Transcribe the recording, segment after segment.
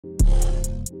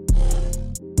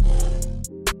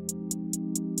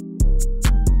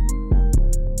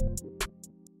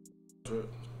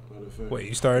Wait,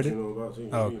 you started it?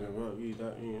 Oh.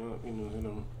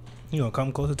 You gonna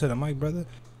come closer to the mic, brother?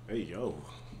 Hey, yo.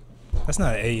 That's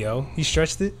not an yo. He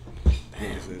stretched it?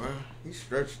 Damn, bro. He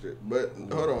stretched it. But,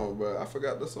 hold on, bro. I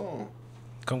forgot the song.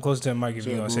 Come closer to the mic if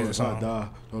you gonna say the song.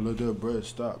 Don't let that bread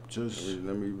stop. Just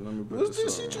Let me put what's the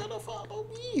this? song. You trying to follow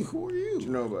me? Who are you? You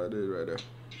know about this right there.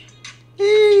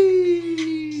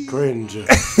 Cringe.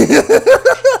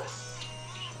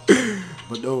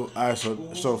 But no, alright,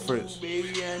 so Fritz.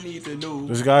 Baby, I need to know.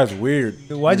 This guy's weird.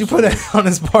 Why'd you put that on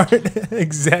his part?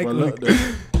 Exactly. But look,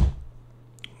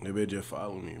 they better just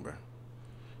follow me, bro.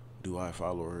 Do I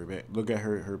follow her back? Look at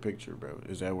her picture, bro.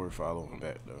 Is that worth following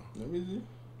back, though? Let me see.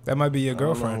 That might be your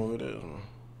girlfriend. I don't know who it is, man.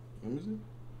 Let me see.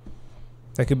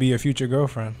 That could be your future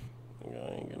girlfriend. I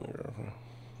ain't getting a girlfriend.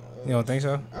 You don't think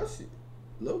so? I see.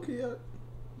 Low-key, I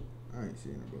ain't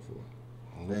seen her before.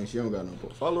 Dang, she don't got no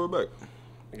post. Follow her back.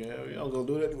 Yeah, y'all gonna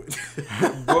do that anyway.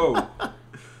 Bro.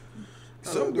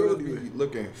 Some girls be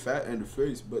looking fat in the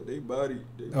face, but they body.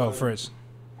 Oh, Fritz.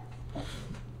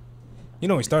 You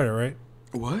know we started, right?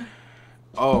 What?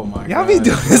 Oh my god. Y'all be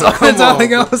doing this all the time. Like,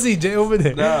 I don't see Jay over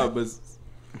there. Nah, but.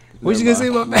 What you gonna say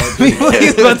about that?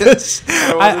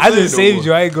 I just saved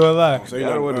you. I ain't gonna lie. I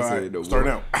don't want to say it no more. Start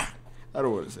now. I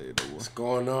don't want to say it no more. What's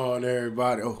going on,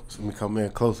 everybody? Oh, so we come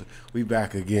in closer. We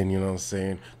back again, you know what I'm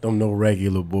saying? Them no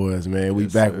regular boys, man. We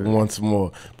back once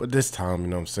more. But this time, you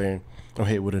know what I'm saying? I'm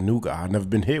here with a new guy. I've never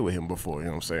been here with him before, you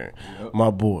know what I'm saying? Yep.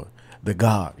 My boy, the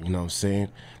God, you know what I'm saying?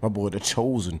 My boy, the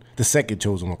chosen, the second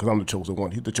chosen one, because I'm the chosen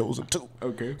one. He's the chosen too.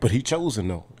 Okay. But he chosen,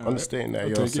 though. Understand that,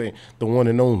 you know what I'm saying? The one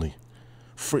and only.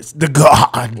 Fritz, the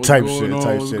God, type shit. You know what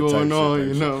I'm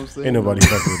saying? Ain't nobody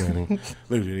fucking with him.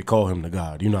 Literally, they call him the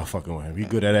God. You're not fucking with him. He's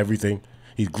good at everything.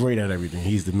 He's great at everything.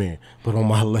 He's the man. But on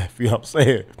my left, you know what I'm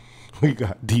saying? We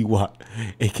got D-Watt,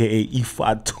 a.k.a.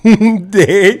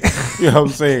 Ifatunde. You know what I'm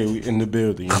saying? We in the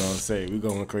building, you know what I'm saying? We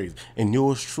going crazy. And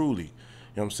yours truly, you know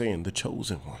what I'm saying? The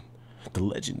chosen one. The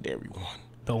legendary one.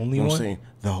 The only one? You know one? what I'm saying?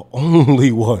 The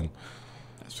only one.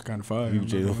 That's kind of fire.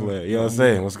 Ujay Dahnsaw. You know what I'm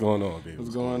saying? What's going on, baby?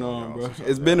 What's going on, bro?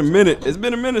 It's been a minute. It's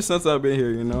been a minute since I've been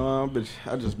here, you know.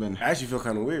 I just been. I actually feel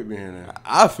kind of weird being here now.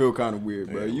 I feel kind of weird,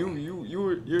 bro. Yeah.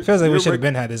 You feels like we should have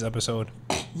been had this episode.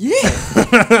 Yeah.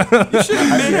 You should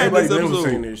have been at this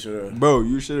episode. Bro,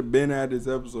 you should have been at this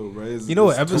episode, bro. You know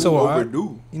what episode we're at?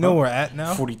 You know where we're at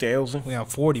now? 40,000. We on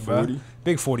 40, bro.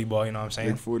 Big 40 ball, you know what I'm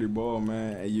saying? Big 40 ball,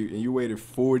 man. And you waited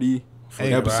 40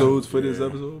 hey, episodes for this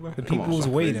episode, bro. The people's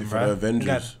waiting, bro. The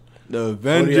Avengers. The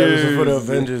Avengers for the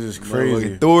Avengers is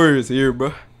crazy. Thor is here,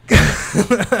 bro.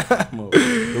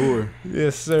 Thor.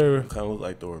 Yes, sir. Kind of look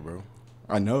like Thor, bro.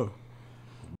 I know.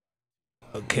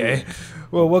 Okay.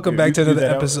 Well, welcome back to another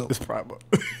episode. It's private.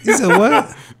 You said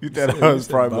what? You that out. It's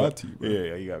private.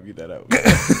 Yeah, you gotta get that out.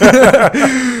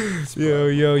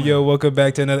 Yo. Welcome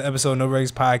back to another episode of No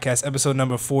Regs Podcast, episode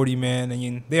number 40, man.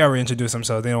 And they already introduced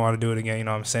themselves. They don't want to do it again. You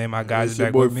know what I'm saying? My guys are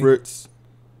back with me. Fritz.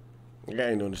 I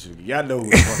ain't doing this shit. Y'all know.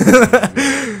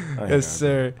 Yes,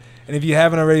 sir. And if you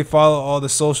haven't already, follow all the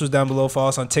socials down below. Follow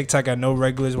us on TikTok at No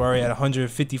Regulars. We're already at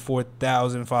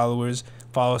 154,000 followers.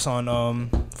 Follow us on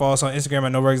Instagram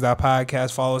at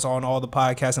NoRegs.podcast. Follow us on all the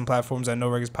podcasting platforms at No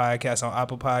Regs Podcast on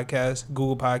Apple Podcasts,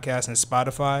 Google Podcasts, and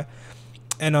Spotify.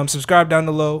 And subscribe down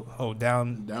below. Oh,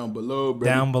 down below, bro.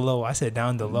 Down below. I said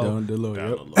down below. Down below.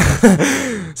 Yep.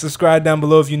 Subscribe down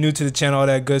below if you're new to the channel. All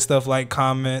that good stuff. Like,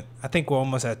 comment. I think we're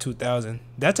almost at 2,000.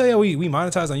 Did I tell you we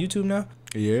monetize on YouTube now?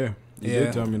 Yeah. You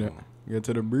did tell me that. Get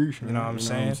to the breach. You know what I'm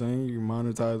saying? You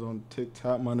monetize on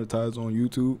TikTok, monetize on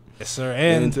YouTube. Yes, sir.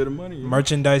 And into the money.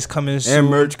 Merchandise coming soon. And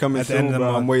merch coming at the soon, end of the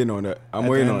bro. month. I'm waiting on that. I'm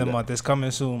waiting on the month. It's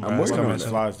coming soon, bro. I'm waiting on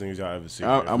that. Live things y'all ever seen.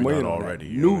 I'm waiting on already.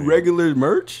 New regular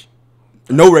merch?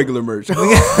 No regular merch. No.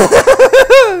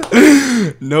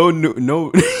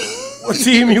 What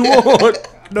team you want?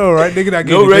 No, right? Nigga, not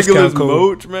no regular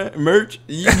merch.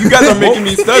 You guys are making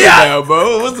me study now,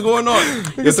 bro. What's going on?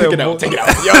 Yo, take it out. Take it out.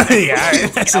 Yo, yeah,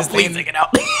 that's just please take it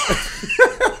out.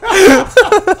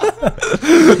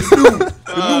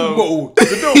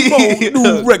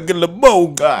 New regular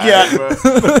mode. Yeah, bro.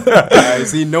 Right,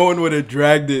 see, no one would have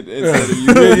dragged it instead of you.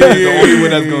 You're the only one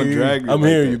that's gonna drag it. I'm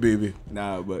hearing you, baby.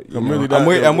 Nah, but I'm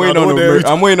waiting on the merch.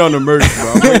 I'm waiting on the merch,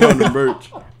 bro. I'm waiting on the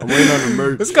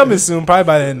merch. It's coming soon, probably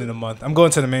by the end of the month. I'm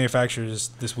going to the manufacturers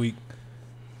this week.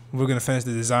 We're gonna finish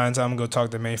the designs. I'm gonna go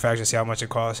talk to the manufacturer, see how much it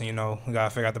costs, and we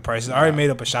gotta figure out the prices. I already made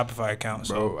up a Shopify account,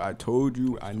 so. Bro, I told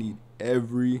you I need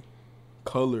every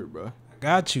color, bro. I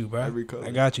got you, bro. Every color.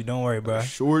 I got you. Don't worry, bro.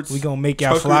 Shorts. We gonna make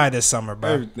y'all fly this summer,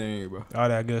 bro. Everything, bro. All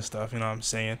that good stuff. You know what I'm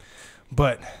saying?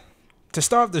 But to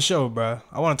start the show, bro,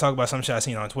 I want to talk about some shit I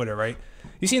seen on Twitter, right?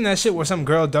 You seen that shit where some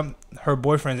girl dumped her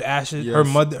boyfriend's ashes,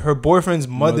 her boyfriend's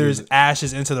mother's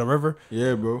ashes into the river?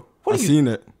 Yeah, bro. I seen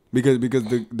that because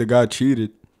the guy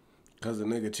cheated. Because the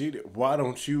nigga cheated. Why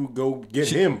don't you go get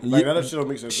him? Like, that shit don't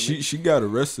make sense to me. She got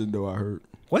arrested, though, I heard.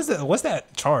 What's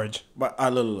that charge? But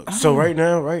look. So right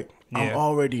now, right, I'm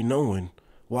already knowing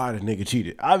why the nigga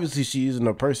cheated. Obviously, she isn't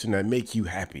a person that make you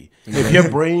happy. If your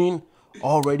brain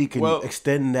already can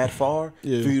extend that far for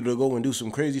you to go and do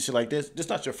some crazy shit like this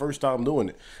not your first time doing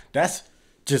it. That's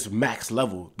just max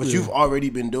level. But you've already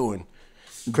been doing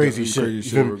crazy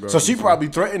shit. So she probably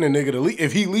threatened a nigga to leave.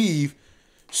 If he leave,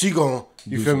 she gon',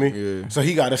 you feel me? Yeah. So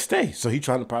he gotta stay. So he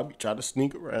probably try to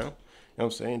sneak around. You know what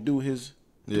I'm saying? Do his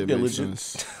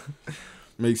diligence.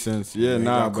 Makes sense. Yeah,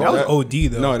 nah, bro. That was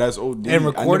OD though. No, that's OD. And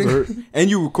recording. And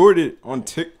you recorded on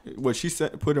what she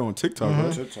said, put it on TikTok,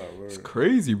 right? TikTok, it's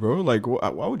crazy, bro. Like, why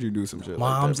would you do some shit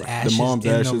mom's like that? Ashes the mom's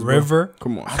ashes in the river. Bro.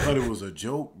 Come on. I thought it was a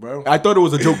joke, bro. I thought it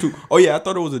was a joke too. Oh yeah, I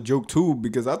thought it was a joke too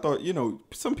because I thought,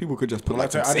 some people could just put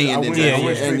like some sand in there.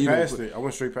 I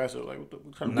went straight past it. Like,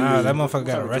 what kind of that motherfucker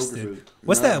got arrested.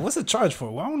 What's that? What's the charge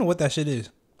for? Well, I don't know what that shit is.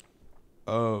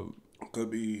 Could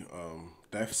be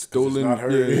theft, stolen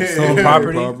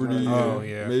property. Oh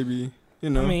yeah, maybe. I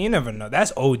mean, you never know.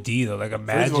 That's OD though. Like,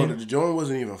 imagine the joint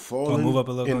wasn't even falling. Move up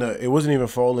a little bit. It wasn't even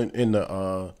falling in the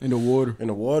water. In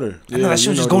the water. I know that shit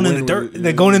was just going in the dirt.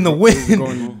 They're going in the wind.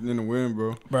 Going in the wind,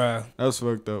 bro. Bruh. That's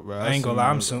fucked up, bro. I ain't gonna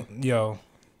lie.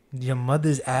 Your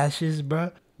mother's ashes,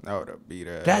 bro. I would have beat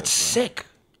her ass. That's sick.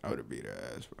 I would have beat her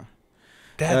ass, bro.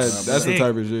 That's the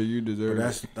type of shit you deserve.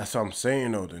 That's what I'm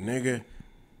saying though. The nigga.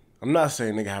 I'm not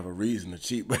saying nigga have a reason to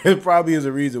cheat, but it probably is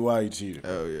a reason why he cheated.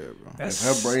 Hell yeah, bro. If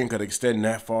her brain could extend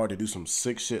that far to do some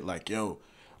sick shit like, yo,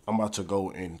 I'm about to go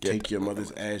and take your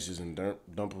mother's ashes and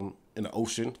dump them in the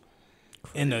ocean.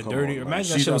 In the dirty.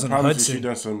 Imagine that shit was in the Hudson. She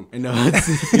done some, in the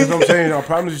Hudson. You know what I'm saying? I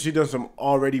promise you she done some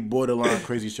already borderline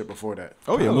crazy shit before that.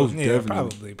 Oh yeah, most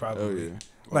definitely. Probably. Oh yeah.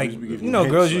 Like,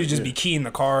 girls usually just be keying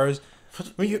the cars.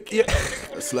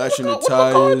 Slashing the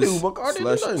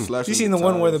tires. You seen the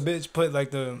one where the bitch put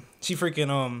like she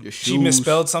freaking she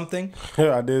misspelled something?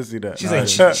 Yeah, I did see that. She's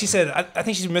like she said I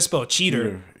think she misspelled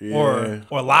cheater or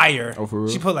liar. Oh, for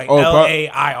real? She put like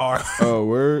LAIR. Oh,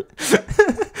 word.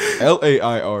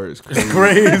 LAIR is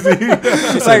crazy.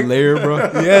 She said layer, bro.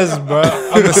 Yes, bro.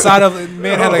 On the side of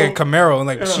man had like a Camaro and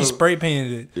like she spray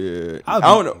painted it. Yeah. I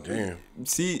don't know. Damn.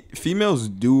 See, females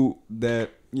do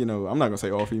that. I'm not gonna say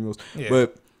all females,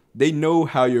 but they know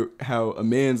how a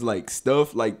man's like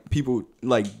stuff, like people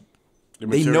like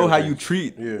they know how you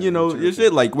treat, your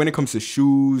shit. Like when it comes to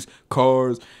shoes,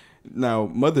 cars. Now,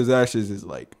 mother's ashes is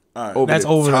like that's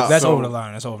over the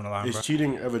line. That's over the line. Is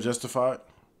cheating ever justified?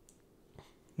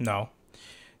 No.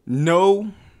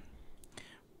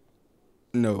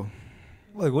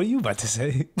 Like, what are you about to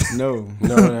say? No,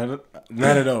 not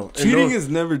at all. Cheating is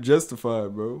never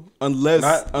justified, bro. Unless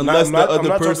the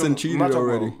other person cheated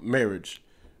already. Marriage.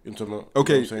 You know what I'm talking about?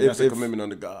 Okay, that's a commitment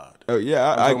under God. Oh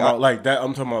yeah, I'm talking about like that.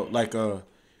 I'm talking about like a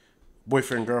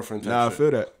boyfriend girlfriend. Nah, I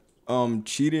feel that.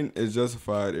 Cheating is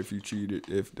justified if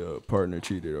the partner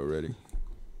cheated already.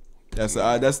 That's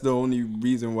the only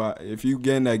reason why. If you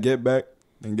getting that get back,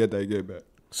 then get that get back.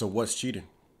 So what's cheating?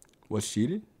 What's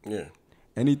cheating? Yeah.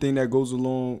 Anything that goes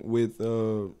along with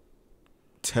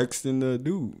texting the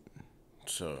dude.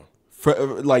 So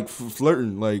flirting, like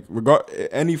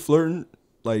any flirting,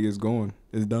 like it's going,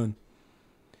 it's done.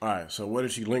 All right. So what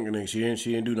if she linked her? She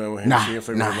didn't do nothing with him.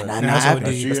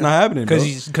 It's not happening.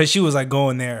 Because she was like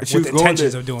going there with the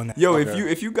intentions of doing that. Yo,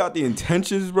 if you got the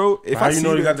intentions, bro. How you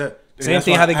know you got that? Same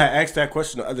thing. I asked that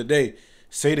question the other day.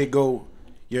 Say they go.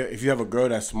 Yeah, if you have a girl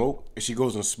that smoke, and she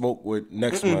goes and smoke with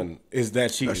next man, is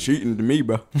that cheating? That's cheating to me,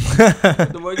 bro. What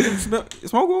the fuck?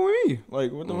 Smoke with me?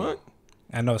 Like, what the fuck?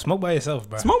 I know, smoke by yourself,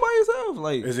 bro. Smoke by yourself,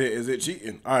 like. Is it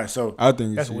cheating? All right, so I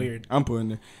think that's weird. I'm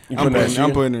putting it. I'm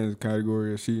putting it in the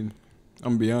category of cheating.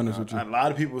 I'm gonna be honest with you. A lot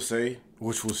of people say,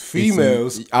 which was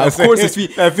females. Of course, it's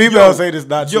that females say it's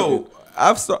not cheating.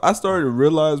 I started to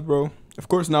realize, bro. Of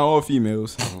course, not all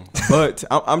females, but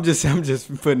I'm just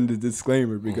putting the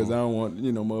disclaimer because I don't want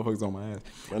motherfuckers on my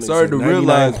ass. Started to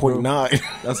realize, bro,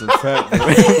 that's a fact.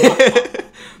 Bro.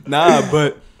 Nah,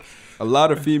 but a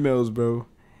lot of females, bro.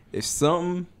 If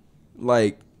something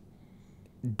like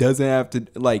doesn't have to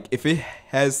if it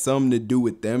has something to do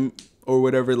with them or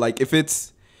whatever, like if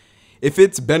it's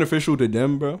beneficial to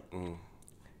them, bro,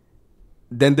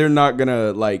 then they're not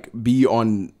gonna be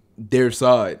on their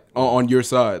side, on your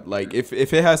side. Like if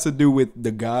it has to do with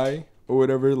the guy or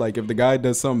whatever, like if the guy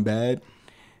does something bad,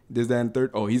 this, that, and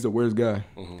third, he's the worst guy.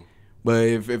 But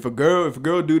if a girl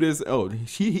do this,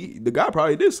 the guy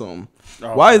probably did something.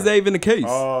 Oh, why is that even the case?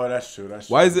 Oh, that's true. That's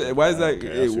true. Why is that? Why is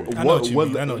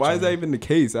that? Why is that even the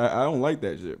case? I don't like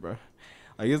that shit, bro.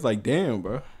 Like it's like damn,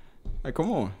 bro. Like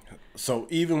come on. So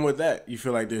even with that, you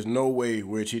feel like there's no way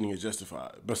where cheating is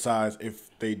justified. Besides,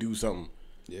 if they do something.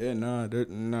 Yeah,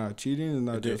 cheating is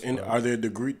not justified. Are there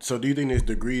degrees? So do you think there's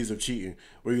degrees of cheating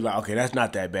where you're like, okay, that's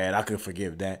not that bad. I could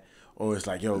forgive that. Or it's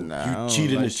like, yo, you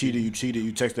cheated like is cheated. You cheated.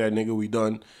 You text that nigga. We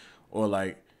done. Or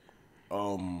like,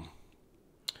 bro,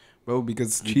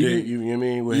 because cheating. You know what I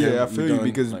mean? With yeah, him, I feel you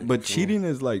because, like, but cheating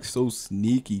is like so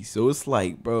sneaky. So it's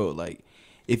like, bro, like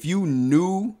if you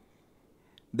knew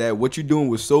that what you're doing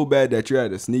was so bad that you had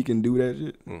to sneak and do that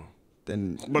shit,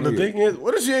 then. But the thing is,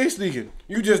 what if she ain't sneaking?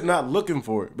 You just not looking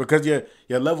for it because your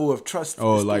level of trust.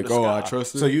 Oh, is like I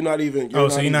trust it. So you're not even.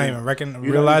 So you're not even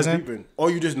realizing,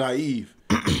 or you just naive.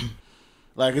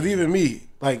 Like it's even me.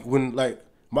 Like when my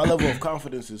level of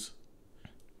confidence is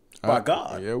by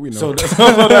God. Yeah, we know.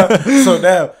 So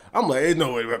now I'm like, ain't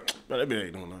no way. That bitch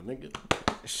ain't doing nothing, nigga.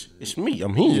 It's me.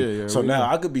 I'm here. Yeah, so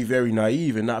now I could be very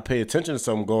naive and not pay attention to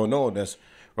something going on that's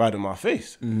right in my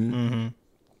face. Mm-hmm.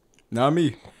 Not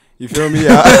me. You feel me?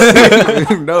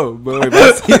 No, bro. If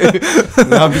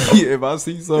I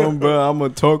see something, bro, I'm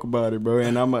gonna talk about it, bro,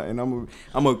 and I'm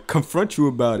gonna confront you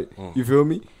about it. You feel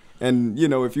me? And you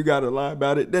know, if you gotta lie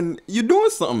about it, then you're doing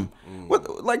something.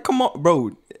 What? Like, come on, bro.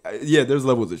 Yeah, there's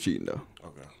levels of cheating though.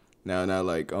 Okay. Now,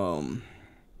 like,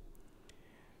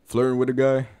 flirting with a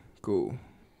guy, cool.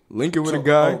 Linking with a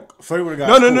guy. Flirting with a guy.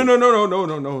 No.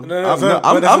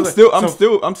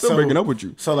 I'm still breaking up with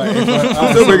you. So like,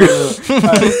 I'm still breaking up.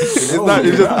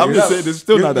 I'm just saying, it's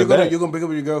still not that bad. You're gonna break up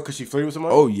with your girl because she flirted with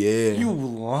somebody? Oh yeah. You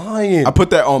lying? I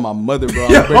put that on my mother, bro. Oh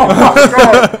my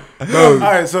God. Bro, all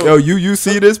right, so yo, you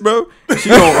see this, bro? She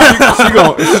gonna.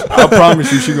 I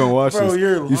promise you, she gonna watch this.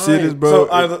 You see this, bro?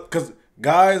 So because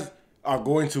guys are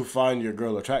going to find your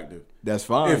girl attractive. That's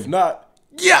fine. If not,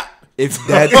 yeah. If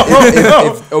that,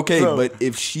 but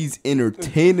if she's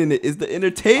entertaining it, it's the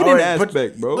entertaining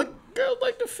aspect, bro. Look, girls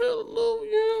like to feel a little,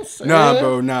 you know what I'm saying? Nah,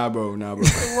 bro.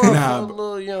 A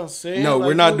little, you know what I'm saying? No, like,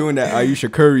 we're not doing that Ayesha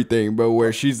Curry thing, bro,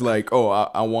 where she's like, oh,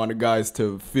 I want the guys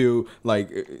to feel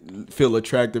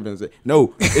attractive and say,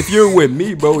 no, if you're with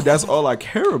me, bro, that's all I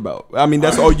care about. I mean,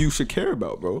 that's all you should care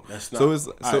about, bro. That's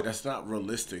not, that's not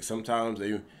realistic. Sometimes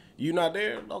you not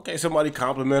there. Okay, somebody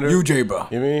compliment her. Ujay, bro.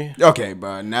 You mean? Okay,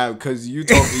 bro. Now, because you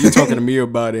talking to me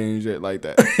about it and shit like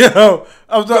that. Yo,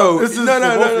 I'm sorry. This is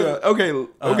no. Okay.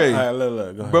 All right,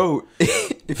 look, go ahead. Bro,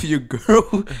 if you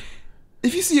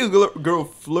see a girl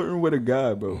flirting with a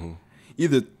guy, bro,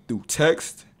 either through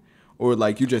text or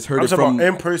like you just heard it from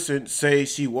in person. Say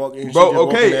she walking, bro.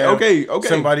 Okay.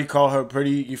 Somebody call her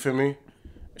pretty. You feel me?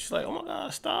 She's like, oh my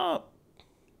God, stop.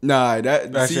 Nah,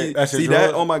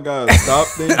 that oh my God, stop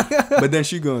thing. But then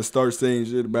she gonna start saying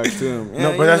shit back to him.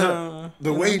 No, but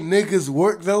the way niggas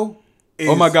work though.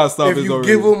 Oh my God, stop! If you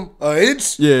give them an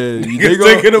inch, yeah, they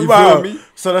gonna take it about.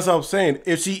 So that's what I'm saying.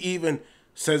 If she even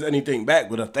says anything back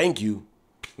with a thank you,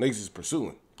 niggas is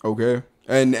pursuing. Okay,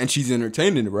 and she's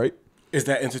entertaining it, right? Is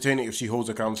that entertaining if she holds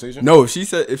a conversation? No, if she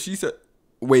said,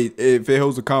 wait, if it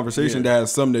holds a conversation that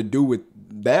has something to do with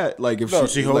that, like if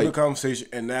she holds a conversation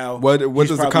and now what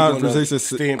does the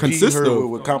conversation consist of?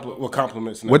 With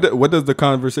compliments. Now. What does the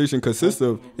conversation consist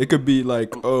of? It could be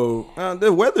like,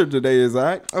 the weather today is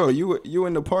alright. Oh, you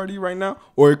in the party right now?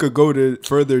 Or it could go to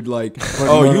further like,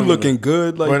 you looking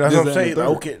good. Like, but that's what I'm saying. Like,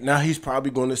 okay, now he's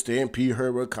probably going to stay and pee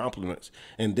her with compliments,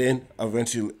 and then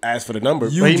eventually ask for the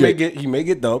number. But he may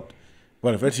get dubbed.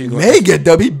 But eventually he may get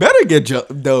dubbed. He better get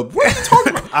dubbed. What are you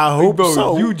talking about? I hope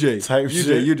so. UJ.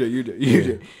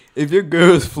 If your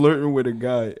girl's flirting with a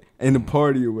guy in the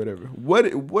party or whatever, what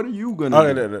are you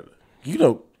gonna do?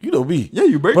 You know me. Yeah,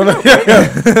 you break it up.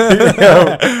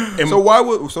 So why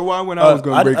when I was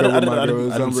gonna break up with my girl?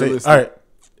 It's unrealistic. All right.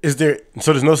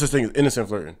 There's no such thing as innocent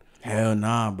flirting? Hell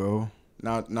nah, bro.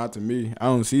 Not to me. I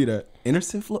don't see that.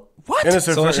 Innocent flirt? What?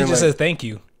 Innocent so when she just says thank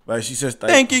you. Like she says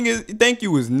thank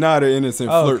you is not an innocent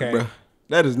flirt, bro.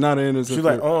 That is not an innocent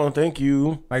flirt. She's like, oh, thank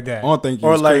you. Like that. Oh, thank you.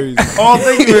 Or like, crazy. Oh,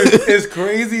 thank you is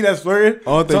crazy. That's flirting.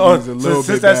 Oh, thank you is a little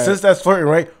bit bad. Since that's flirting,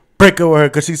 right? Break up with her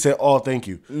because she said, oh, thank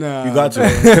you. Nah. You got to.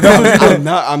 I'm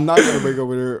not going to break up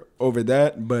with her over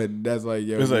that, but that's like,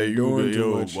 yo, it's like, you're doing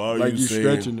too much. Like you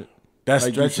stretching it. That's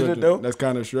like stretching it, though? That's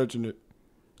kind of stretching it.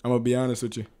 I'm gonna be honest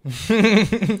with you.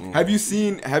 Have you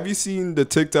seen the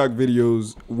TikTok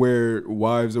videos where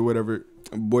wives or whatever,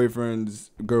 boyfriends,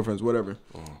 girlfriends, whatever,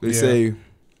 they say,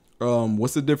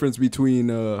 what's the difference between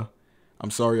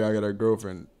I'm sorry I got a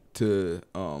girlfriend to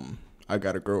I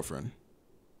got a girlfriend?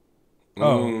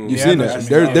 You seen that?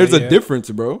 There's a difference,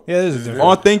 bro. Yeah, there's a difference.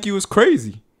 On thank you is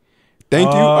crazy.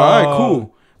 Thank you. All right,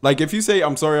 cool. Like if you say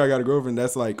I'm sorry, I got a girlfriend.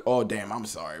 That's like, oh damn, I'm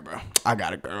sorry, bro. I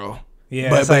got a girl. Yeah,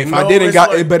 but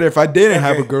if I didn't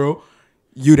have a girl,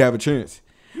 you'd have a chance.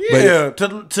 Yeah,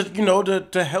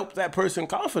 to help that person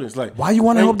confidence. Like, why you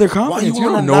want to help their confidence? Why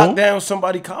you want to knock down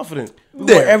somebody's confidence? You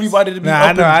want everybody to be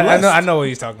up and blessed. I know what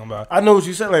he's talking about. I know what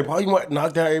you said. Like, why you want to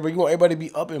knock down everybody? You want everybody to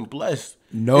be up and blessed.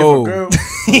 No,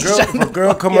 if a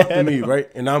girl come up to me, right,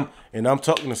 and I'm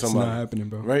talking to somebody, it's not happening,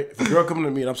 bro. Right? If a girl coming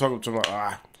to me and I'm talking to somebody,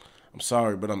 I'm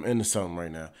sorry, but I'm into something right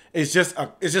now. It's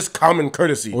just common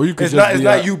courtesy. Or you could it's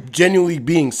not you genuinely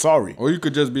being sorry. Or you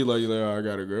could just be like, I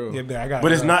got a girl. Yeah, I got.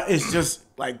 But it's not. It's just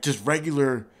like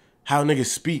regular how niggas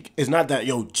speak. It's not that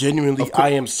genuinely I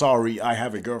am sorry I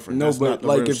have a girlfriend. No, that's but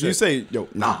like if you say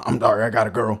I'm sorry I got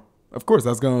a girl. Of course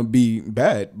that's gonna be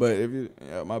bad. But if you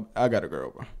I got a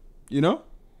girl, bro. You know,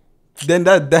 then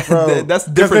that's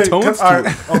different tones.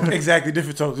 Exactly,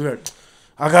 different tones.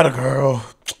 I got a girl.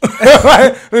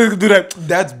 Let's do that.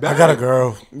 That's bad. I got a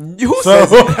girl. You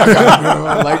says I got a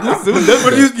girl. Like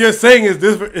what you're saying is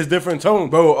different tone,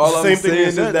 bro. All I'm saying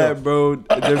is that, bro.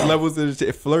 There's levels of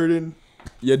shit. Flirting,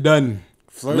 you're done.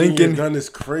 Flirting, you're done is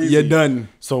crazy. You're done.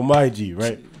 So my G,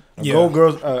 right?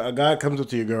 A guy comes up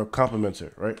to your girl, compliments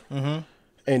her, right? Mm-hmm.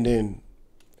 And then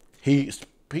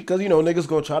because niggas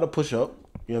gonna try to push up.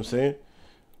 You know what I'm saying?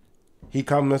 He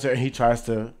compliments her and he tries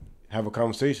to have a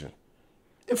conversation.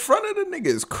 In front of the nigga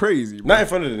is crazy, bro. Not in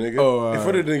front of the nigga. Oh, in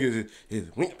front of the nigga is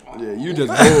yeah, you just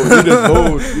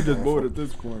bold. You just bold at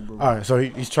this point, bro. All right, so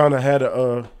he's trying to have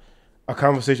a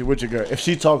conversation with your girl. If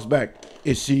she talks back,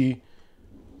 is she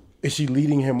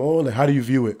leading him on? Like, how do you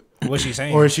view it? What's she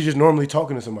saying? Or is she just normally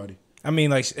talking to somebody? I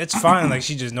mean, like, it's fine. Like,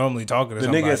 she just normally talking to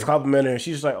somebody. The nigga is complimenting her, and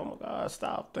she's just like, oh my God,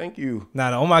 stop. Thank you.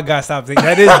 Nah, oh my God, stop.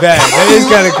 That is bad. That is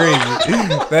kind of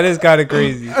crazy. That is kind of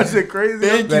crazy. That's it crazy.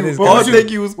 Thank that you. Is What you think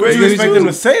you was crazy? What you expect them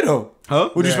to say, though? Huh?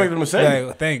 What you expect them to say?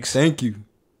 Yeah, thanks. Thank you.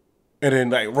 And then,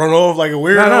 like, run off like a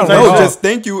weirdo? No, just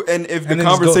thank you. And if the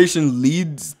conversation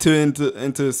leads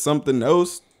into something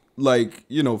else, like,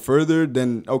 further,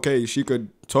 then, okay, she could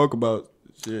talk about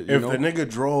shit, If the nigga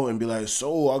draw and be like,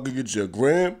 so I could get you a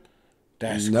gram?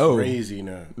 That's crazy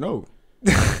now. No.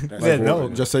 No.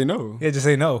 Just say no. Yeah, just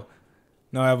say no.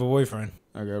 No, I have a boyfriend.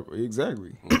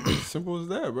 Exactly. Simple as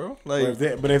that, bro. Like,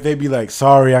 but if they be like,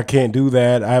 sorry, I can't do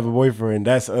that. I have a boyfriend.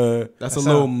 That's a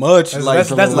little much.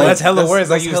 That's hella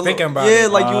words. Like you was thinking about it. Yeah,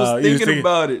 like you was thinking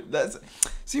about it.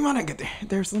 See, man, I get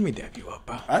there. Let me dab you up,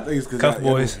 bro. I think it's because cuff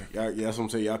boys. Yeah, that's what I'm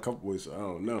saying. Y'all cuff boys. So I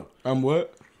don't know. I'm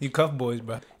what? You cuff boys,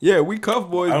 bro. Yeah, we cuff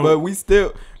boys, but we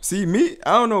still see me.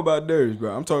 I don't know about Darris,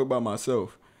 bro. I'm talking about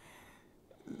myself.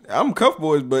 I'm cuff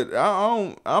boys, but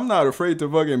I'm not afraid to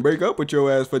fucking break up with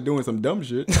your ass for doing some dumb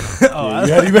shit.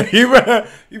 You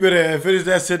better finish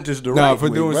that sentence the right way. For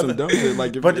doing some dumb shit.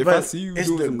 Like if I see you doing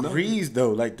some dumb shit. It's degrees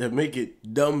though, like to make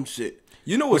it dumb shit.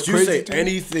 You know what's crazy? crazy? You say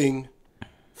anything,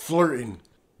 flirting,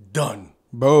 done.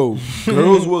 Bro,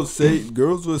 girls will say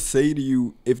to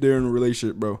you if they're in a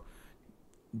relationship, bro.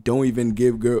 Don't even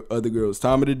give other girls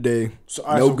time of the day. So,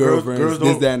 no girlfriends. Girls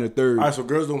this, that, and the third. All right, so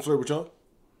girls don't flirt with y'all?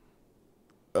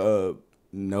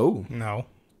 No. No.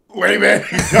 Wait a minute.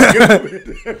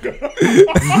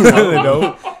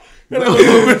 No.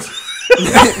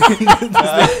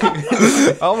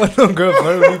 I want no girl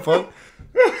flirt with me, fuck.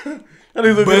 But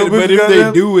if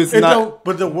they do, it's not.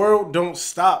 But the world don't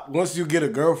stop once you get a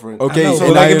girlfriend. Okay,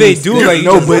 so like if they do, like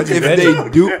no, but if they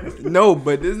do, no,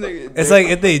 but this nigga, it's like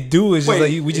if they do, it's just like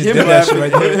we just did that shit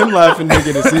right there. Him laughing,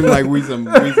 nigga, it seemed like we some.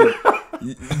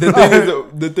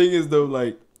 The thing is though,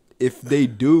 like if they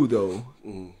do though,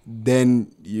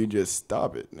 then you just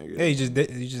stop it, nigga. Yeah, you just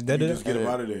dead it. Just get him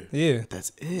out of there. Yeah,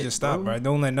 that's it. Just stop, bro.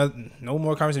 Don't let no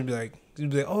more conversation. Be like,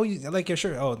 oh, I like your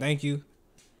shirt. Oh, thank you.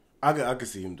 I could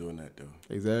see him doing that though.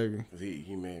 Exactly.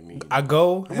 He made me. I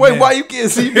go. Wait, why you can't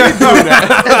see me doing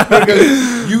that?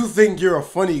 Because you think you're a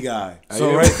funny guy.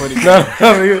 So right, funny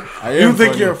guy. You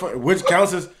think you're which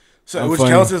counts as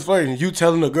flirting? You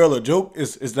telling a girl a joke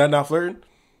is that not flirting?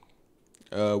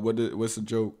 What's a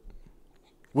joke?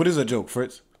 What is a joke,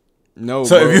 Fritz? No.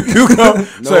 So bro.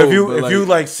 if you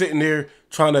like sitting there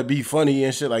trying to be funny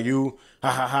and shit, like you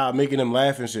making them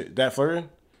laugh and shit, that flirting?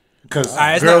 Because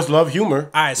girls love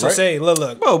humor. All right, so say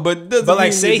look. Bro, but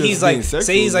like say he's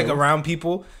like around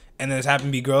people and there's happen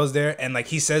to be girls there and like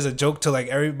he says a joke to like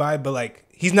everybody, but like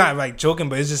he's not like joking,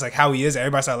 but it's just like how he is.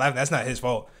 Everybody start laughing. That's not his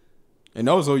fault. And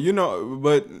also,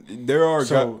 but there are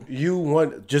you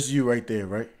want just you right there,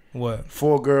 right? What?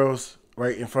 4 girls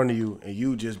right in front of you and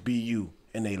you just be you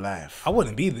and they laugh. I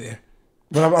wouldn't be there.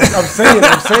 But I'm saying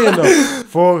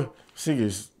though,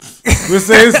 Serious. We're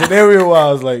saying scenario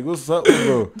wise, like, what's up,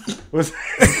 bro?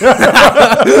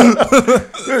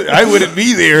 I wouldn't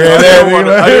be there.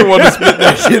 I didn't want to spit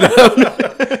that shit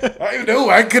out. I know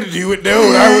I couldn't do it. No,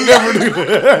 I would never do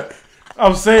that.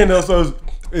 I'm saying though, so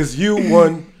it's you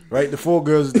one, right? The 4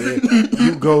 girls there.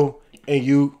 You go and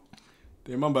you.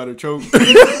 Damn, I'm about to choke.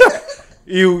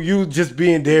 You just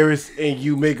being Darris and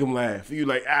you make them laugh. You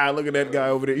like, look at that guy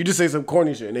over there. You just say some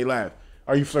corny shit and they laugh.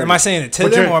 Are you flirting? Am I saying it to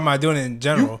them or am I doing it in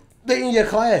general? They in your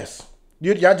class.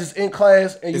 Y'all just in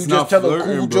class and you just tell a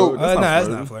cool joke. That's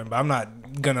not flirting, but I'm not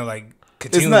gonna like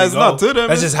continue. It's not to them.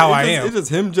 That's just how I am. It's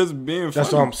just him just being funny.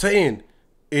 That's what I'm saying.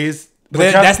 But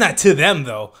that's not to them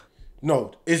though.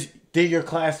 No, they're your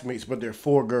classmates, but they're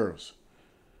 4 girls.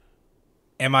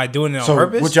 Am I doing it on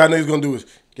purpose? What y'all niggas gonna do is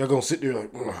y'all gonna sit there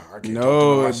like, I can't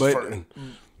talk to them.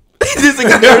 This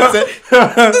nigga never said.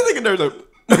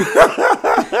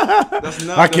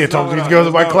 I can't talk to these girls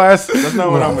in my class. That's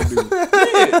not what I'm gonna do.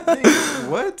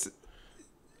 What?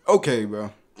 Okay,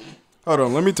 bro. Hold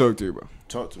on, let me talk to you, bro.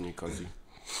 Talk to me, cuzzy.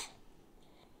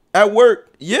 At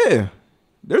work, yeah,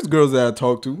 there's girls that I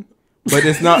talk to, but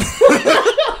it's not.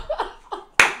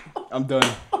 I'm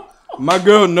done. My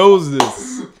girl knows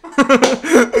this.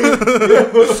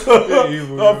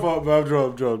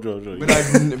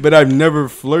 But I've never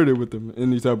flirted with them in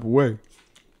any type of way.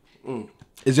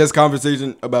 It's just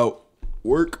conversation about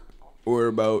work or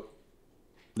about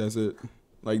that's it.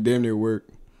 Like damn near work.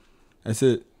 That's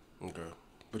it. Okay.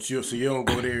 But you don't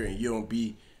go there and you don't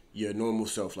be your normal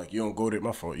self. Like you don't go there.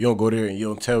 My fault. You don't go there and you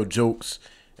don't tell jokes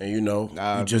and you know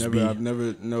I've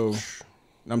never no.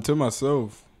 I'm to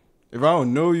myself. If I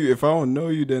don't know you,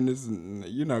 then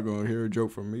you're not gonna hear a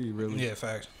joke from me, really. Yeah,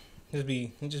 facts. Just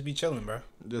be chilling, bro.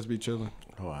 Just be chilling.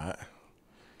 All right.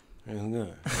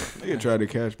 They tried to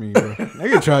catch me, bro.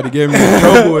 They tried to get me in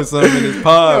trouble or something in this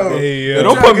pod. Hey,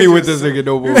 don't put me with this nigga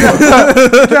no more.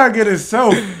 Try to get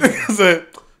himself. Said,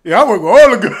 I work with all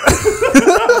the girls.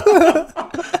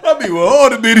 I be with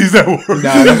all the biddies at work. Nah,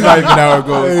 that's not even how it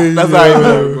goes. Hey, that's not even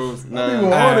how it goes. I be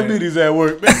with all the biddies at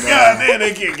work. Man, God damn,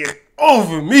 they can't get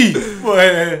over me.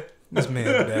 Boy. This man,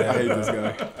 bad. I hate this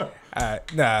guy. All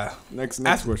right, nah. Next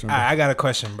question. Bro. I got a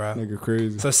question, bro. Nigga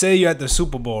crazy. So say you're at the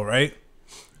Super Bowl, right?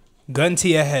 Gun to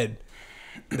your head.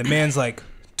 The man's like,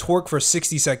 twerk for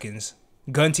 60 seconds.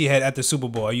 Gun to your head at the Super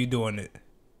Bowl. Are you doing it?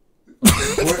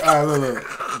 Look.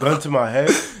 Gun to my head.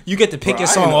 You get to pick your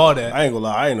song, all that. I ain't gonna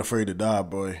lie. I ain't afraid to die,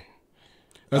 boy.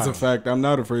 That's a fact. I'm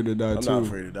not afraid to die, I'm not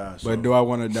afraid to die. So. But do I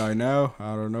want to die now?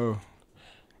 I don't know.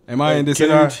 Am I in this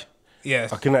age?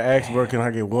 Yes. Can I ask, bro? Can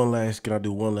I do one last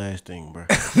thing, bro?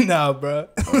 Nah, bro.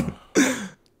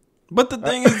 But the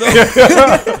thing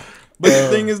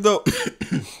is though,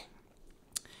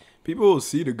 people will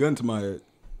see the gun to my head.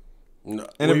 No,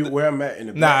 where I'm at in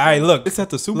the back. All right, look. It's at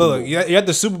the Super Bowl. Look, you're at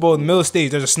the Super Bowl in the middle of the stage.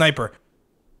 There's a sniper.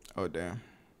 Oh, damn.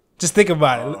 Just think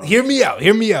about it. Hear me out.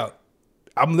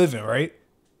 I'm living, right?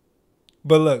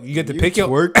 But look, you get to pick your...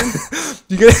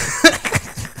 you get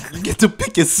to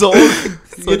pick your song.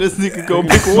 So this nigga go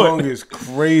pick one. Song is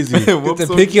crazy. You get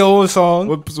to pick your own song.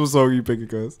 What song are you picking,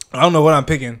 cuz? I don't know what I'm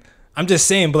picking. I'm just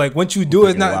saying, but like once you do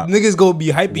it, niggas gonna be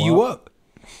hyping you up.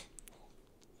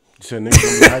 You said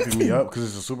niggas gonna be hyping me up because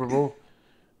it's a Super Bowl?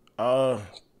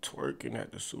 Twerking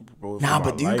at the Super Bowl. Nah,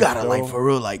 but do you gotta like for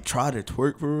real, like try to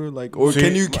twerk for real, like, or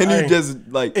can you just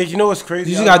like? Hey, you know what's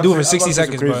crazy? You just gotta do it for 60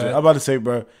 seconds, bro. I'm about to say,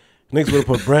 bro, niggas would have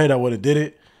put bread. I would have did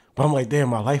it, but I'm like, damn,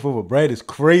 my life over bread is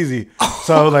crazy.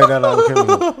 So I was like, that.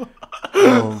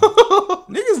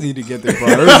 Niggas need to get their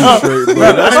priorities straight,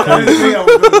 bro. That's crazy.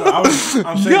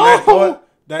 I'm saying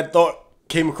that thought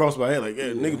came across my head like, yeah,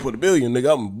 nigga put $1 billion,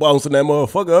 nigga, I'm bouncing that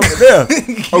motherfucker up and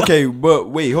down. Okay, but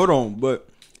wait, hold on, but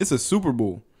it's a Super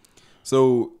Bowl.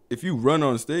 So if you run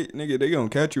on stage, nigga, they gonna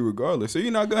catch you regardless. So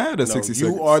you're not gonna have that 60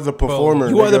 seconds. You are the performer.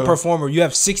 You are the performer. You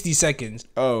have 60 seconds.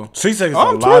 Oh, 60 seconds is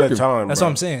a lot of time. That's bro.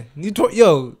 what I'm saying.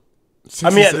 Yo.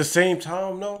 I mean, at the same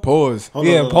time, no. Pause.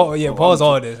 Pause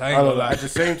all this. I ain't gonna lie. At the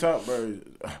same time, bro.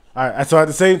 All right. So at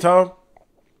the same time,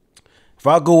 if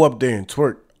I go up there and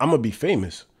twerk, I'm gonna be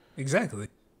famous. Exactly.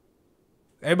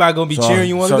 Everybody gonna be cheering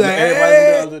you on. So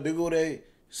they go there.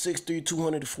 6'3",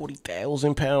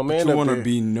 240,000 pound man. You want to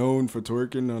be known for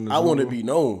twerking on the I want to be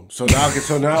known. So now I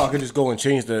can just go and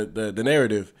change the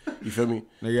narrative. You feel me?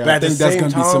 Nigga, I think that's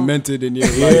gonna be cemented in your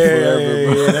life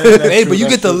forever. Yeah, hey, but you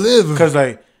get to live. Because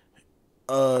like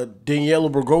Daniela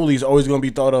Bergoli is always gonna be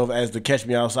thought of as the Catch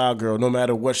Me Outside girl, no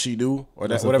matter what she do or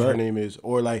that whatever her name is,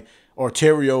 or like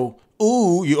Terrio.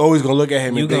 Ooh, you always gonna look at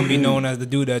him. You gonna be known as the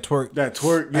dude that twerk. At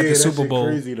the Super Bowl.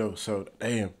 Crazy though. So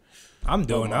damn. I'm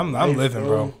living,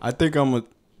 bro. I think I'm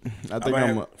I think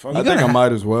I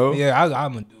might as well. Yeah, I'm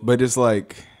gonna do it. But it's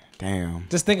like, damn.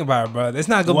 Just think about it, bro. It's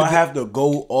not gonna. Do I have to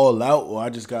go all out, or I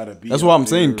just gotta be? That's what I'm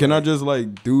saying. Can I just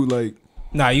like do like?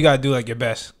 Nah, you gotta do like your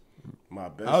best. My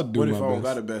best. I'll do what my if I don't best.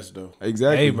 got the best though?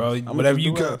 Exactly. Hey, bro, whatever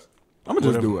you got. I'm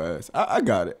gonna just do ass. I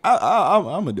got it. I'm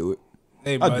gonna do it.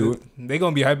 Hey, bro, I do it. They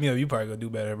gonna be hyping me up. You probably gonna do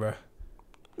better, bro.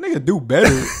 Nigga, do better.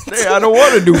 Hey, I don't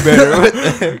want to do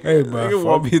better. Hey, bro. Nigga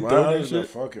want me to throw that shit.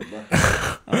 Fuck it, bro.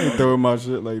 I ain't throwing my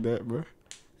shit like that, bro.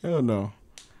 Hell no.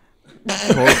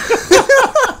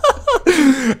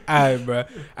 Alright, bro.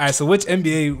 Alright, so which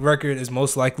NBA record is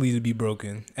most likely to be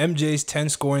broken? MJ's 10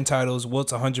 scoring titles,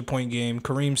 Wilt's 100-point game,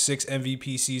 Kareem's 6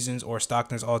 MVP seasons, or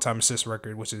Stockton's all-time assist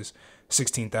record, which is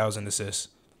 16,000 assists.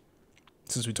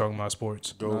 Since we're talking about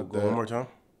sports. Go one more time.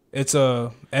 It's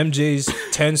MJ's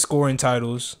 10 scoring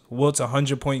titles, Wilt's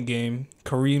 100-point game,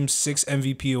 Kareem's 6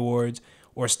 MVP awards,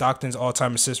 or Stockton's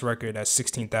all-time assist record at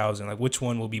 16,000. Like, which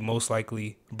one will be most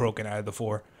likely broken out of the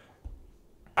four?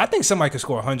 I think somebody could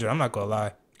score 100. I'm not gonna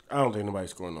lie. I don't think nobody's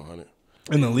scoring 100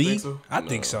 in the league. I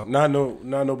think so. Not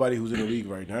nobody who's in the league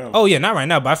right now. Oh yeah, not right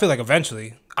now, but I feel like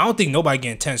eventually. I don't think nobody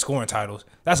getting 10 scoring titles.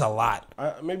 That's a lot.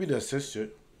 Maybe the assist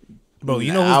shit. Bro,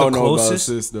 you know who's the closest?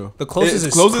 Assist, though. The closest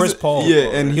is Chris Paul. Yeah,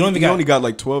 and he only got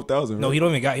like 12,000. Right? No, he don't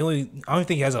even got. I don't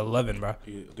think he has 11, bro. I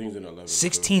think he's in 11.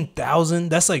 16,000.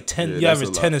 That's like 10. Yeah, you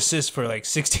average 10 assists for like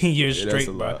 16 years straight,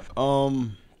 bro.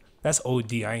 That's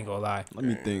OD. I ain't gonna lie. Let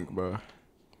me think, bro.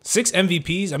 6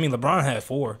 MVPs. I mean, LeBron had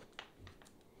 4.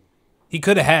 He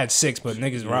could have had 6, but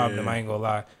niggas robbed him. I ain't gonna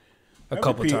lie. A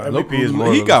couple times.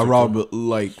 He got robbed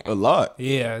like a lot.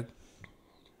 Yeah.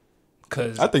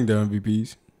 Cause I think they're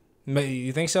MVPs.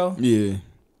 You think so? Yeah.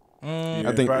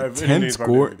 I think 10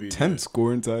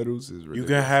 scoring titles is ridiculous. You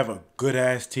can have a good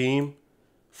ass team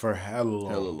for hella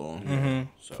long. Mm-hmm.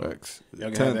 So facts. Y'all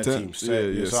can have that team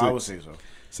set. Yeah, so I would say so.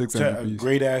 6 MVPs. MVPs. A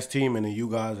great ass team, and then you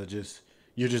guys are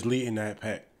you're just leading that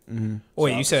pack. Mm-hmm.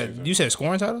 Wait, so you said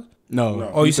scoring titles?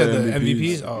 No. Oh, you said the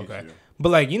MVPs? Oh, okay. Yeah. But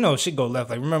like, shit go left.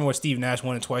 Like, remember when Steve Nash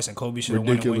won it twice and Kobe should have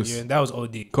won it 1 year? That was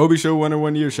OD. Kobe should have won it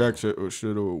 1 year. Shaq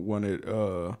should have won it.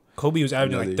 Kobe was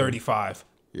averaging like 35.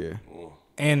 Yeah.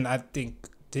 And I think,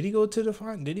 did he go to the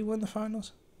final? Did he win the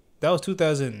finals? That was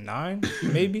 2009,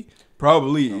 maybe.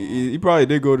 Probably. He probably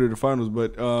did go to the finals,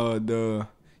 but the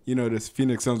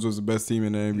Phoenix Suns was the best team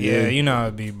in the NBA. Yeah, you know how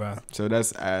it be, bro. So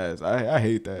that's ass. I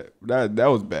hate that.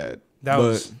 That was bad.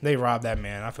 They robbed that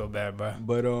man. I feel bad, bro.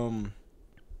 But I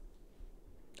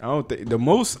don't think the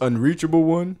most unreachable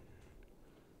one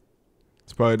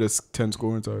is probably the 10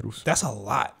 scoring titles. That's a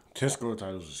lot. 10 scoring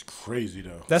titles is crazy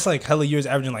though. That's like hella years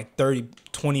averaging like 30,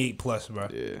 28 plus, bro.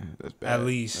 Yeah, that's bad. At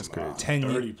least. That's crazy.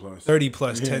 30 plus. 30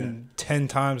 plus, yeah. 10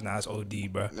 times. Nah, that's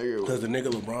OD, bro. Because the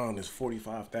nigga LeBron is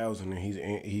 45,000 and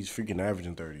he's freaking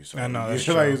averaging 30. So I know, that's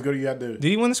true. Like he's good. You had to. Did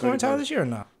he win the scoring title this year or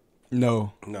not?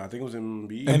 No, I think it was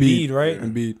Embiid. Embiid, right? Yeah.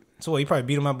 Embiid. So he probably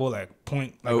beat him by like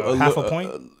half a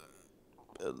point.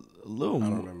 A little. I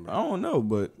don't remember. I don't know,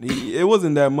 but it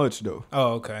wasn't that much though.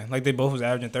 Oh, okay. Like they both was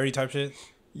averaging 30 type shit.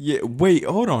 Yeah. Wait.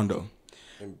 Hold on though.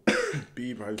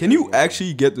 Embiid Can you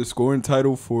actually get the scoring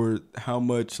title for how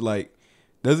much? Like,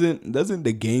 doesn't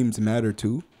the games matter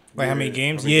too? Like how many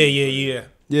games? Yeah.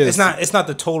 Yes. It's not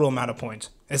the total amount of points.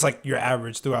 It's like your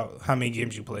average throughout how many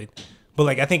games you played. But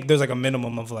like I think there's like a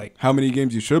minimum of like how many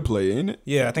games you should play, ain't it?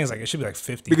 Yeah, I think it should be like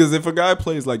 50. Because if a guy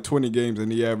plays like 20 games and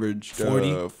he averaged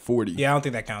 40, yeah, I don't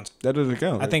think that counts. That doesn't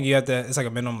count. Right? I think you have to. It's like a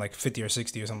minimum like 50 or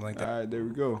 60 or something like that. All right, there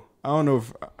we go. I don't know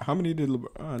how many did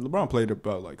LeBron played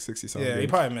about like 60 something. Yeah, games. He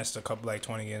probably missed a couple like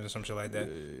 20 games or some shit like that.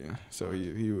 Yeah. So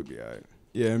he would be all right.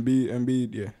 Yeah,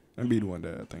 Embiid won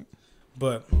that, I think.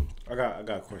 But I got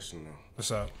a question though.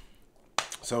 What's up?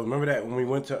 So remember that when we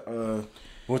went to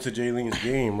Jalen's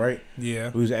game, right?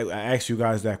 Yeah. I asked you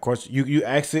guys that question. You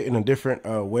asked it in a different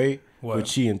way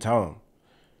with Chi and Tom.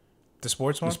 The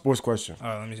sports one? The sports question. Oh,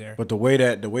 let me see here. But the way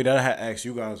that I had asked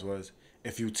you guys was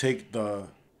if you take the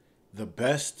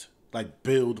best like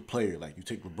build player, like you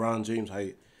take LeBron James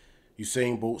height,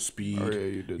 Usain Bolt speed,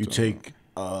 you take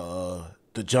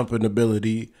the jumping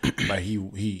ability, like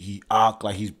he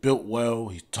like he's built well,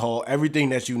 he's tall, everything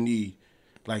that you need.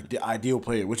 Like the ideal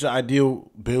player, which the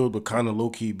ideal build would kind of low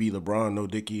key be LeBron, no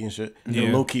Dickie and shit.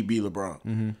 Yeah. Low key be LeBron.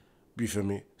 Mm-hmm. You feel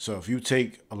me? So if you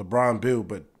take a LeBron build,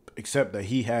 but except that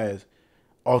he has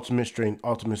ultimate strength,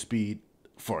 ultimate speed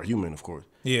for a human, of course.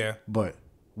 Yeah. But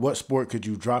what sport could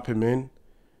you drop him in,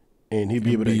 and he'd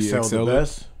be able to excel the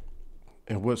best?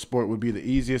 And what sport would be the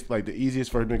easiest? Like the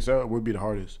easiest for him to excel would be the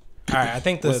hardest. All right, I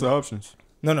think what's the options?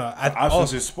 No,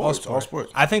 options is sports. All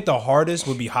sports. I think the hardest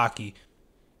would be hockey.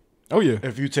 Oh yeah.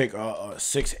 If you take a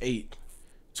 6'8",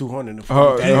 200.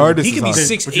 He could be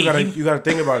 6'8". But you got to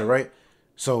think about it, right?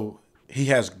 So he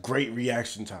has great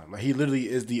reaction time. Like he literally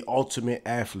is the ultimate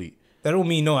athlete. That don't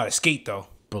mean he know how to skate though.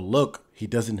 But look, he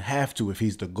doesn't have to if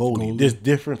he's the goalie. There's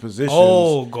different positions.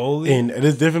 Oh, goalie. And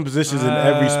there's different positions in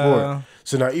every sport.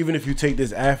 So now even if you take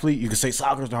this athlete, you can say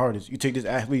soccer's the hardest. You take this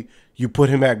athlete, you put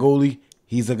him at goalie,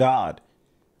 he's a god.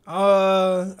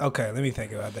 Okay, let me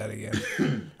think about that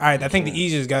again. All right, I think the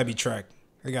easiest got to be track.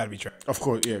 It got to be track. Of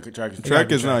course, yeah, track is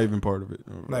track is not even part of it.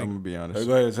 Like, I'm gonna be honest.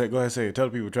 Go ahead, say it. Tell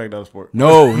the people track not a sport.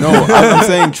 No, I'm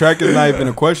saying track is not even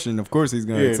a question. Of course, he's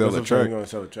gonna excel at track. Going to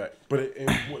sell the track, but it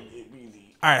wouldn't be the.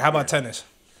 All right, how about tennis?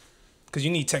 Because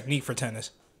you need technique for tennis.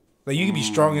 Like you can be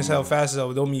strong as hell, fast as hell,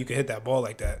 but don't mean you can hit that ball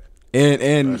like that.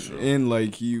 And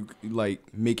like you like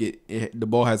make it the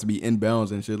ball has to be inbounds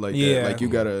and shit like that. Like you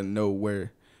gotta know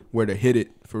where to hit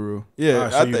it for real. Yeah,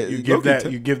 so you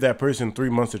give that person 3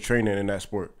 months of training in that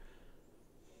sport.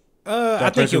 I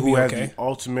think you'll be okay. Who has the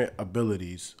ultimate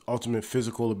abilities, ultimate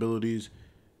physical abilities,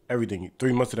 everything.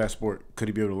 3 months of that sport, could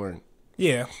he be able to learn?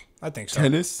 Yeah, I think so.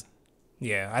 Tennis?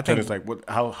 Yeah, I think tennis. Like what?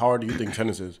 How hard do you think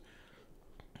tennis is?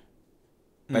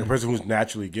 Like a person who's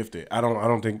naturally gifted. I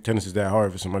don't think tennis is that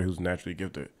hard for somebody who's naturally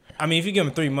gifted. I mean, if you give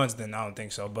him 3 months, then I don't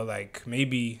think so. But like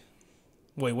maybe,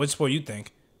 wait, what sport you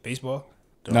think? Baseball?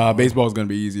 Nah, baseball's gonna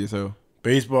be easy as hell.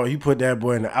 Baseball, you put that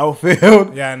boy in the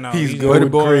outfield. Yeah, I know. He's going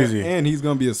crazy, and he's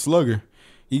gonna be a slugger.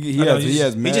 He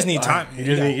just need time. He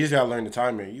just gotta learn the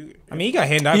timing. I mean, he got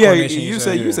hand-eye coordination. You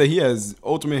say he has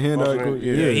ultimate hand-eye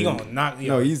coordination. Yeah, he gonna knock.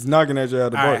 No, he's knocking that shit out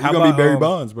of the ball. He's gonna be Barry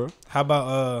Bonds, bro. How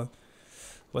about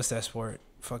what's that sport?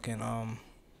 Fucking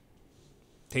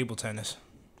table tennis.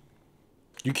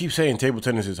 You keep saying table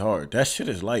tennis is hard. That shit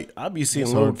is light. I be seeing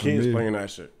little kids playing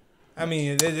that shit. I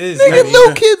mean, it is. Nigga,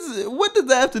 little kids, what does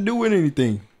that have to do with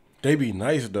anything? They be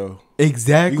nice though.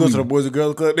 Exactly. You go to the Boys and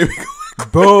Girls Club, they be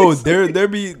bro, there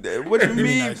be what you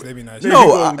mean? They be nice.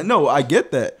 No, I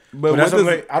get that. But that's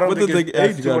what I don't think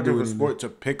age too much of a sport to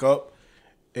pick up.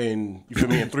 And you feel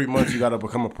me? In 3 months, you gotta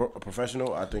become a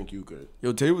professional. I think you could.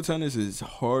 Yo, table tennis is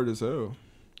hard as hell.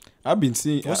 I've been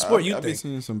seeing. What sport you think? I've been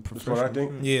seeing some professional. What I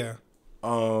think? Yeah.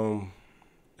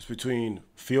 It's between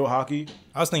field hockey.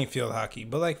 I was thinking field hockey,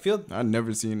 but like field. I've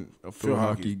never seen a field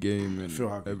hockey game in field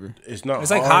hockey. Ever. It's not.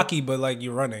 It's hard. like hockey, but like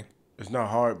you're running. It's not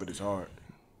hard, but it's hard.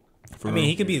 I mean,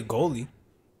 he could be a goalie.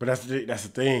 But that's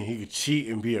the thing. He could cheat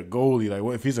and be a goalie. Like,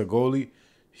 what if he's a goalie?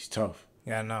 He's tough.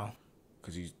 Yeah, I know.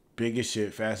 Cause he's big as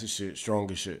shit, fast as shit, strong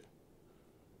as shit.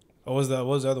 What was the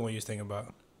other one you was thinking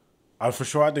about? For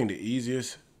sure, I think the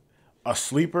easiest, a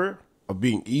sleeper of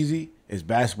being easy is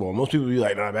basketball. Most people be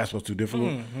like, nah, basketball's too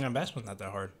difficult. Basketball's not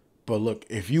that hard. But look,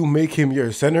 if you make him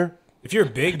your center. If you're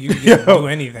big, you can do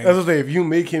anything. That's what I'm saying. If you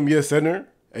make him your center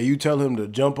and you tell him to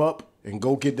jump up and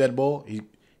go get that ball, he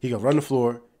can run the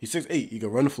floor. He's 6'8". He can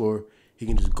run the floor. He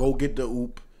can just go get the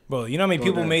oop. Bro, you know how many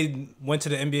people went to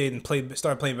the NBA and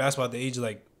started playing basketball at the age of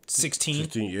like 16?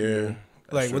 16, yeah.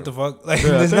 Like, true. What the fuck? Like,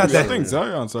 yeah, it's not that. I think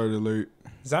Zion started late.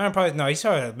 Zion probably, he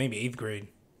started at maybe 8th grade.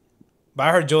 But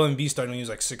I heard Joel Embiid started when he was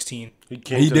like 16. He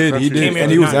did,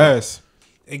 and he was ass.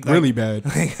 Really bad.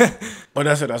 But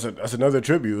that's another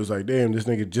tribute. It was like, damn, this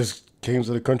nigga just came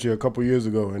to the country a couple years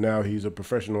ago, and now he's a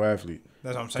professional athlete.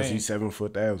 That's what I'm saying. Because he's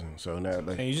 7'1,000". So now,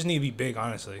 like, and you just need to be big,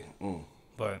 honestly.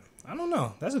 But I don't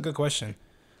know. That's a good question.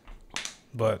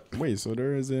 But wait, so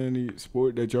there isn't any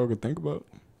sport that y'all could think about?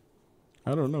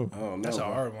 I don't know. That's a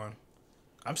hard one.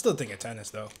 I'm still thinking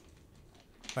tennis though.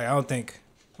 Like I don't think,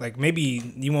 like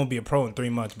maybe you won't be a pro in 3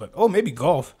 months, but maybe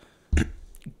golf.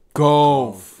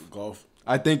 Golf.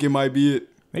 I think it might be it.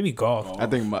 Maybe golf. I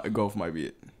think golf might be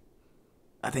it.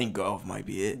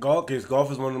 Golf is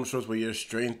one of them sports where your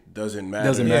strength doesn't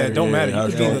matter. Yeah, it don't matter.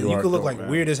 You could look like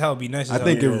weird as hell, be nice as hell. I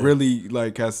think it really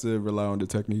like has to rely on the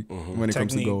technique when it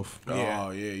comes to golf. Yeah.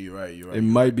 Oh yeah, you're right. It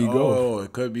might be golf. Oh,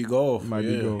 it could be golf. It might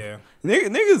be golf. Yeah.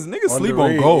 Niggas sleep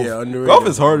on golf. Yeah, golf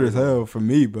is hard as hell for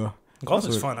me, bro. Golf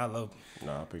is fun. I love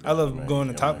going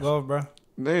to Top Golf, bro.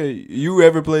 Hey, you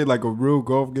ever played like a real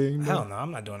golf game? Hell no,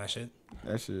 I'm not doing that shit.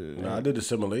 That shit. Nah, I did the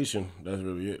simulation. That's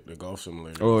really it. The golf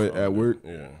simulator. Oh, at work?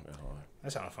 Yeah, that's hard.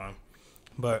 That sounds fun.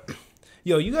 But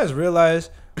yo, you guys realize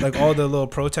like all the little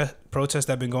protests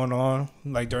that been going on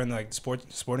like during like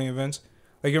sporting events?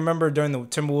 Like you remember during the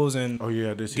Timberwolves and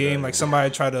game, like somebody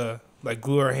tried to like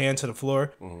glue her hand to the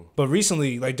floor. But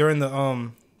recently, like during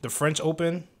the French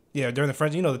Open, during the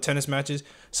French, the tennis matches,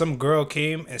 some girl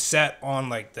came and sat on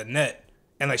like the net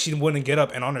and like she wouldn't get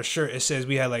up, and on her shirt it says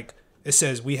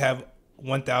we have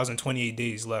 1,028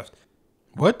 days left.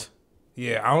 What?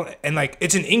 Yeah, and like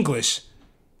it's in English,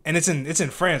 and it's in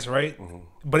France, right?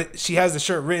 But she has the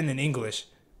shirt written in English,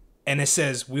 and it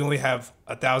says we only have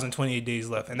 1,028 days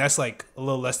left, and that's like a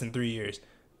little less than 3 years.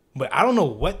 But I don't know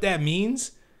what that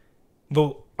means.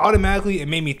 But automatically, it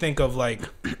made me think of like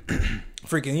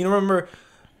freaking. You remember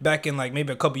back in like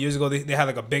maybe a couple years ago, they had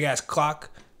like a big ass clock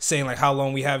saying like how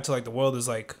long we have till like the world is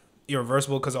like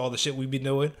irreversible because of all the shit we've been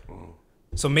doing.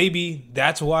 So maybe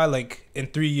that's why like in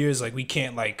 3 years like we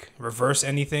can't like reverse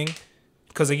anything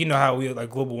because like you know how we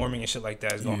like global warming and shit like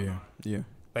that is going on. Yeah.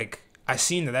 Like I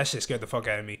seen that shit scared the fuck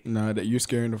out of me. Nah, that you're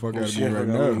scaring the fuck out of me right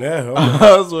now.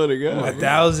 I swear to God.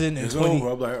 1,020.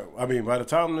 I'm like, I mean, by the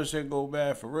time this shit go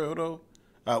bad for real though,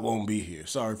 I won't be here.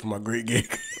 Sorry for my great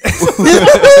gig. Sorry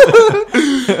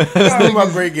for my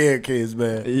great gig kids,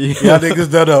 man. Y'all niggas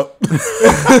done up.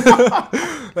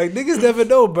 Like niggas never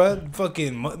know, bro.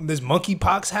 Fucking there's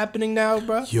monkeypox happening now,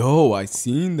 bro. Yo, I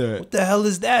seen that. What the hell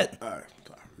is that? All right.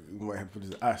 We might have to put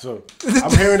this. All right, so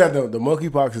I'm hearing that the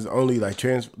monkeypox is only like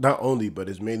not only, but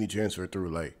it's mainly transferred through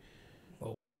like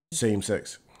same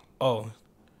sex. Oh.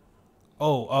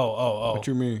 What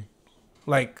you mean?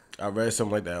 Like I read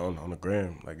something like that on the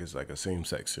gram. Like it's like a same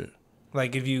sex shit.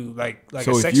 like if you like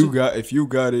so a if you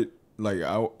got it, like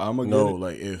I'm a no,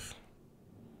 like if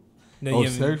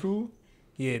sexual.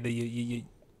 Yeah, you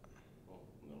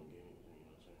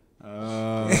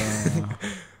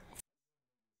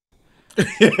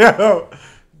Yo,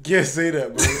 can't say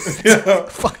that, bro.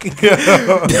 fucking cut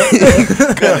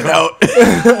it out.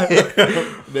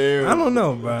 Damn. I don't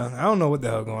know, bro. I don't know what the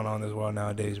hell going on in this world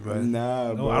nowadays, bro.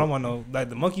 Nah, no, I don't want no like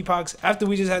the monkeypox. After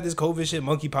we just had this COVID shit,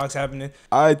 monkeypox happening.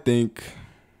 I think.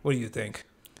 What do you think?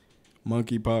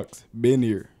 Monkeypox been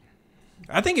here.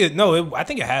 I think it. No, I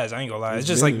think it has. I ain't gonna lie. It's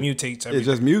just like mutates. Everything. It's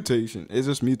just mutation. It's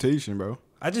just mutation, bro.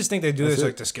 I just think they do this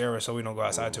like to scare us so we don't go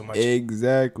outside too much.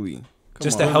 Exactly.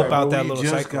 Just to help out that little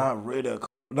cycle. Got rid of,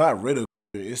 not rid of.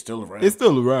 It's still around. It's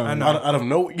still around. I know. Out of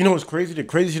no, you know what's crazy? The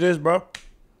crazy shit is, bro.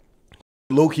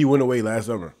 Low key went away last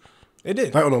summer. It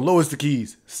did. Like on the lowest of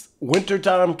keys. Winter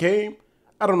time came.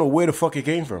 I don't know where the fuck it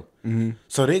came from. Mm-hmm.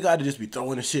 So they got to just be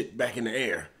throwing the shit back in the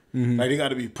air. Mm-hmm. Like they got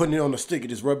to be putting it on the stick and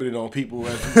just rubbing it on people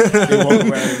as they walk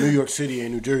around in New York City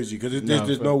and New Jersey. Because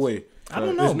there's no way. I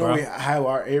don't know, There's no bro. way how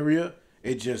our area,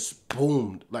 it just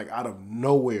boomed like out of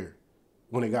nowhere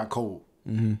when it got cold.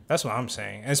 Mm-hmm. That's what I'm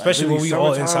saying. And especially when we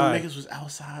all inside. Niggas was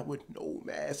outside with no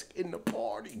mask in the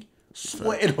party,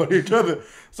 sweating on each other.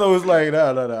 So it's like, no.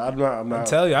 I'm not. I'm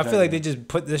telling you, I feel like they just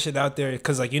put this shit out there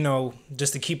because, like, you know,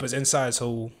 just to keep us inside.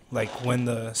 So, like,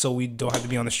 so we don't have to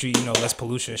be on the street, you know, less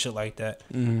pollution and shit like that.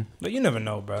 Mm-hmm. But you never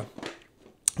know, bro.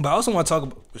 But I also want to talk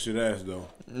about. What's your ass though?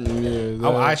 Yeah,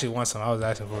 I actually want some. I was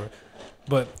asking for it.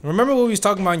 But remember what we was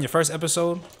talking about in your first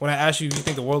episode when I asked you if you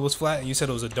think the world was flat and you said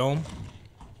it was a dome?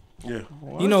 Yeah.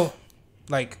 What? You know,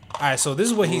 like, all right. So this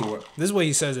is what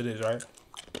he says it is, right?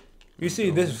 You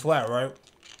see, this is flat, right?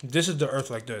 This is the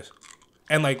Earth like this,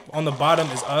 and like on the bottom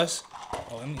is us.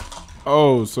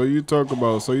 So you talk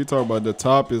about the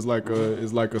top is like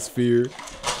a sphere.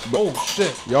 Oh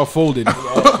shit! Y'all folded.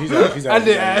 He's I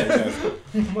did ask.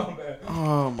 My bad.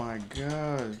 Oh my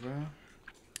gosh, man.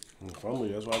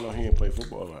 Family, that's why I know he didn't play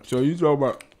football a lot. So you talk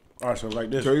about. All right, so like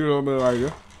this. So you talk about like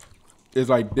this. It's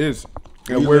like this.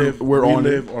 Yeah, we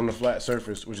live on the flat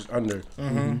surface, which is under,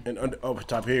 mm-hmm. And up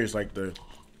top here is like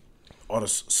all the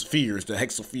spheres, the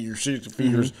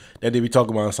hexaspheres that they be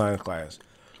talking about in science class.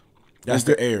 That's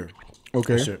the air.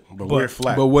 Okay, but we're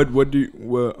flat. But what do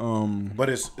you But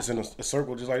it's in a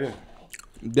circle just like this.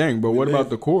 Dang, but what about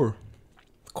the core?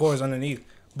 The core is underneath.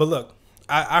 But look,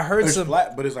 I heard it's some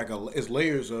flat, but it's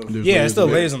layers of. It's still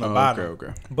layers on the bottom.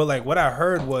 Okay. But like what I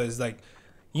heard was like.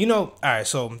 You know, all right,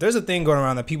 so there's a thing going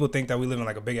around that people think that we live in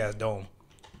like a big ass dome.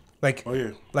 Like,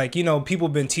 like, you know, people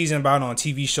been teasing about it on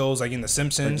TV shows like in The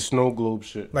Simpsons. Like the snow globe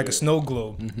shit. Like a snow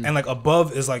globe. Mm-hmm. And like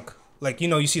above is like, you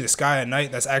know, you see the sky at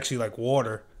night, that's actually like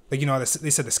water. Like, you know, they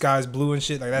said the sky is blue and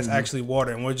shit. Like that's actually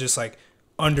water. And we're just like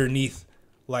underneath.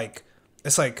 Like,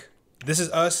 it's like, this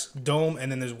is us, dome, and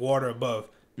then there's water above.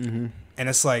 Mm-hmm. And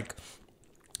it's like,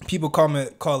 people call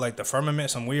it like the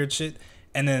firmament, some weird shit.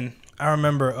 And then I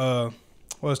remember,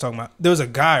 what was I talking about? There was a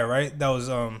guy, right? That was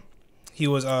he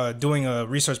was doing a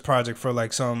research project for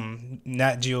like some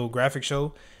Nat Geographic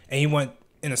show, and he went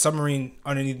in a submarine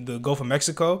underneath the Gulf of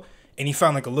Mexico, and he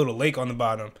found like a little lake on the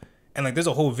bottom, and like there's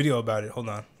a whole video about it. Hold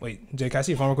on, wait, Jay, can I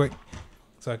see your phone real quick,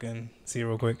 so I can see it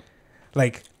real quick?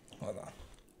 Like, hold on.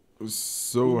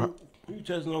 So who you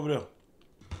testing over there?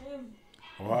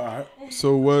 All right.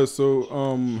 So what?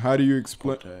 So how do you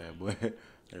explain? Boy.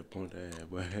 Point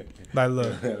that, boy. Like,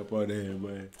 look. Point that,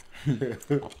 boy.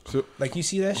 So, like, you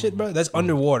see that shit, bro? That's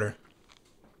underwater.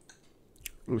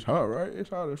 It's hot, right? It's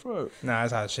hot as fuck. Nah,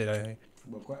 it's hot shit. I think.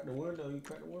 But crack the window. You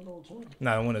crack the window too.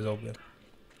 Nah, the window's open.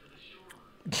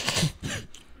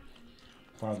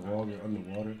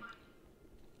 underwater.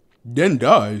 Then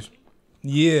dies.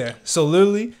 Yeah. So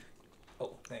literally.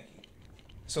 Oh, thank you.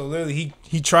 So literally,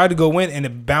 he tried to go in and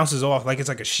it bounces off like it's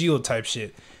like a shield type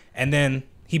shit, and then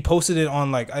he posted it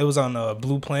on like it was on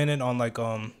Blue Planet on like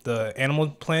the Animal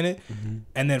Planet,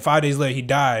 and then 5 days later he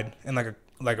died in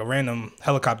like a random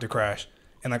helicopter crash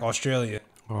in like Australia.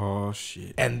 Oh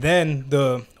shit. And then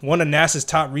one of NASA's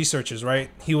top researchers, right?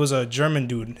 He was a German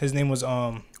dude. His name was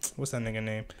what's that nigga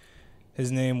name?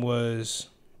 His name was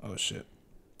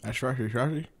That's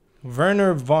right.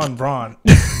 Werner von Braun.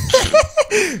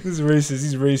 This is racist.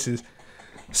 He's racist.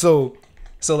 So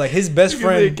like his best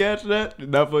friend. Did catch that?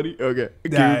 Not funny. Okay,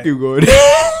 keep going.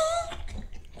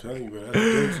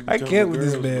 I can't with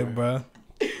this man, bro.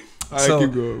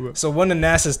 Keep going, bro. So one of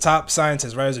NASA's top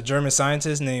scientists, right, was a German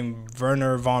scientist named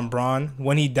Werner von Braun.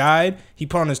 When he died, he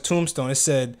put on his tombstone. It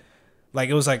said, like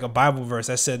it was like a Bible verse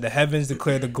that said, "The heavens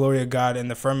declare the glory of God,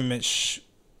 and the firmament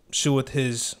sheweth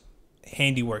His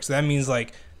handiwork." So that means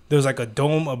like there's like a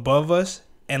dome above us,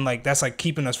 and like that's like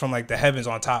keeping us from like the heavens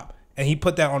on top. And he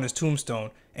put that on his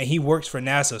tombstone, and he works for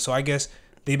NASA. So I guess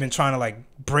they've been trying to like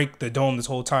break the dome this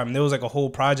whole time. And there was like a whole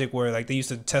project where like they used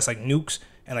to test like nukes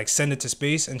and like send it to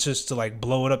space and just to like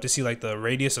blow it up to see like the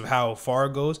radius of how far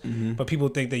it goes. But people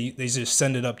think they just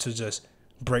send it up to just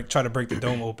try to break the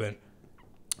dome open.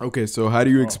 Okay, so how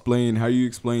do you explain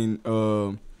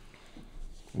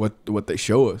what they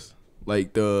show us?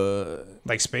 Like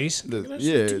like space?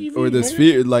 TV, or the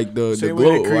sphere, like the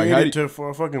globe. They created it for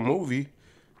a fucking movie.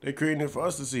 They created it for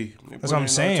us to see. That's what I'm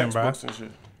saying, bro.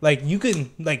 Like you could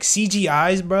like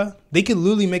CGIs, bro. They could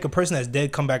literally make a person that's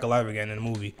dead come back alive again in a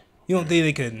movie. You don't think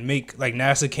they could make like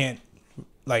NASA can't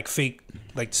like fake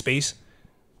like space?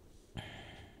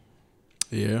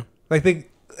 Yeah. Like they.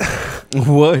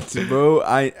 What, bro?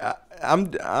 I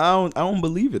don't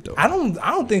believe it though. I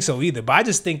don't think so either. But I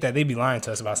just think that they be lying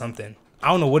to us about something. I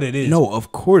don't know what it is. No,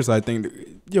 of course I think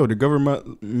the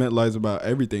government lies about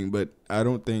everything, but I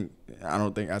think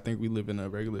we live in a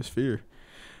regular sphere.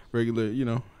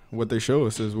 Regular, what they show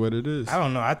us is what it is. I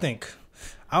don't know. I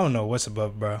don't know what's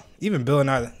above, bro. Even Bill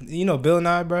Nye, Bill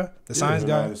Nye, bro, the science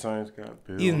guy. The science guy.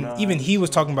 Even he was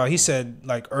talking about. He said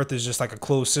like Earth is just like a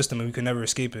closed system and we can never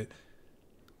escape it.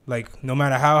 Like no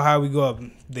matter how high we go up,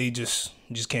 they just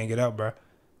can't get out, bro.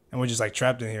 And we're just like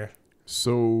trapped in here.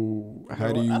 So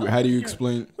how do you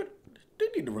explain? They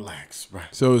need to relax, bro.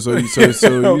 So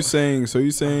you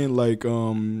saying like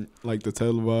the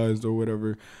televised or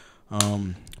whatever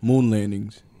moon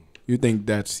landings? You think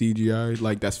that's CGI?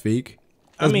 Like that's fake?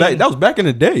 That was back in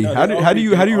the day. No, how do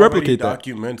you replicate that?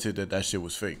 Documented that shit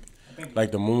was fake.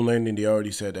 Like the moon landing, they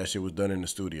already said that shit was done in the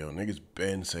studio. Niggas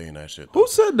been saying that shit. Who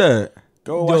said that?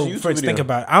 Go watch YouTube Fritz, video. think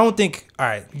about it. I don't think. All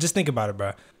right, just think about it,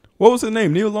 bro. What was his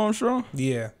name? Neil Armstrong?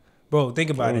 Yeah, bro. Think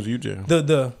about it.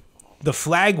 Ujay. The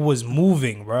flag was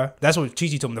moving, bro. That's what Chi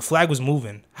told me. The flag was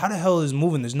moving. How the hell is it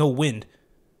moving? There's no wind.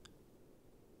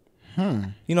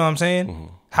 You know what I'm saying? Mm-hmm.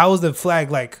 How is the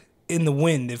flag like in the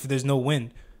wind if there's no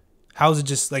wind? How is it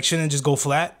just like shouldn't it just go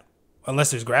flat? Unless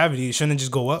there's gravity, shouldn't it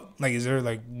just go up? Like is there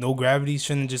like no gravity?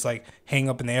 Shouldn't it just like hang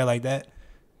up in the air like that?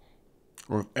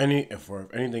 Or if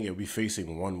anything, it'll be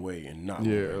facing one way and not.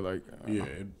 That's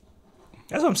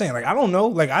what I'm saying. Like I don't know.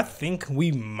 Like I think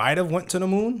we might have went to the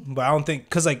moon, but I don't think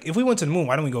because like if we went to the moon,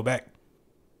 why don't we go back?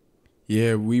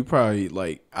 Yeah, we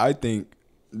probably I think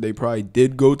they probably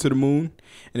did go to the moon.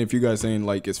 And if you guys saying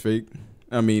like it's fake,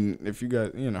 I mean, if you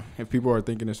guys if people are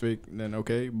thinking it's fake, then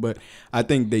okay. But I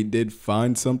think they did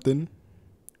find something,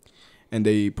 and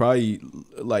they probably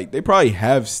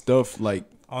have stuff like.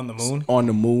 On the moon? On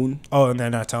the moon. Oh, and they're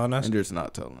not telling us? And they're just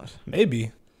not telling us.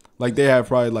 Maybe. Like they have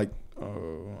probably like, I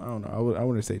don't know. I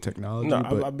wouldn't say technology. No,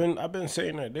 but I've been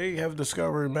saying that they have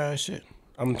discovered mad shit.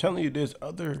 I'm telling you, there's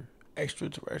other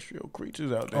extraterrestrial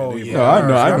creatures out there. Oh yeah, no, I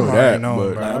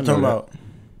know that. But I'm talking about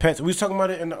pets. We was talking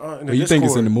about it in the Discord. You think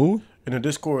it's in the moon? In the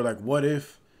Discord, like what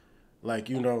if, like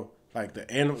like the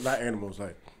not animals,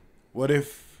 like what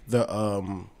if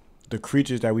the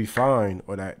creatures that we find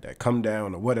or that come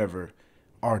down or whatever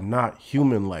are not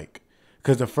human-like,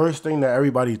 because the first thing that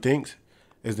everybody thinks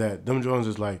is that them Jones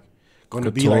is like going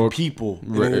to be talk, like people.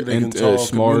 They can talk,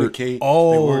 smart, communicate.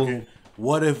 Oh, working.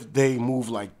 What if they move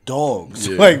like dogs?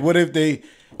 Yeah. Like what if they?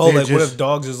 What if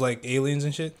dogs is like aliens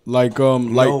and shit? Like their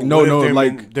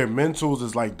mentals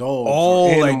is like dogs. Oh,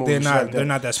 like they're not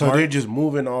that smart. So they're just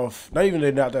moving off. Not even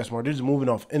they're not that smart. They're just moving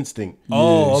off instinct.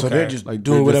 Oh, okay. So they're just like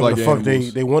doing whatever the fuck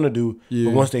they want to do. Yeah.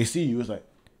 But once they see you, it's like,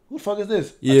 who the fuck is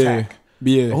this? Yeah. Attack.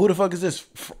 Yeah. Who the fuck is this?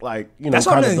 Like, that's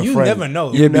what I mean. You never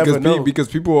know. Yeah, because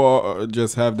people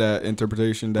just have that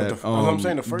interpretation that I'm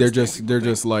saying the first they're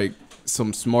just like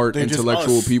some smart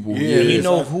intellectual people. Yeah, you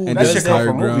know who and does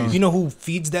that? movies. You know who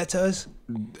feeds that to us?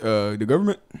 The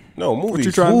government? No, movies. What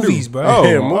you trying movies, to do? bro. Oh,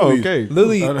 Yeah, movies. okay.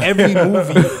 Literally every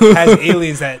movie has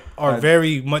aliens that are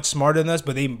very much smarter than us,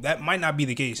 but that might not be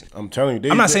the case. I'm telling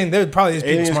you, I'm not saying there probably is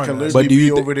people aliens smarter can than us. literally But do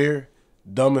you be over there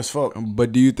dumb as fuck.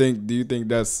 But do you think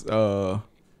that's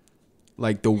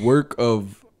like the work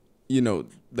of, you know,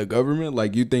 the government?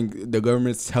 Like, you think the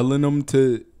government's telling them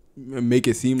to make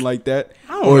it seem like that?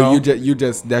 I don't know. You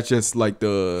just that's just like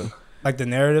the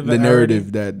narrative. The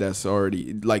narrative that's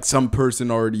already like some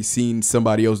person already seen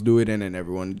somebody else do it, and then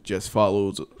everyone just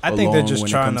follows. I think they're just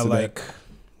trying to like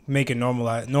make it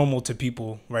normal to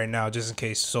people right now, just in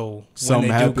case. So something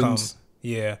when they happens. do come,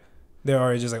 yeah, they're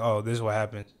already just like, oh, this is what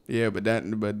happened. Yeah, but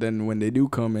then when they do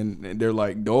come and they're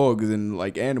like dogs and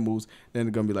like animals, then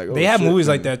they're gonna be like, oh, they have shit, movies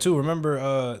man. like that too.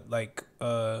 Remember,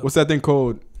 what's that thing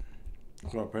called?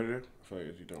 It's not Predator. I feel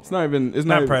like you don't. It's not even. It's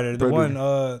not not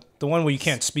Predator. The one where you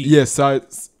can't speak. Yes,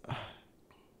 what's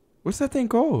that thing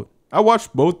called? I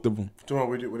watched both of them.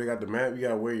 Where they got the map, you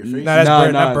gotta wear your face. Nah,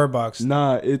 that's not Bird Box.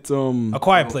 Nah, it's A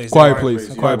Quiet Place. Quiet Place.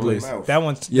 That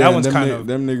one's kind of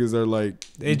them niggas are like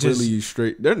they just really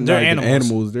straight. They're not even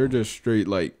animals. They're just straight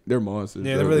like they're monsters.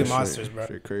 Yeah, they're really monsters, bro.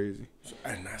 Straight crazy.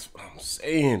 And that's what I'm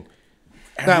saying.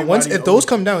 Nah, if those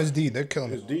come down, it's D. They're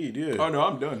killing It's it. D, yeah. Oh no,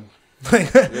 I'm done.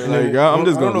 Like, I'm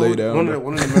just gonna lay down. One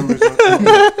of the members.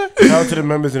 Shout out to the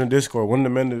members in the Discord. One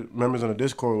of the members on the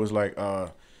Discord was like,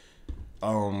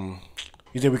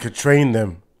 he said we could train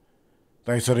them,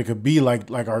 like so they could be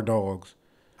like our dogs.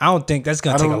 I don't think that's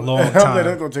gonna take a long I don't think time.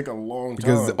 that's gonna take a long time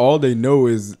Because all they know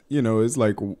is, you know, it's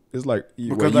like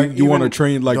you want to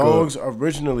train like dogs.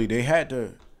 Originally, they had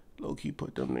to low key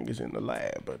put them niggas in the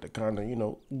lab, but to kind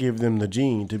of give them the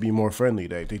gene to be more friendly.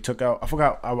 They took out. I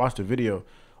forgot. I watched a video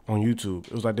on YouTube.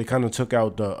 It was like they kind of took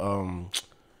out the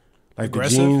like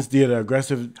aggressive? The genes, the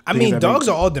aggressive. I mean, dogs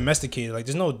are all domesticated. Like,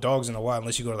 there's no dogs in the wild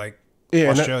unless you go to like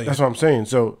Australia. That's what I'm saying.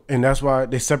 So, and that's why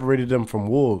they separated them from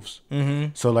wolves.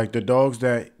 Mm-hmm. So, like the dogs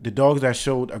that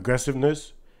showed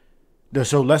aggressiveness, they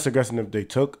showed less aggressiveness they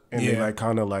took, and they like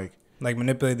kind of like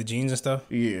manipulate the genes and stuff.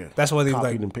 Yeah, that's why they copied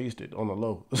like and pasted on the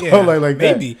low. So yeah, like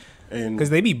maybe and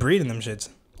because they be breeding them shits.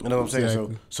 You know what I'm saying?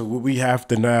 Exactly. So we have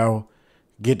to now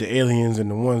get the aliens and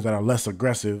the ones that are less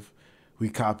aggressive. We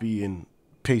copy and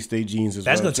paste their genes as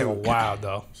that's well. That's gonna take a while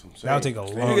though. That'll take a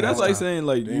long time. That's like saying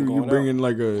like you bring in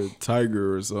like a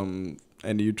tiger or something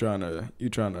and you trying to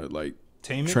like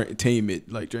tame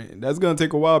it. Like that's gonna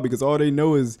take a while because all they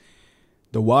know is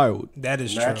the wild. That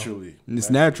is naturally. True. It's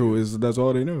natural. That's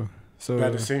all they know. So but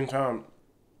at the same time,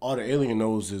 all the alien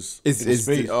knows is it's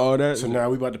space. All that. So now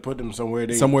we about to put them somewhere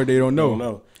they don't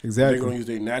know. Exactly. They're gonna use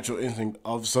their natural instinct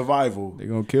of survival. They're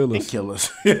gonna kill us. And kill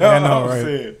us. I know,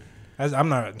 right? I'm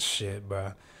not shit,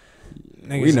 bro.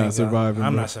 We not surviving.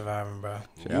 I'm not surviving, bro.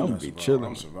 I'm gonna be chilling.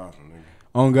 I'm surviving, nigga.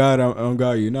 On God,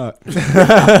 you're not.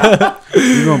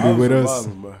 You're gonna be with us.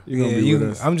 You're gonna be with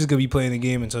us. I'm just gonna be playing the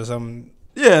game until some.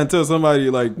 Yeah, until somebody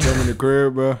like come in the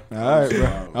crib, bro. All right,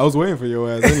 bro. I was waiting for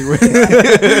your ass anyway.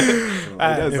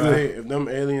 If them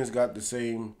aliens got the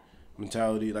same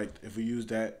mentality, like if we use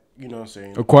that, you know what I'm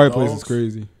saying? A Quiet Place is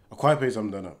crazy. A Quiet Place,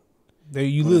 I'm done up.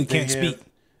 You literally can't speak.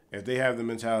 If they have the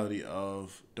mentality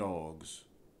of dogs,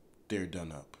 they're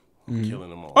done up. I'm killing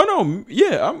them all. Oh no,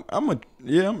 yeah, I'm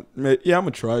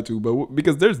gonna try to, but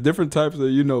because there's different types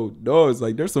of dogs.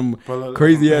 Like there's some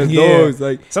crazy ass dogs.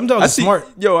 Like some dogs are smart.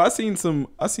 I seen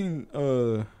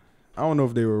I don't know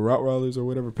if they were Rottweilers or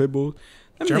whatever, pit bulls.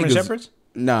 German Shepherds?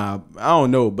 Nah, I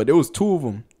don't know, but it was two of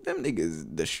them. Them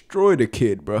niggas destroyed a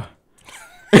kid, bro.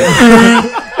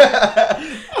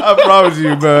 I promise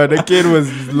you, bro. The kid was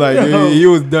like, he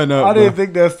was done up. I didn't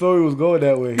think that story was going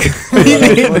that way.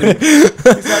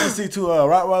 It's time to see two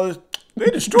Rottweilers. They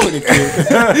destroyed the kid.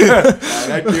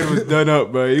 That kid was done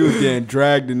up, bro. He was getting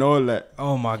dragged and all that.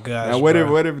 Oh my gosh. Now, what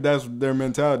if that's their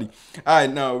mentality? All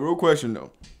right, now, real question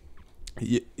though.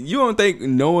 You don't think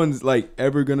no one's like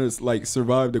ever gonna like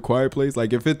survive the Quiet Place?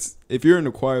 Like if you're in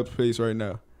the Quiet Place right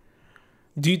now.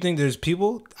 Do you think there's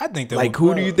people? I think there like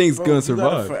who do you think is gonna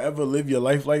survive? You forever live your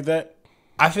life like that?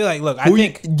 I feel like I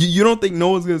think you don't think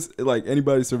no one's gonna like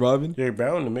anybody surviving? They're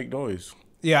bound to make noise.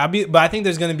 Yeah, but I think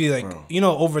there's gonna be like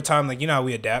over time, like how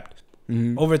we adapt.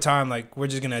 Mm-hmm. Over time, like we're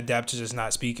just gonna adapt to just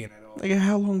not speaking at all. Like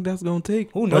how long that's gonna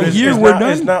take? Who knows? We're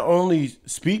done. It's not only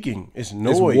speaking; it's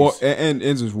noise. And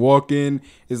it's just walking.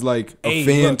 It's like a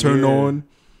fan turned on.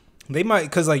 They might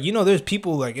because there's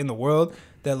people like in the world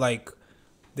that like.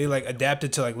 They like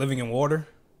adapted to like living in water,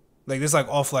 like this like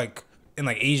off like in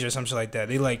like Asia or some shit like that.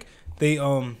 They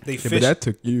fish. But that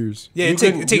took years. Yeah, it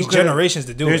takes generations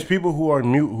to do There's it. people who are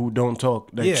mute who don't talk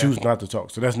that choose not to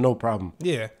talk, so that's no problem.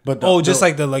 Yeah, but just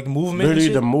like the like movement. Literally,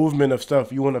 the movement of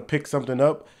stuff. You want to pick something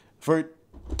up for.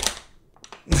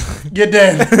 You're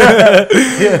dead.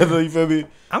 Yeah, you feel me?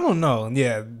 I don't know.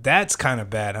 Yeah, that's kind of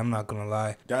bad. I'm not gonna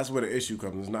lie. That's where the issue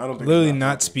comes. I don't think literally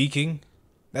not speaking.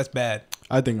 That's bad.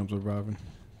 I think I'm surviving.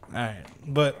 All right,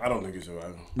 but I don't think you're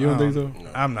surviving. You don't think so?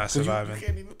 No. I'm not surviving. You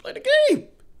can't even play the game.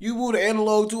 You move the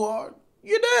analog too hard,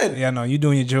 you're dead. Yeah, no, you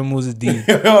doing your drill moves is deep.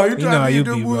 Yo, you know how you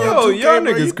be, bro. Yo, y'all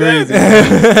niggas crazy.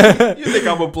 You think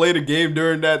I'm gonna play the game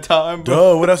during that time,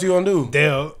 bro? Duh, what else you gonna do?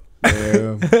 Damn.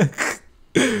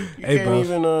 You can't bro.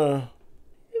 even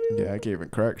Yeah, I can't even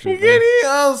crack you shit. can't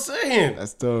even, I'm saying.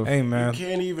 That's tough. Hey, man. You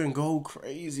can't even go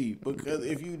crazy because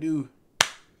if you do.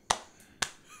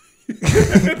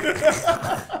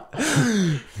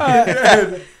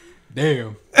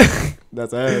 Damn.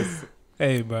 That's ass.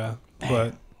 Hey, bro.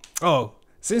 But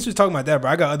since we're talking about that,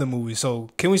 bro, I got other movies. So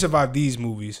can we survive these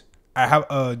movies? I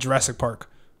have Jurassic Park.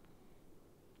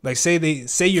 Like say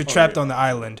you're trapped on the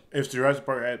island. If Jurassic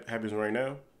Park happens right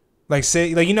now, like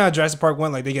say like you know how Jurassic Park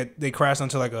went, like they crash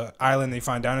onto like a island, they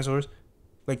find dinosaurs.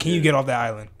 Like can you get off that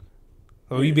island?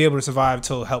 Or will you be able to survive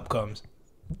till help comes?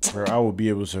 bro, I will be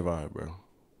able to survive, bro.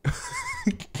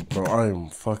 Bro, I am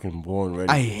fucking born ready.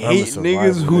 I hate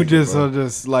niggas who just are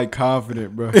just like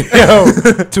confident, bro.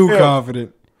 Too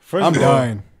confident. First I'm of all,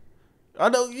 dying. I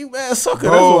know you man sucker.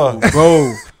 Bro, That's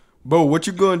why. bro, what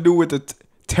you gonna do with the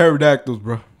pterodactyls,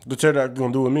 bro? The pterodactyl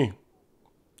gonna do with me?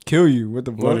 Kill you. What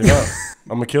the No, fuck? they're not.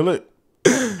 I'm gonna kill it.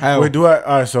 How? Wait, do I?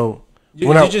 All right, so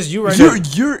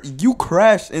You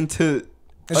crashed into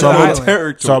so unknown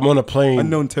territory. So I'm on a plane.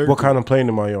 Unknown territory. What kind of plane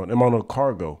am I on? Am I on a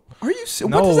cargo? Are you?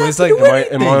 No, what does that it's have to like-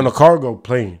 do Am with I on anything? a cargo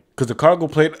plane? Because the cargo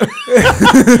plane,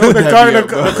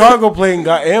 the cargo plane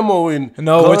got ammo and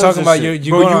No, we're guns talking and about shit.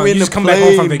 you just come back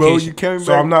home from bro. vacation. You came back.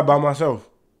 So I'm not by myself.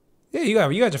 Yeah, you got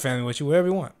your family with you, wherever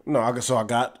you want. No, I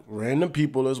got random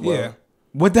people as well. Yeah.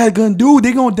 What that gonna do?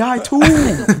 They gonna die too.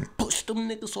 Push them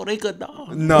niggas so they could die.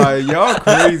 Nah, y'all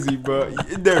crazy, bro.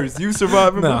 There's you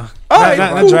surviving, bro. No, Alright,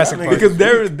 not cool. Jurassic Park. Because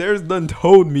there's done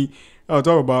told me. I'm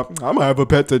talking about. I'm gonna have a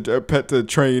pet to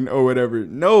train or whatever.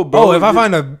 No, bro. Oh, if I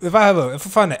find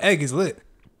an egg, it's lit.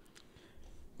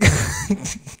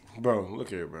 Bro, look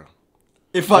here, bro.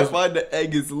 If I find the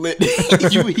egg is lit,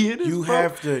 you hear this? You bro?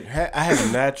 have to. I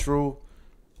have natural.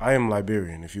 I am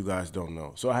Liberian, if you guys don't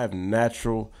know. So I have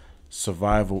natural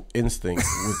survival instinct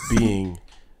with being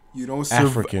You don't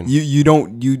African. You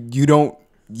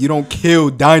don't kill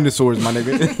dinosaurs, my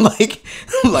nigga. like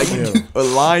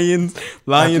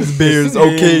lions, bears.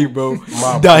 Okay, bro.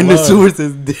 Dinosaurs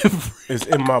is different. It's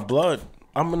in my blood.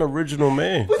 I'm an original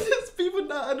man. But these people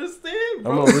not understand,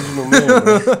 bro. I'm an original man,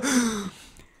 bro.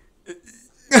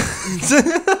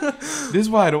 This is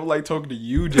why I don't like talking to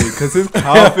Ujay, because his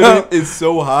confidence is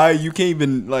so high you can't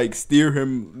even like steer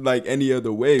him like any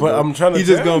other way. But bro. I'm trying to He's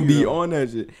just tell gonna be you. on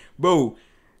that shit, bro.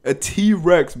 A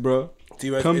T-Rex, bro.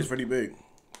 T-Rex is pretty big.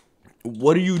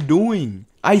 What are you doing?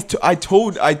 I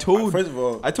told. First of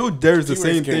all, I told Darris the T-Rex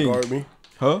same can't thing. guard me.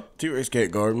 Huh? T-Rex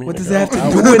can't guard me. What does Nigga, that have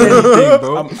I'm to out. do with anything,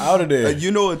 bro? I'm out of there.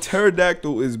 You know, a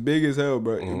pterodactyl is big as hell,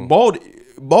 bro.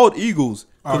 Bald eagles.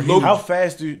 How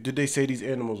fast did they say these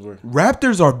animals were?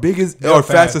 Raptors are big as They're or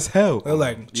fast fast. as hell. They're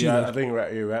like, Yeah, I think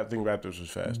Raptors was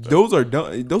fast. Though. Those are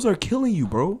done. Those are killing you,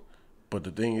 bro. But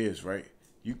the thing is, right?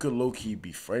 You could low key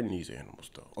befriend these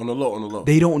animals though. On the low.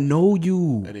 They don't know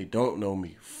you. And they don't know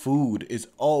me. Food is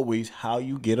always how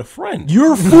you get a friend.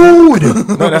 You're food.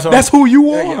 No, that's who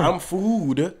you are. Yeah, I'm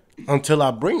food until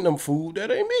I bring them food. That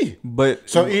ain't me. But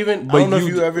So even I don't know if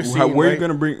you ever seen. where right? you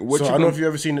gonna bring? What so you I don't know gonna, if you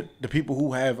ever seen the people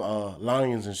who have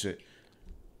lions and shit,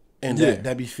 and Yeah.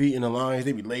 that be feeding the lions.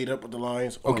 They be laid up with the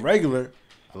lions on a regular.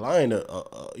 A lion,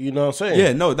 you know what I'm saying?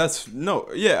 Yeah,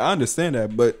 yeah, I understand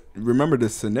that, but remember the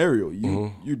scenario.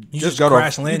 You just got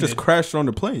crash off, landed. You just crashed on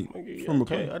the plane from a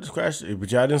Okay, plane. I just crashed it, but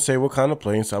y'all didn't say what kind of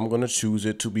plane, so I'm gonna choose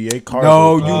it to be a cargo.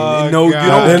 No, plane. you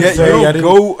God. don't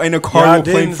go in a cargo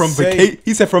plane didn't from say- vacation.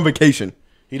 He said from vacation.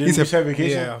 He didn't said- say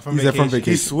vacation. yeah, from He said from vacation.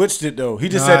 He vacation. switched it though. He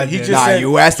just No, I said. He didn't. just said.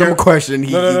 You asked him a question.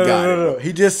 He got it. No.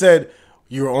 He just said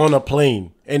you're on a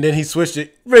plane, and then he switched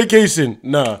it. Vacation.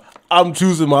 Nah, I'm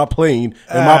choosing my plane,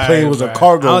 and my plane was a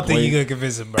cargo I don't plane. think you gonna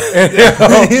convince him, bro.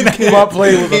 My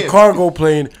plane was a cargo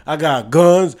plane. I got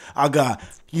guns. I got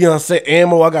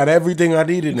ammo. I got everything I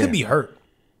needed. You could be hurt.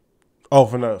 Oh,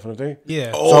 from the thing.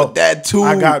 Yeah. Oh, So, that too.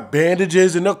 I got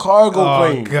bandages in the cargo Oh,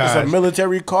 plane. gosh. It's a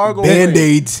military cargo plane.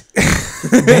 Band-Aids.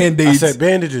 I Band-Aids. said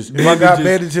bandages. If I got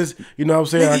bandages, you know what I'm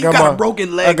saying? Nigga, I you got got my a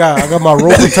broken leg. I got my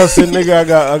Robitussin,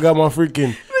 nigga. I got my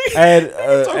freaking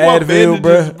Advil,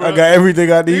 bro. I got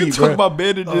everything I need, You talking about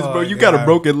bandages, bro. You got a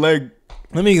broken leg.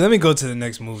 Let me go to the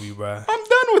next movie, bro. I'm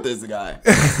done with this guy.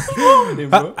 What's wrong with him,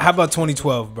 bro? How about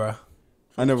 2012, bro?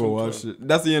 I never watched it.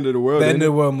 That's the end of the world. The end of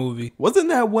the world movie. Wasn't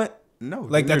that what? No,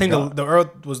 like I think the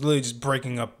earth was literally just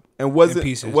breaking up. And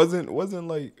wasn't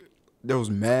like there was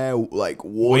mad like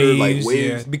water, waves, like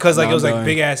waves. Yeah. Because like it was like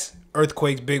big ass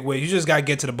earthquakes, big waves. You just gotta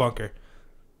get to the bunker.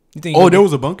 You think? There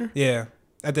was a bunker? Yeah.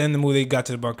 At the end of the movie, they got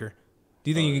to the bunker. Do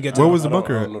you think you can get to? Where was the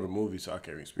bunker? I don't know the movie, so I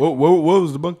can't really speak. What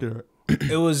was the bunker?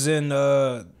 It was in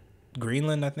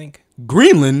Greenland, I think.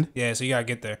 Greenland? Yeah, so you gotta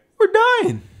get there. We're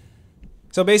dying.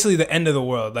 So basically, the end of the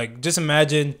world. Like, just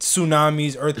imagine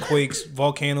tsunamis, earthquakes,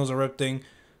 volcanoes erupting,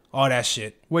 all that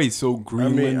shit. Wait, so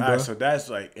Greenland? I mean, bro? so that's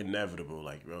like inevitable.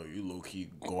 Like, bro, you low key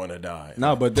going to die.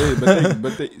 Nah, but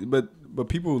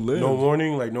people live. No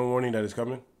warning that it's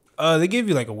coming. They give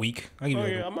you like a week. I give you.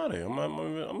 Yeah, I'm out of here.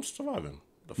 I'm surviving.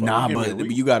 Nah,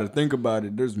 but you got to think about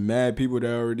it. There's mad people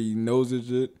that already knows this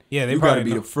shit. Yeah, they you probably got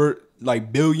to be the first,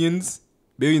 like billions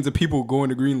of people going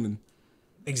to Greenland.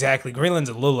 Exactly, Greenland's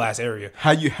a little ass area.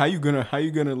 How you gonna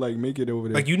like make it over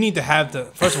there? Like you need to have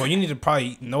first of all, you need to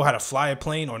probably know how to fly a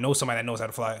plane or know somebody that knows how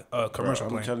to fly a commercial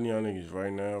plane. I'm telling y'all niggas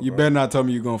right now. You better not tell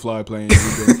me you're gonna fly a plane. You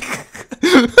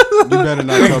better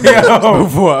not tell me that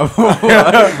before I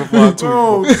tweet. Don't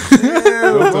tell me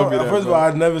that. First of all,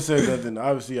 I never said nothing.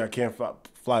 Obviously, I can't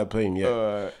fly a plane yet. You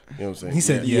know what I'm saying? He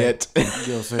said yet. You know what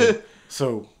I'm saying?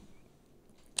 So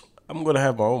I'm gonna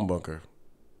have my own bunker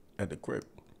at the crib.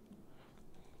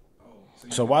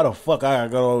 So why the fuck I gotta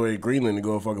go all the way to Greenland to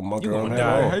go fucking bunker? You gonna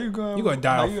die? How you gonna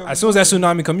die? As soon as that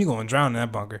tsunami come, you gonna drown in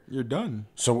that bunker. You're done.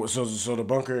 So the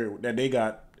bunker that they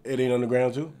got, it ain't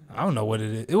underground too? I don't know what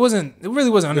it is. It really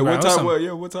wasn't underground.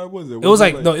 What type was it? It was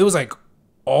like no, it was like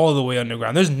all the way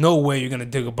underground. There's no way you're gonna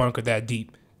dig a bunker that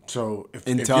deep. So if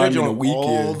you're doing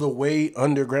all the way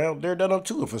underground, they're done up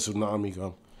too if a tsunami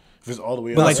come. If it's all the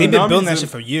way. But like they've been building that shit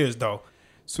for years though.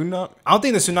 Tsunami. I don't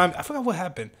think the tsunami. I forgot what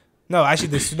happened. No, actually,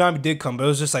 the tsunami did come, but it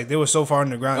was just like they were so far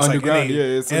underground.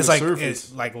 It's it's like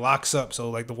surface. it like locks up, so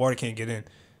like the water can't get in.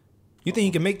 You think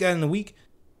you can make that in a week?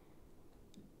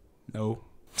 No.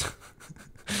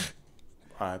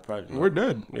 All right, probably. We're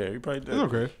dead. Yeah, you probably dead.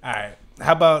 It's okay. All right.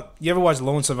 How about you ever watch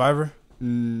Lone Survivor?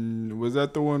 Was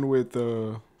that the one with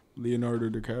Leonardo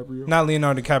DiCaprio? Not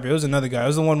Leonardo DiCaprio. It was another guy. It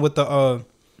was the one with the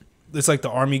it's like the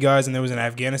army guys, and there was in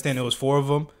Afghanistan. It was 4 of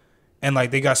them, and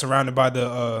like they got surrounded by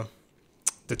the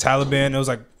Taliban. It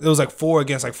was like 4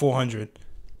 against like 400.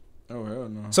 Oh hell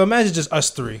no! So imagine just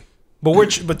us 3. But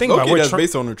think about it. That's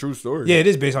based on a true story. Yeah, it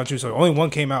is based on a true story. Only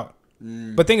one came out.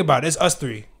 But think about it. It's us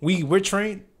 3. We're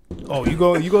trained. Oh, you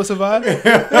go survive? Ew,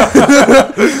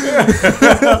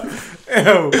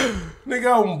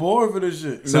 nigga, I'm born for this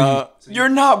shit. You're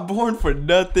not born for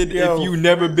nothing if you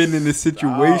never been in this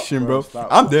situation, bro.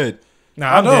 I'm dead.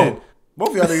 Nah, I'm dead. Both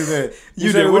of y'all niggas dead.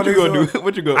 You dead. What you gonna do?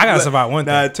 What you gonna? I gotta survive one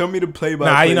thing. Nah, tell me to play by.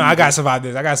 Nah, I gotta survive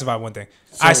this. I gotta survive one thing.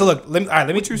 All right, so look. Let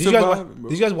me. Did you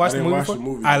guys watch the movie?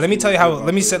 All right, let me tell you how.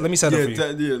 Let me set it for you.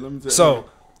 Yeah, let me tell you.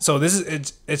 So this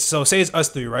is it's so say it's us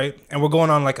 3, right? And we're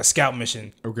going on like a scout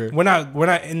mission. Okay. We're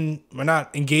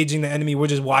not engaging the enemy. We're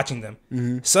just watching them.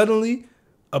 Mm-hmm. Suddenly,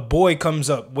 a boy comes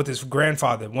up with his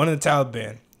grandfather, one of the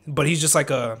Taliban, but he's just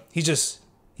like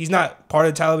he's not part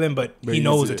of the Taliban, but he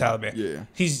knows the Taliban. Yeah.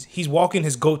 He's walking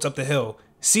his goats up the hill,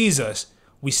 sees us.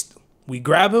 We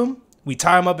grab him, we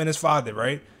tie him up in his father,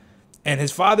 right? And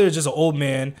his father is just an old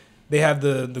man. They have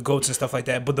the goats and stuff like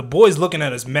that. But the boy's looking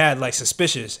at us mad, like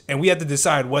suspicious. And we have to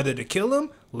decide whether to kill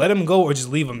him, let him go, or just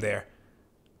leave him there.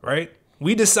 Right?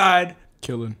 We decide.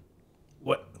 Killing.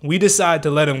 We decide to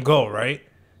let him go, right?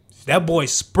 That boy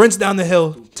sprints down the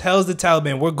hill, tells the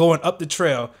Taliban we're going up the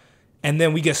trail. And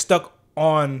then we get stuck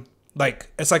on, like,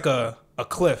 it's like a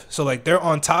cliff. So, like, they're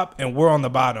on top and we're on the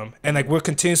bottom. And, like, we're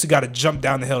continuously got to jump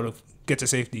down the hill to get to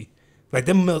safety. Like,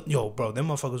 them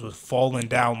motherfuckers was falling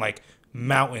down, like,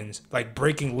 mountains, like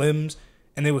breaking limbs,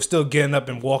 and they were still getting up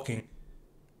and walking.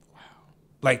 Wow.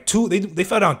 Like they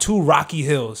fell down 2 rocky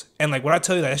hills, and like when I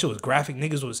tell you that shit was graphic,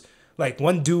 niggas was like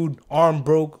one dude arm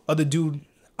broke, other dude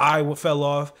eye fell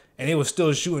off, and they was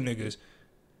still shooting niggas.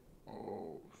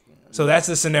 Oh, so that's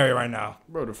the scenario right now,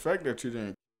 bro. The fact that you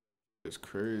didn't is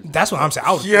crazy. That's what I'm saying.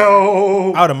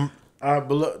 I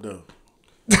blood though.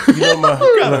 You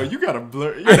know you gotta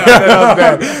blur. That's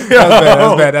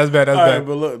bad. Right,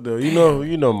 but look though,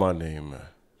 you know my name, man.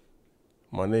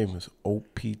 My name is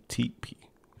OPTP.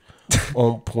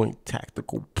 On point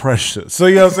tactical pressure. So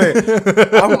you know what I'm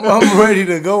saying? I'm ready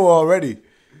to go already.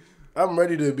 I'm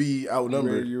ready to be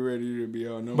outnumbered. You're ready to be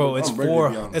outnumbered. Bro, it's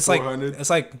 4. It's like all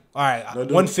right,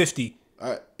 150.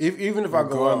 Even if I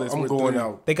go out, I'm going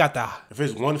out. They got the. If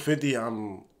it's 150,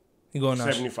 You going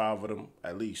 75 of them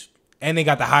at least. And they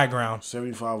got the high ground.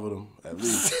 75 of them at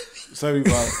least.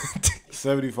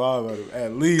 75 of them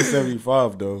at least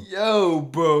 75 though. Yo,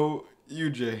 bro,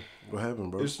 UJ. What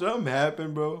happened, bro? If something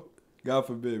happened, bro, God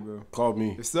forbid, bro. Call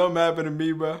me. If something happened to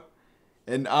me, bro,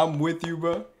 and I'm with you,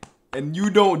 bro, and you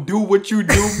don't do what you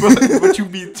do, bro, what you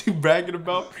be too bragging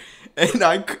about, and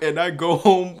I go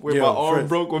home with my arm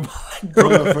broke, with my leg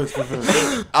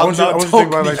broke. I want you to think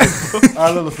about it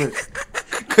like this.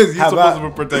 Because you're supposed to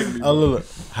protect me.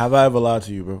 Have I ever lied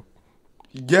to you, bro?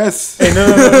 Yes. Hey, no.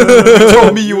 You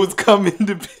told me you was coming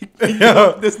to pick me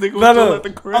up. This nigga was still at the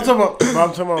crib. I'm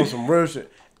talking about some real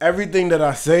shit. Everything that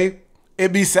I say,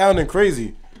 it be sounding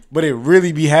crazy, but it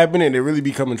really be happening. It really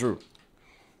be coming true.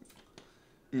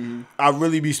 Mm-hmm. I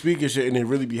really be speaking shit, and it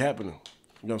really be happening.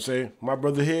 You know what I'm saying? My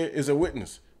brother here is a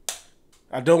witness.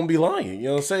 I don't be lying. You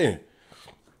know what I'm saying?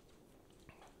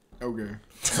 Okay.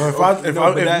 So if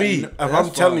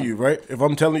I'm telling you, right? If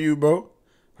I'm telling you, bro,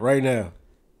 right now.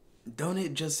 Don't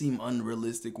it just seem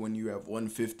unrealistic when you have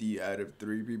 150 out of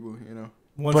 3 people, you know?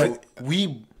 But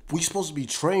we supposed to be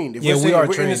trained. If we are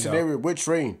trained. In this scenario, we're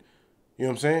trained. You know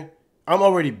what I'm saying? I'm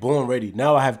already born ready.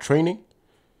 Now I have training.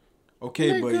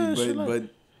 Okay, but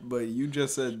you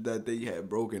just said that they had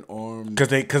broken arms.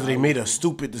 Because they made a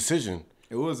stupid decision.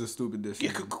 It was a stupid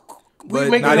decision.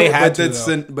 They had to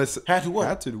what?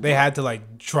 Had to. They had to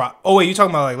like drop. Oh wait, you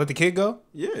talking about like let the kid go?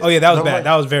 Yeah. Oh yeah, that was bad.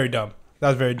 That was very dumb.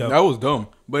 That was dumb.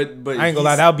 But I ain't gonna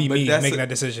lie, that would be me making that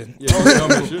decision. Yeah,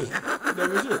 dumb as shit.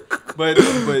 But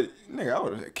nigga, I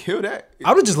would have killed that. I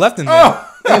would have just left him there. All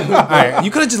right, you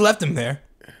could have just left him there.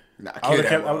 Nah, I would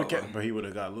have kept, but he would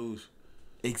have got loose.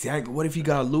 Exactly. What if he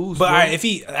got loose? But all right, if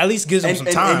he at least gives him some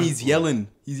time. And he's yelling.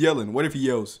 What if he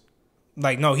yells?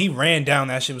 Like no, he ran down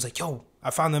that shit. Was like, yo, I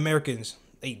found the Americans.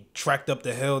 They tracked up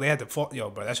the hill. They had to fall. Yo,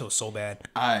 bro, that shit was so bad.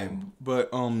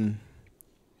 But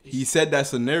he said that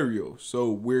scenario, so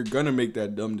we're gonna make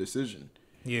that dumb decision.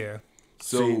 Yeah.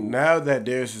 So see, now that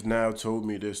Darris has now told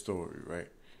me this story, right?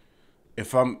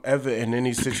 If I'm ever in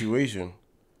any situation,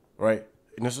 right,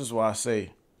 and this is why I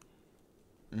say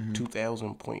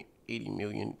 2,000.80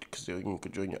 million Castilian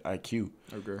could join your IQ.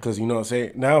 Okay. Because you know what I'm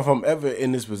saying? Now if I'm ever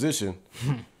in this position,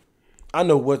 I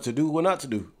know what to do, what not to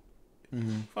do.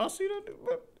 If I see that,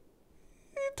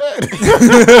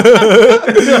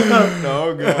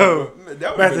 no, God.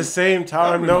 But at the same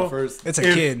time, though, it's a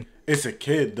kid. It's a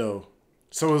kid, though.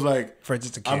 So it's like, Fred's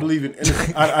just a kid. I believe in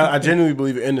innocence. I genuinely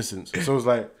believe in innocence. So it's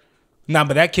like, nah,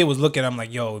 but that kid was looking. I'm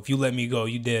like, yo, if you let me go,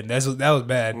 you did. That was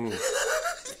bad.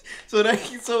 So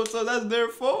that's their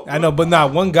fault. I know, but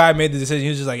one guy made the decision. He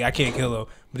was just like, I can't kill him.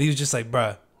 But he was just like,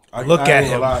 bruh, look at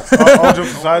him. All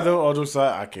jokes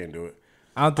aside, I can't do it.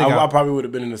 I don't think I probably would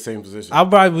have been in the same position. I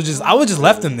would just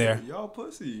left him there. Y'all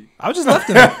pussy. I would just left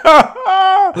him there.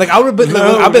 Like I would have been,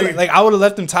 I would have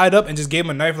left him tied up and just gave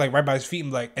him a knife like right by his feet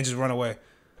and and just run away.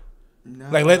 No.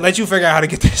 Like let you figure out how to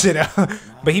get this shit out.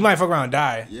 But he might fuck around and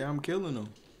die. Yeah, I'm killing him.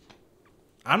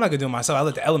 I'm not gonna do it myself. I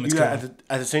let the elements kill him.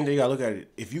 At the same time, you gotta look at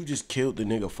it. If you just killed the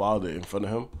nigga father in front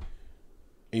of him,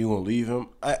 and you gonna leave him,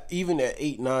 even at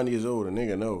 8, 9 years old, a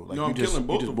nigga know. Like you just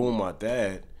boomed my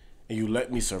dad, and you let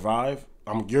me survive.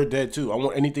 You're dead too. I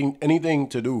want anything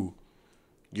to do.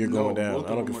 You're going down. I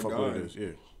don't give a fuck what it is.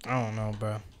 Yeah. I don't know,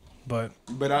 bro.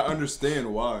 But I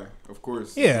understand why. Of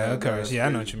course. Yeah, of course. Yeah, I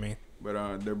know what you mean.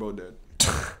 But they're both dead.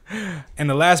 And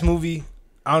the last movie,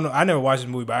 I don't know. I never watched this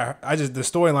movie, but I just the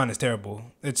storyline is terrible.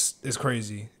 It's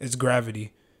crazy. It's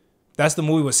Gravity. That's the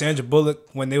movie with Sandra Bullock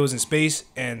when they was in space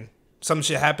and some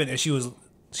shit happened and she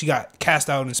got cast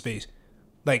out in space.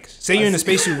 Like, say you're in a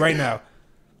spacesuit right now.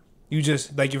 You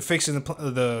just like you're fixing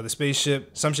the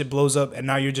spaceship. Some shit blows up, and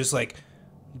now you're just like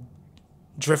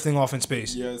drifting off in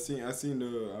space. Yeah,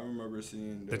 I remember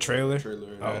seeing the trailer.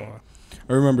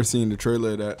 I remember seeing the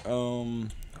trailer of that. I'm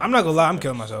not gonna lie, I'm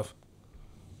killing myself.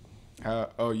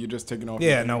 You're just taking off?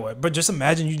 Yeah, no way. But just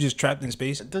imagine you just trapped in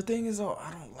space. The thing is, though,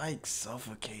 I don't like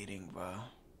suffocating, bro.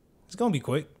 It's gonna be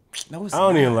quick. No, it's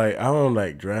I don't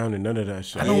like drowning. None of that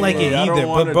shit. I don't like it either.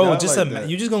 But bro, just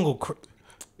you just gonna go.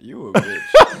 You a bitch.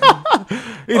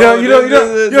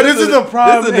 This is a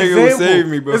prime example. Nigga who saved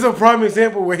me, bro. This is a prime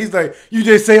example where he's like, you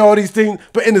just say all these things,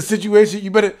 but in the situation,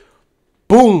 you better,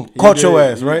 boom, caught your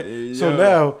ass, right? So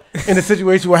now, in the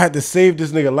situation where I had to save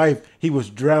this nigga life, he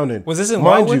was drowning. Was this in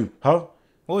Mind Wildwood? you, huh?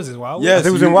 What was this, Wildwood? Yes,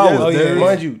 it was in Wildwood. Yes,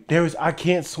 Mind you, I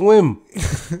can't swim,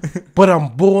 but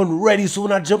I'm born ready. So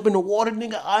when I jump in the water,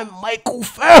 nigga, I'm Michael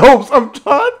Phelps. I'm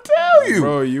trying to tell you.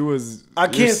 Bro, I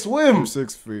can't swim. You're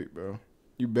 6 feet, bro.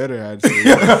 You better have to say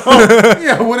that.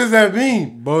 Yeah, what does that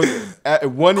mean? Both.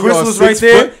 One of Chris y'all was 6 right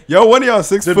there. foot. Yo, one of y'all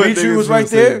 6 foot. Dimitri was right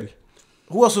there.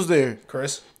 Who else was there?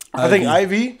 Chris, I think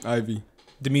Ivy.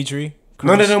 Dimitri. Chris.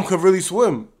 None of them could really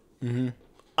swim. Mm-hmm.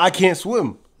 I can't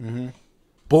swim. Mm-hmm.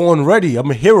 Born ready. I'm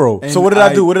a hero. And so what did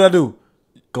I do? What did I do?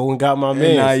 Go and got my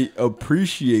man. And I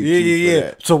appreciate you for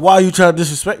that. So why you trying to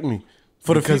disrespect me?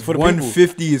 For the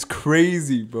 150 is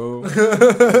crazy, bro.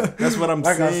 That's what I'm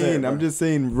saying. I'm just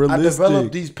saying realistic. I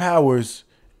developed these powers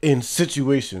in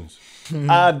situations.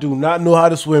 I do not know how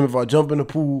to swim. If I jump in the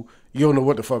pool, you don't know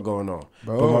what the fuck going on.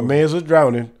 Bro. But my man's was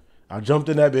drowning. I jumped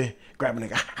in that bit, grabbed a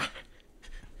nigga.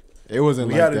 It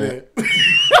wasn't like that.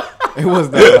 It was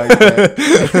not like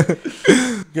that.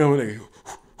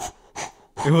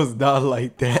 It was not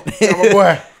like that. My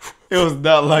boy. It was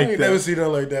not like that. Never seen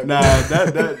nothing like that.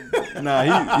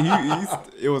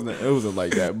 It wasn't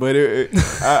like that. But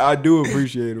I do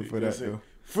appreciate him for that though.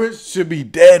 Fritz should be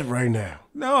dead right now.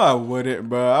 No, I wouldn't,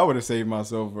 bro. I would have saved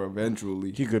myself for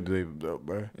eventually. He could have saved up,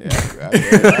 bro. Yeah,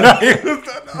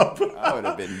 I would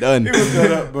have been done. He was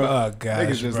done up, bro. Oh gosh,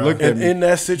 niggas just bro. looked at me. In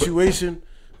that situation,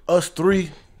 us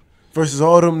three versus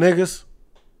all them niggas,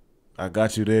 I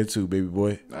got you there too, baby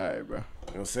boy. All right, bro. You know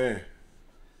what I'm saying?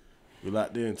 We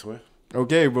locked in, twin.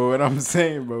 Okay, bro. What I'm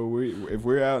saying, bro, if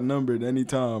we're outnumbered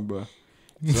anytime, bro,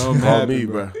 something Call happen, me,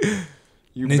 bro.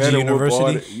 You Ninja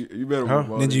University. You better huh? whoop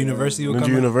all Ninja University will Ninja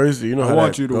come University. You know I how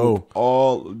want that you to go. whoop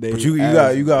all day. But you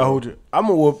gotta hold your. I'm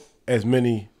gonna whoop as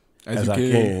many as you I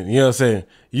can. You know what I'm saying?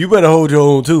 You better hold your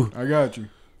own too. I got you.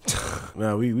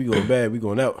 Nah, we going bad. We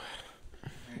going out.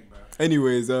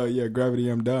 Anyways, yeah, gravity.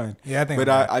 I'm dying. Yeah, I think. But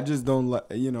I just don't like.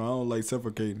 I don't like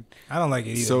suffocating. I don't like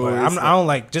it either. So but I don't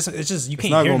like. It's just you It's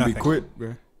can't not hear gonna nothing. be quick,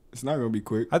 bro. It's not gonna be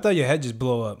quick. I thought your head just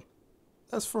blow up.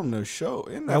 That's from the show.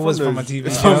 Isn't That was from a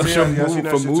TV From, show.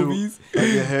 from movies.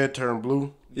 Like your head turned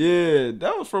blue. Yeah,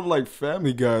 that was from like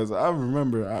Family Guys. I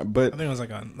remember, but I think it was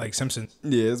like on like Simpsons.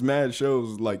 yeah, it's mad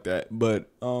shows like that. But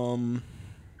I don't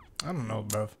know,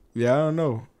 bro. yeah, I don't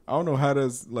know. I don't know how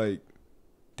does like,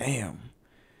 damn.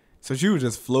 So she was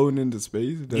just floating into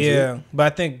space. Yeah,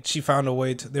 but I think she found a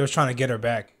way to. They was trying to get her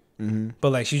back,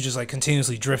 but like she's just like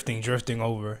continuously drifting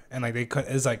over, and like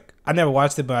it's like I never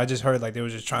watched it, but I just heard like they were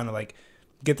just trying to like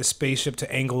get the spaceship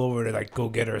to angle over to like go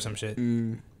get her or some shit.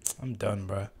 I'm done,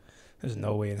 bro. There's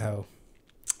no way in hell.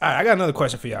 All right, I got another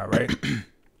question for y'all, right?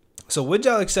 So would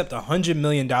y'all accept $100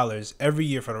 million every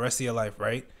year for the rest of your life,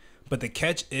 right? But the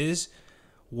catch is,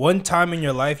 one time in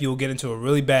your life you'll get into a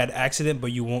really bad accident,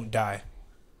 but you won't die.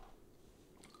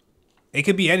 It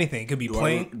could be anything. It could be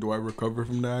plane. Do I recover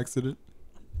from the accident?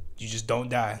 You just don't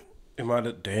die. Am I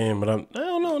damn? But I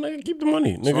don't know. Nigga, keep the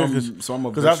money, nigga. So I'm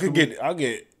a because I'll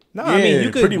get. No, yeah, I mean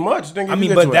you could pretty much. Nigga, I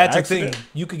mean, but that's the thing.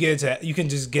 You could get into. You can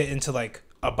just get into like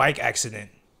a bike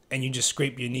accident and you just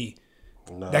scrape your knee.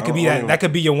 Nah, that could be that. That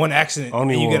could be your one accident.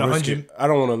 And you get 100. I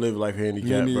don't want to live life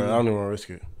handicapped, bro. I don't even want to risk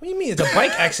it. What do you mean? It's a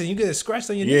bike accident. You get scratched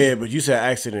on your knee. Yeah, but you said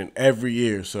accident every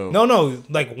year, so no,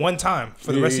 like one time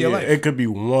for the rest of your life. It could be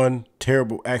one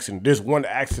terrible accident. There's one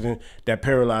accident that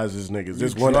paralyzes niggas.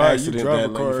 There's one accident you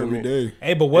drive that a car every day.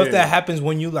 Hey, but what if that happens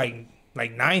when you like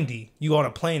 90? You on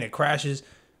a plane, it crashes,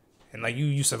 and like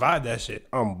you survive that shit.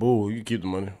 I'm bull. You keep the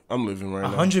money. I'm living right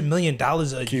now. $100 million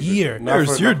a year.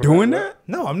 You're doing that?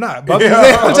 No, I'm not. But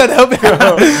I'm trying to help you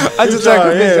out. I just trying to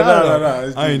convince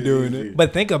you. I ain't doing it.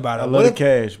 But think about it. I love the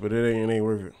cash, but it ain't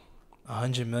worth it.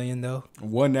 $100 million though.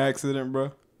 One accident,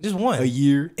 bro. Just one. A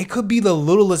year. It could be the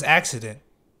littlest accident.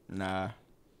 Nah.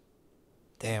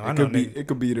 Damn, I know. It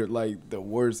could be the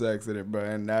worst accident, bro,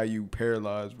 and now you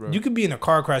paralyzed, bro. You could be in a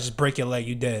car crash, just break your leg,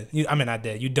 you dead. Not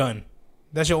dead. You done.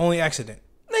 That's your only accident.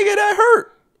 Nigga, that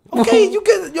hurt. Okay, you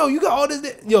got all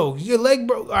this. Yo, your leg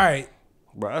broke. All right.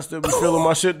 Bro, I still be feeling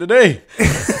my shit today.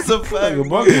 It's a fact.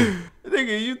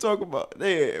 Nigga, you talk about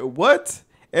what?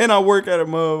 And I work at a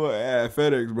mother at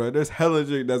FedEx, bro. There's hella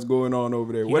shit that's going on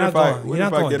over there. What if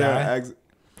I get an accident?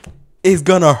 It's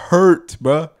gonna hurt,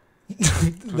 bro.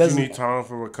 You need time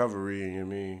for recovery, and you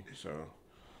mean so.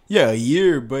 Yeah, a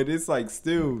year, but it's like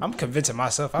still. I'm convincing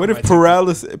myself. What if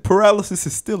paralysis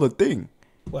is still a thing?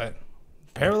 What?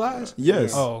 Paralyzed?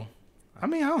 Yes. Oh, I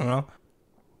mean, I don't know.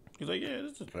 He's like, yeah,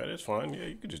 this is bad. It's fine. Yeah,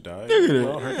 you could just die.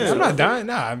 I'm not dying.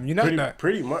 Nah, you're not.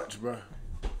 Pretty much, bro.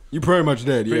 You pretty much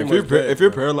dead. Yeah. If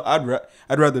you're paralyzed,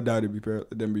 I'd rather die than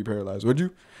be paralyzed. Would you?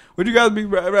 Would you guys be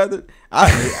rather?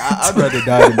 I'd rather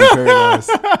die than be paralyzed.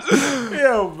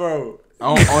 Yo, bro.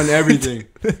 On everything.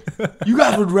 You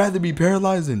guys would rather be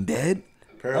paralyzed than dead?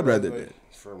 I'd rather dead.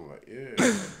 From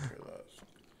paralyzed.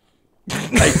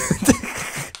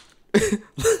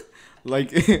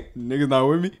 Like niggas not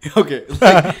with me. Okay,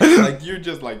 like you're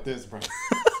just like this, bro.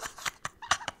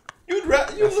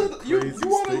 You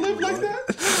want to live like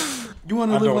that? You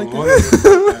want to live like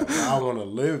that? I want to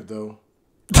live though.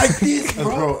 Like this,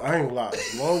 bro. I ain't lie.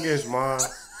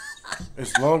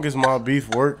 As long as my beef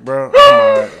work, bro, I'm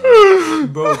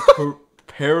alright. Bro,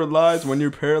 paralyzed, when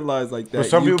you're paralyzed like that, but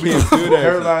some you people can't feel that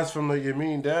paralyzed from like your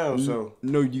mean down. So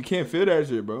no, you can't feel that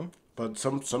shit, bro. But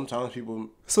sometimes people.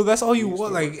 So that's all you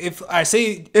want. Like if I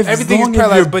say if everything is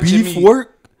paralyzed, but your beef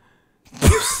work.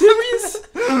 You serious?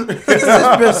 This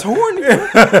best horny.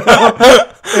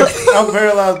 I'm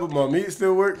paralyzed, but my meat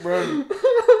still work, bro.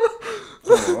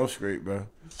 Oh, I'm straight, bro.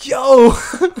 Yo.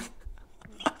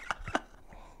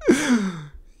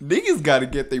 Niggas gotta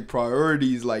get their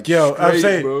priorities like yo. Straight, I'm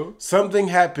saying, bro. Something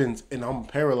happens and I'm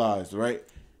paralyzed, right?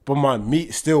 But my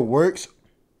meat still works.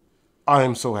 I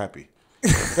am so happy.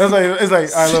 It's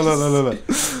like all right,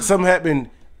 look. Something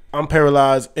happened. I'm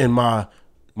paralyzed and my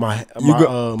I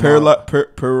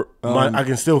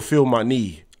can still feel my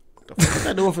knee. What the fuck is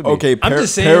that doing for me? Okay, I'm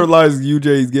just saying, paralyzed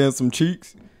UJ's getting some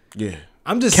cheeks. Yeah,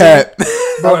 I'm just saying,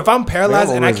 bro. If I'm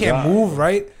paralyzed and I can't move,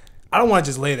 right? I don't want to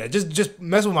just lay there. Just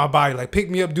mess with my body. Like pick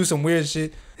me up, do some weird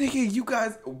shit. Nigga, you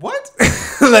guys what?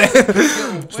 Like, this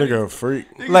nigga a freak.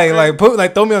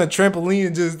 Like throw me on a trampoline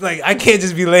and just like I can't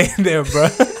just be laying there, bro.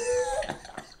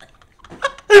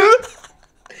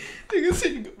 Nigga,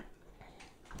 see you go.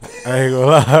 I ain't gonna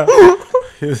lie.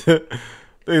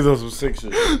 These are some sick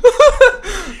shit.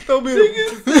 Let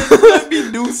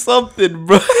me do something,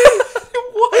 bro.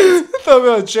 What? Throw me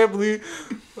on a trampoline.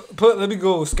 Let me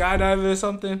go skydiving or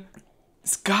something.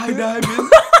 Skydiving?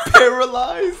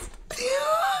 Paralyzed?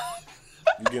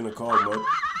 You getting a call, bud?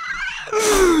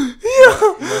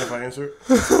 You mind if I answer it?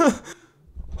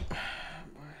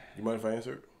 You mind if I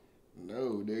answer it?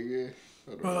 No, nigga.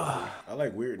 I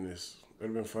like weirdness. It'd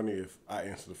have been funny if I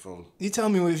answered the phone. You tell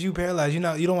me if you paralyzed, you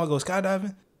don't want to go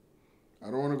skydiving?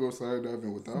 I don't want to go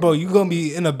skydiving without. Bro, you gonna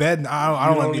be in a bed? I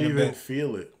don't want to be in a bed. You don't even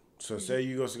feel it. So say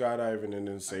you go skydiving and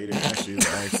then say that actually is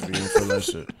an accident and feel that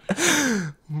shit.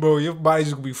 Bro, your body's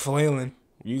just gonna be flailing.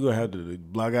 You gonna have to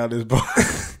block out this bar.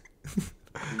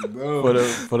 Bro.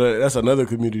 That's another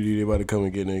community they about to come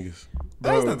and get niggas.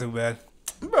 That's not too bad.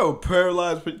 Bro,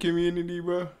 paralyzed community,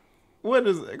 bro. What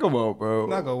is it? Come on, bro.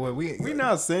 Not gonna what we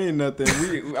not saying nothing.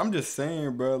 I'm just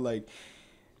saying, bro. Like,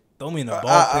 throw me in the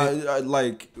ball pit.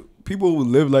 Like people who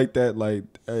live like that. Like,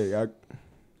 hey,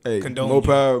 more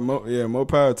power. More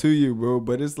power to you, bro.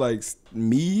 But it's like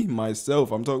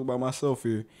myself. I'm talking about myself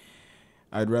here.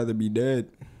 I'd rather be dead.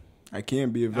 I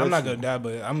can't be a vegetable. I'm not gonna die,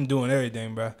 but I'm doing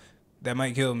everything, bro. That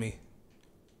might kill me.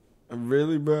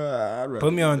 Really, bro?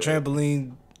 Put me on a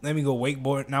trampoline. Let me go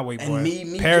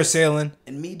parasailing.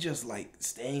 And me just like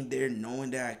staying there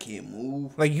knowing that I can't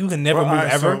move. Like you can never move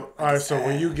ever. All right, so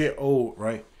when you get old,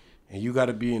 right, and you got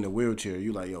to be in a wheelchair,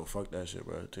 you like, yo, fuck that shit,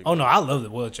 bro. No, I love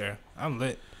the wheelchair. I'm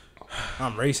lit.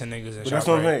 I'm racing niggas. But that's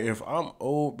what I'm saying. If I'm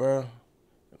old, bro, and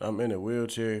I'm in a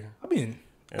wheelchair. I mean,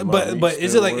 but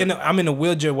is it like I'm in a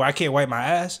wheelchair where I can't wipe my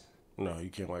ass? No, you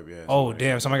can't wipe your ass. Oh,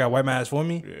 damn. Somebody got to wipe my ass for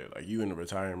me? Yeah, like you in a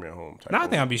retirement home. I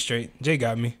think I'll be straight. Jay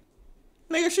got me.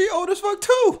 Nigga, she old as fuck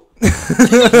too.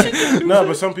 No,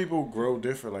 but some people grow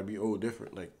different, like be old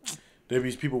different. Like there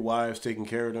be people wives taking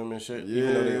care of them and shit. Yeah.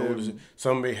 Even though they old as shit.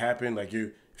 Something may happen, like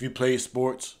if you play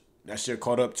sports, that shit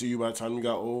caught up to you by the time you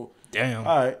got old. Damn.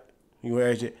 All right. You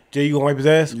gonna ask Jay, you gonna wipe his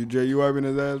ass? Jay, you wiping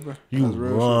his ass, bro? You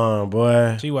wrong,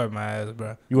 boy. She wiped my ass,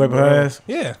 bro. You wiping her ass?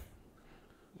 Yeah.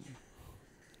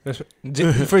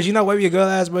 First, you not wipe your girl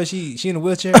ass, bro. She in a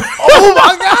wheelchair. Oh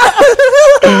my god!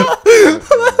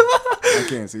 I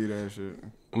can't see that shit.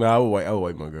 No, I would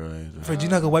wipe my girl ass. Fred, you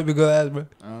not gonna wipe your girl ass, bro?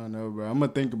 I don't know, bro. I'm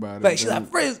gonna think about it. Like she's like,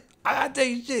 Fred, I gotta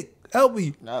take shit. Help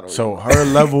me. So her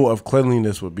level of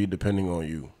cleanliness would be depending on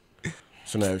you.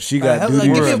 So now if she got duty,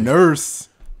 you're a nurse.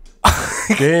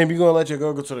 Damn, you gonna let your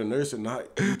girl go to the nurse and not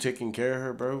you taking care of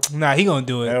her, bro? Nah, he gonna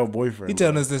do it. Have a boyfriend. He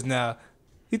telling us this now.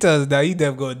 He tells us now. He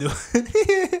never gonna do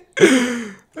it.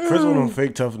 Fritz one of them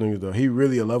fake tough niggas though. He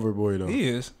really a lover boy though. He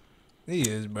is,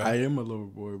 bro. I am a lover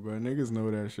boy, bro. Niggas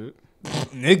know that shit.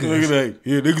 Niggas. Like,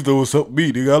 yeah, niggas know what's up with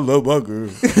me. Nigga, I love my girl.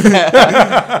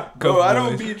 Bro, I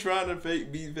don't be trying to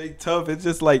be fake tough. It's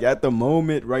just like at the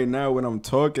moment right now when I'm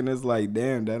talking, it's like,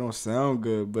 damn, that don't sound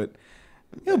good. But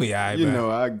he'll be alright, bro. You know,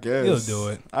 I guess he'll do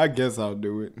it. I guess I'll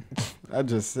do it. I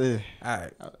just say,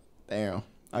 alright. Damn,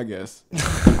 I guess.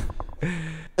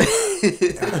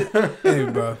 Hey,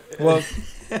 bro. Well,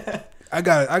 I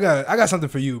got something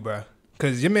for you, bro.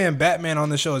 Because your man Batman on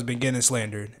the show has been getting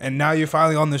slandered. And now you're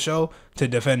finally on the show to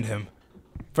defend him.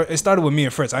 It started with me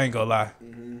and Fritz, I ain't gonna lie.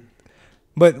 Mm-hmm.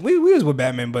 But we was with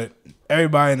Batman, but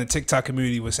everybody in the TikTok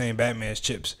community was saying Batman's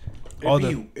chips.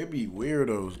 It be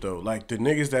weirdos, though. Like, the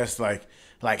niggas that's like,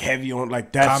 like heavy on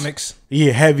like that's comics.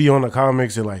 Yeah, heavy on the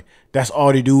comics and like that's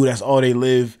all they do. That's all they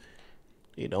live.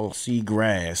 They don't see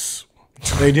grass.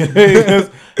 They just, they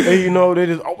just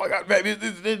oh my god, Batman,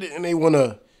 and they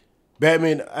wanna.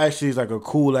 Batman actually is like a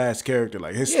cool ass character.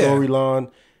 Like his storyline,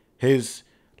 his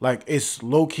like it's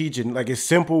low key, like it's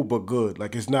simple but good.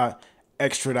 Like it's not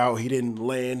extra out. He didn't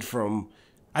land from.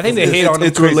 I think they hate on him.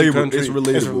 It's relatable. It's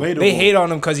relatable. They hate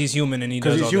on him because he's human and he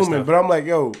does all this stuff. But I'm like,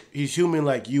 yo, he's human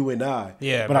like you and I.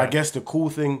 Yeah. But I guess the cool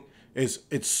thing is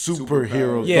it's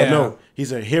superheroes. Yeah. But no,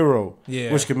 he's a hero.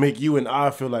 Yeah. Which can make you and I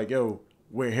feel like, yo,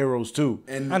 we're heroes too.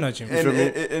 And I know what you mean.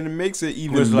 And it makes it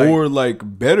even more like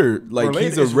better. Like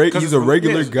he's a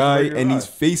regular guy and he's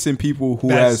facing people who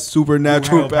has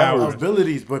supernatural powers,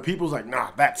 abilities. But people's like,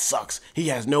 nah, that sucks. He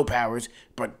has no powers.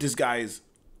 But this guy is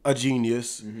a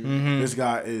genius. Mm-hmm. This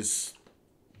guy is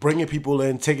bringing people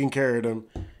in, taking care of them.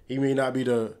 He may not be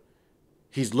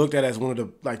he's looked at as one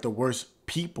of the worst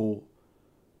people.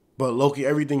 But Loki,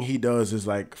 everything he does is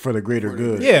like for the greater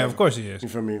good. Yeah, of course he is. You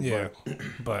feel me? Yeah,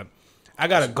 but I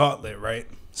got a gauntlet, right?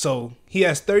 So he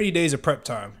has 30 days of prep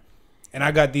time, and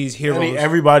I got these heroes.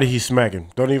 Everybody he's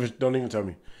smacking. Don't even tell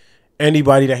me.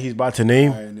 Anybody that he's about to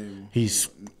name, he's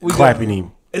clapping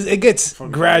him. It gets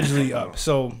gradually up.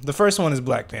 So the first one is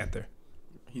Black Panther.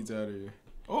 He's out of here.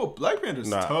 Oh, Black Panther's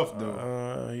tough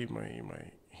though. He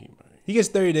might. He gets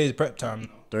 30 days prep time.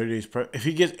 30 days prep. If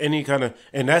he gets any kind of,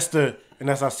 and that's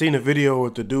I seen a video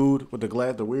with the dude with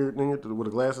the weird thing with the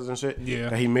glasses and shit. Yeah.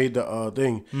 That he made the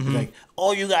thing. He's like,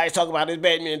 all you guys talk about is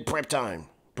Batman prep time,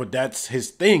 but that's his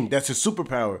thing. That's his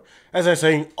superpower. As I'm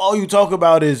saying, all you talk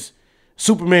about is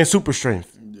Superman super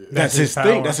strength. Yeah. That's his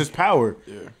thing. That's his power.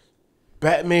 Yeah.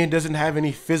 Batman doesn't have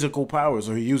any physical power,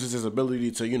 so he uses his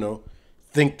ability to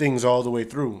think things all the way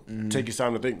through. Take his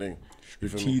time to think things.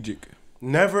 Strategic.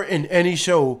 Never in any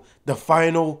show, the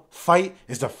final fight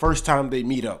is the first time they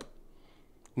meet up.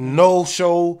 No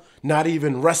show, not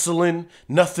even wrestling,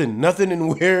 nothing in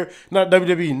where, not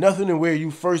WWE, nothing in where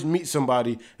you first meet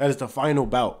somebody that is the final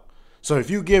bout. So if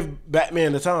you give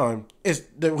Batman the time, it's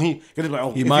that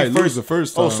he might lose the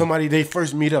first time. Oh, somebody they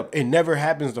first meet up. It never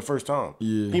happens the first time.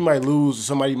 Yeah. He might lose,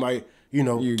 somebody might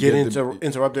get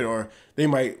interrupted, or they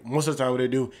might, most of the time what they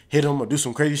do, hit him or do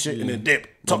some crazy shit and then dip.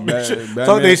 Talk their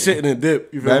shit and then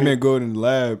dip. Batman go in the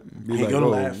lab, be he like, go to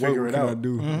the lab, figure it out. I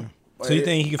do? Mm-hmm. So you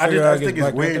think he can figure it out? I think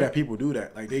it's weird that people do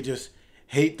that. Like they just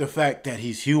hate the fact that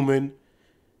he's human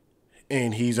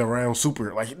and he's around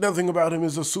super. Like nothing about him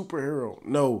is a superhero.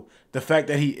 No, the fact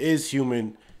that he is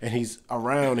human and he's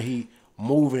around, and he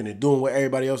moving and doing what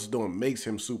everybody else is doing makes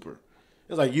him super.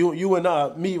 It's like you and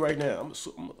I, me right now.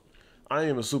 I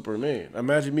am a Superman.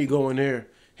 Imagine me going there,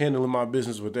 handling my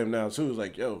business with them now too. It's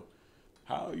like, yo,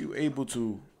 how are you able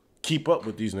to keep up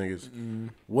with these niggas? Mm-hmm.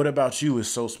 What about you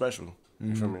is so special?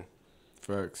 You feel me?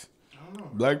 Facts. I don't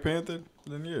know. Black Panther?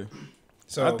 Then yeah.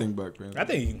 So I think Black Panther. I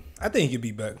think he could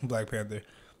be Black Panther.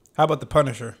 How about the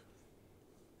Punisher?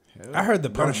 Hell, I heard the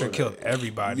Punisher killed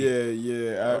everybody.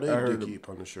 Yeah. I heard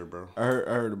Punisher, bro. I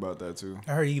heard about that too.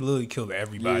 I heard he literally killed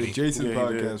everybody. Yeah, Jason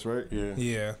podcast, right?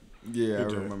 Yeah, I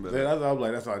remember that. I'm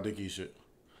like, that's all Dickie shit.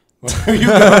 You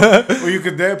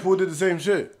could Deadpool did the same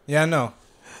shit. Yeah, I know.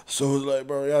 So it's like,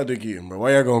 bro, y'all Dickie him, bro.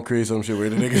 Why y'all gonna create some shit where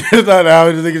the nigga it's not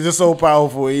how the nigga's just so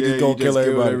powerful, he just gonna kill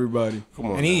everybody.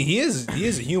 Come on. And he is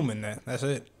a human, that's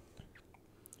it.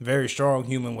 Very strong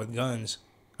human with guns.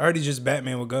 I heard he's just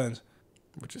Batman with guns.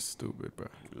 Which is stupid, bro.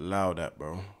 Allow that,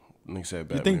 bro. Nigga said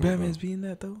Batman. You think Batman's being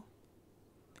that though?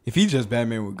 If he's just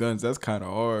Batman with guns, that's kind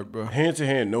of hard, bro. Hand to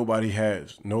hand, nobody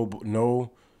has no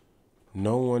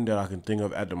one that I can think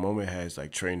of at the moment has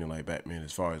like training like Batman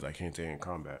as far as like hand to hand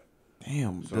combat.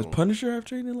 Damn, does Punisher have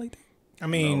training like that? I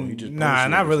mean, no,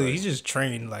 not really. He's just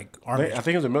trained like army. I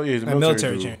think it's a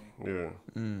military train. Yeah,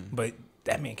 but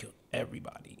that man killed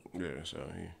everybody. Yeah, so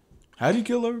how'd he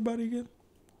kill everybody again?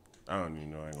 I don't even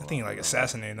know. I think he like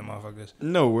assassinated the motherfuckers.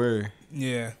 No way.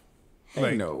 Yeah,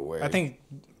 like, no way. I think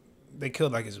they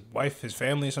killed like his wife, his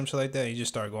family, or some shit like that. He just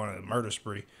started going on a murder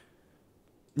spree.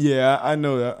 Yeah, I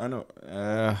know that. I know.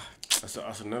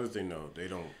 That's another thing though.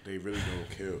 They really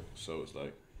don't kill. So it's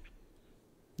like.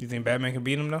 You think Batman can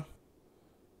beat him though?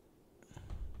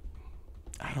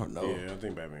 I don't know. Yeah, I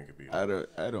think Batman could beat him.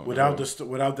 I don't. Without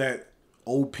that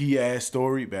OP ass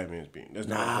story, Batman's beating.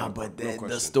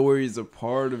 The story is a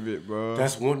part of it, bro.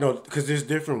 That's one because there's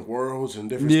different worlds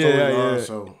and different storylines. Yeah.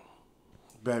 So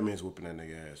Batman's whooping that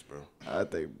nigga ass, bro. I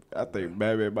think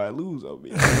Batman might lose on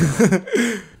me.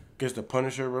 Against the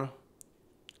Punisher, bro.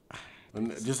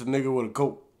 Just a nigga with a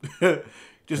coat.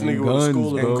 Just a nigga with a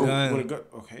skull and a coat with a gun.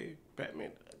 Okay,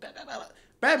 Batman.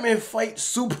 Batman fights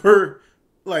super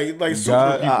Like super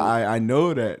God, people. I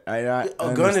know that. I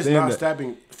A gun is not that.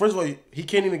 stabbing. First of all, he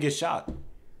can't even get shot.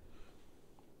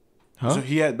 Huh? So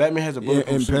Batman has a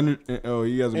bulletproof suit. He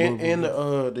has a bulletproof And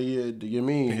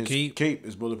suit. his cape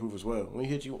is bulletproof as well. When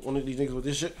he hit you, one of these niggas with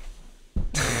this shit.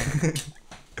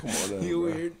 Come on, You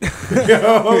weird.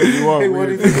 Yo, you are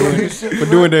weird. But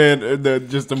doing the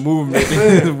just the movement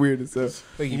is weird as hell.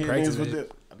 Like you practice with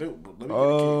it. I don't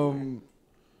know.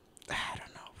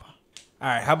 All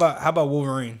right, how about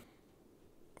Wolverine?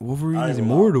 Wolverine's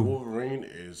immortal. Wolverine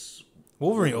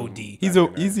OD.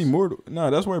 He's immortal.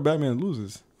 No, that's where Batman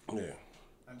loses. Yeah.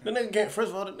 The nigga can't. First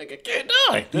of all, the nigga can't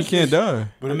die. He can't die.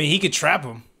 But I mean, he could trap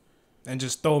him and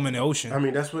just throw him in the ocean. I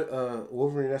mean, that's what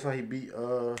Wolverine. That's how he beat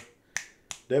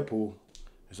Deadpool.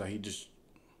 It's like he just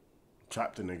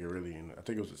trapped the nigga really, and I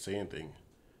think it was the same thing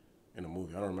in the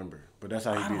movie. I don't remember, but that's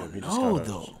how he beat him. He just kind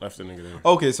of left the nigga there.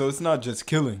 Okay, so it's not just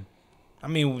killing. I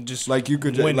mean, just like you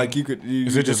could, winning. like you could.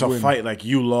 Is it just a fight? Like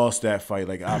you lost that fight?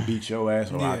 Like I beat your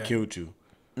ass, or I Yeah. killed you?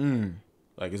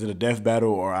 Like is it a death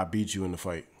battle, or I beat you in the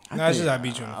fight? No, it's just I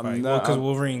beat you in the fight. Because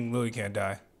Wolverine literally can't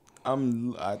die.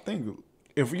 I think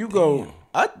if you go,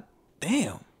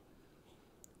 damn.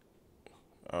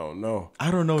 I don't know.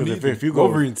 I don't know. If you go,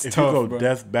 Wolverine's if tough, you go bro.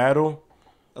 death battle,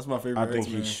 That's my favorite. I think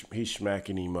X-Men. he's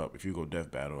smacking him up. If you go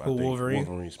death battle, I Who, think Wolverine?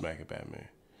 Wolverine's smacking Batman.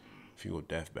 If you go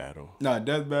death battle, Nah,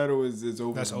 death battle is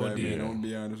over. That's for OD. Batman. Yeah. I'm gonna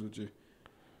be honest with you.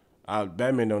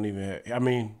 Batman don't even have. I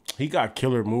mean, he got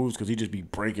killer moves because he just be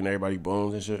breaking everybody's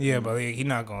bones and shit. Yeah, but he's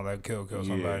not gonna like kill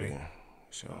somebody. Yeah.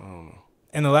 So I don't know.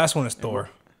 And the last one is Thor.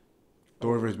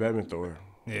 Thor versus Batman. Thor.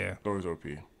 Yeah. Thor's OP.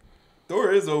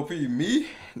 Thor is OP. Me?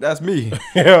 That's me.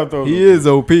 Yeah, Thor's He OP. is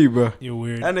OP, bro. You're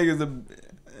weird. That nigga's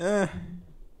a.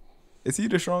 Is he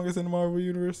the strongest in the Marvel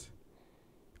universe?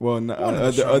 Well, no,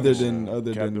 other than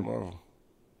Captain Marvel.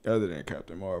 Other than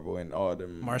Captain Marvel and all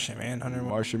them Martian Manhunter.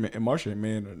 Martian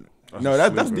Man. No,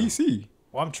 that's DC.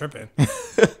 Well, I'm tripping.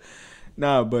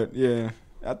 Nah, but yeah,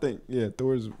 I think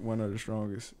Thor's one of the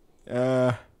strongest.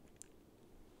 Yeah,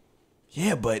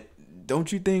 but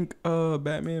don't you think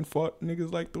Batman fought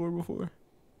niggas like Thor before?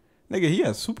 Nigga, he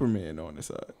has Superman on his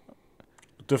side.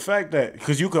 The fact that,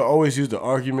 because you could always use the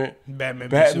argument,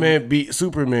 Batman beat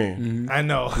Superman. Mm-hmm. I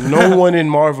know. No one in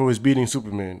Marvel is beating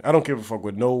Superman. I don't give a fuck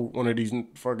what no one of these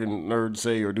fucking nerds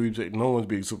say or do say. No one's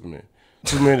beating Superman.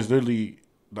 Superman is literally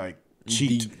like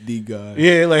cheat. The guy.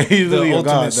 Yeah, like he's The literally a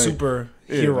ultimate god. Like,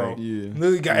 superhero. Yeah.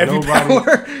 Literally got every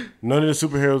power. None of the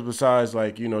superheroes besides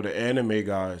like the anime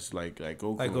guys like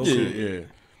Goku. Like and Goku. shit, yeah.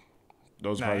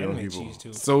 Those Nah, probably the anime people. cheese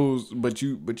too. So, but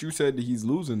you said that he's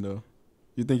losing though.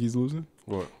 You think he's losing?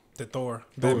 What? The Thor.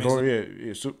 Thor,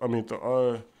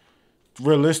 yeah.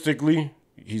 Realistically,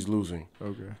 he's losing.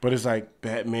 Okay. But it's like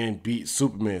Batman beat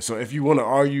Superman. So if you want to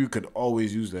argue, you could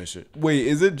always use that shit. Wait,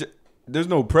 is it? There's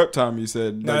no prep time. You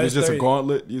said No, like, it's it's just 30 a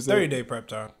gauntlet. You said 30-day prep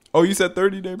time. Oh, you said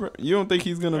 30-day prep. You don't think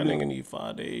he's gonna? That nigga need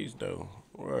 5 days though.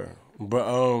 Right. But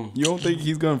You don't think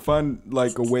he's gonna find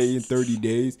like a way in 30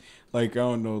 days? Like I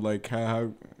don't know, like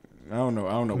how I don't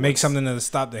know. Make something to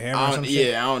stop the hammer or some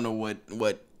shit. I don't know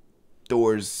what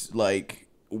Thor's like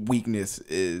weakness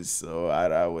is. So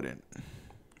I wouldn't.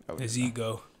 His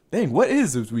ego. Dang, what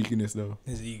is his weakness though?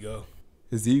 His ego.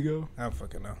 His ego? I don't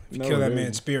fucking know. If you No, kill that really.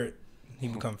 man's spirit, he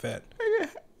become fat.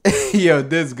 Yo,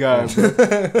 this guy, bro.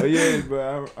 But yeah,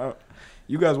 but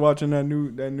you guys watching that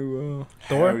new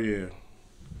Thor? hell yeah.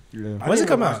 Yeah. When's it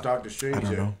come out? Doctor Strange. I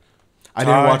don't yet. know. I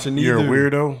didn't watch it neither. You're a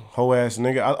weirdo, hoe ass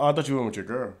nigga. I thought you went with your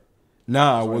girl.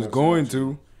 Nah, I So I was never going watched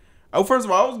to. Oh, first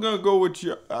of all, I was gonna go with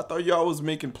you. I thought y'all was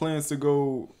making plans to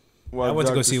go. I went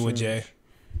to go see it with Jay.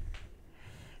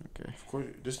 Okay. Of course,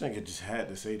 this nigga just had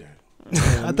to say that.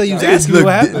 I thought you was asking me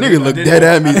what happened. Nigga looked dead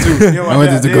at me too. Yo, I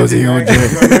went to go see him with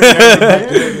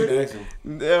Jay.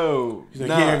 No, He's like,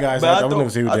 yeah, guys, but I was gonna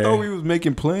see with I Jay. thought we was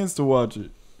making plans to watch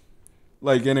it.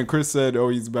 Like, and then Chris said, "Oh,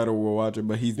 he's better. We'll watch it,"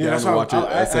 but he's down to watch it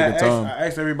a second time. I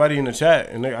asked everybody in the chat,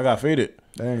 and I got faded.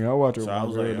 Dang, I'll watch it. So I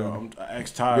was like, I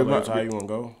asked Ty, Because Ty, you want to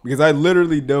go? because I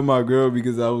literally dubbed my girl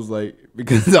because I was like,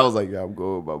 yeah, I'm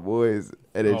going with my boys,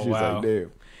 and then Oh, she was wow. like,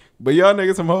 damn. But y'all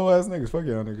niggas some hoe ass niggas. Fuck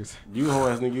y'all niggas. You hoe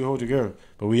ass nigga, you hold your girl.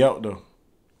 But we out though.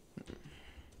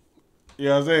 You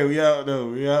know what I'm saying? We out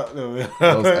though.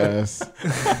 That was ass.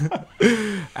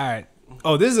 All right.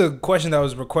 Oh, this is a question that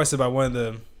was requested by one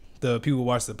of the people who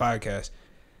watch the podcast.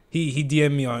 He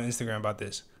DM'd me on Instagram about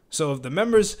this. So if the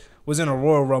members was in a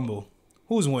Royal Rumble,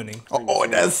 who's winning? Oh,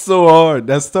 that's so hard.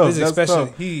 That's tough. This is That's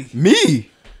especially tough. Me.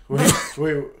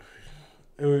 Wait,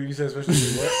 you said especially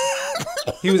what?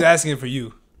 he was asking for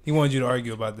you. He wanted you to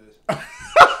argue about this.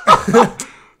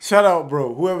 Shout out,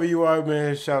 bro. Whoever you are,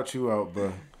 man, shout you out,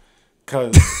 bro.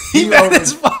 Cause He mad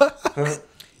as fuck.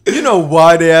 You know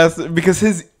why they asked? Because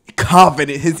his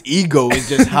ego is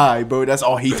just high, bro. That's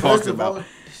all he talks about.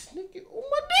 This nigga on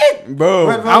my dick, bro.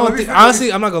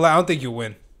 Honestly, I'm not gonna lie. I don't think you'll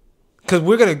win. Cause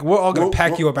we're all gonna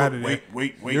pack you up out of there.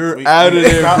 Wait. You're out of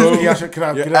there, bro. You're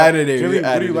out of there. What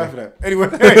are you laughing at? Anyway,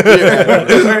 let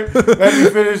me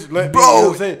finish.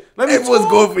 Bro, it was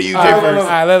going for you, Jay, first. All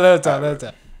right, let him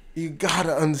talk. You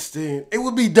gotta understand. It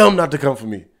would be dumb not to come for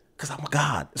me, cause I'm a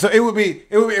god. So it would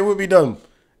be dumb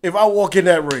if I walk in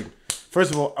that ring.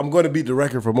 First of all, I'm going to beat the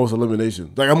record for most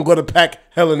eliminations. Like, I'm going to pack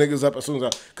hella niggas up as soon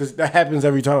as because that happens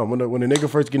every time. When the nigga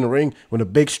first get in the ring, when a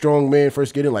big, strong man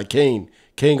first get in, like Kane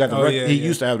got the record. He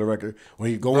used to have the record. When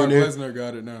he go in there. Brock Lesnar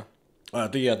got it now. I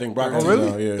think Brock has it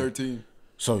now, yeah. 13.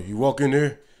 So you walk in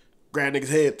there, grab niggas'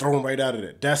 head, throw him right out of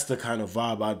there. That's the kind of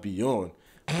vibe I'd be on.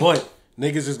 But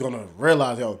niggas is going to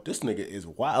realize, yo, this nigga is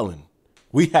wilding.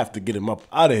 We have to get him up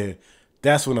out of here.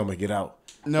 That's when I'm going to get out.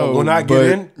 No, but when I get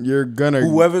in, you're gonna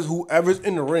whoever's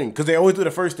in the ring, because they always do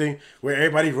the first thing where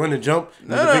everybody run and jump,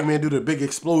 and the big man do the big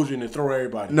explosion and throw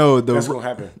everybody. That's gonna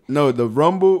happen. No, the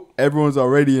Rumble, everyone's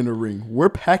already in the ring. We're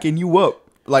packing you up.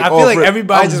 Like I feel like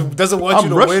everybody just doesn't want you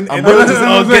to win. And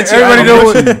Everybody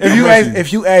knows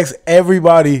if you ask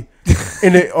everybody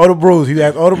all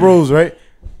the bros, right?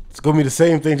 It's gonna be the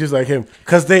same thing, just like him,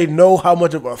 because they know how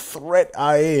much of a threat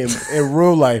I am in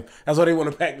real life. That's why they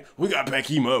want to pack. We gotta pack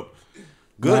him up.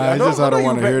 Good. I don't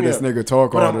want to hear this nigga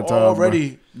talk all the time. I'm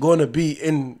already going to be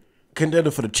in contender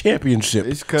for the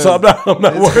championship, so I'm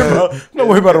not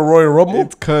worried about a Royal Rumble.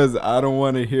 It's because I don't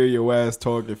want to hear your ass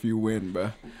talk if you win,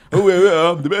 bro.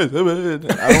 I'm the best.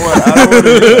 I don't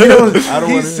want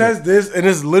to. He says this, and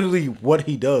it's literally what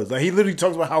he does. Like, he literally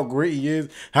talks about how great he is,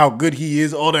 how good he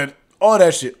is, all that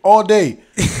shit all day.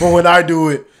 But when I do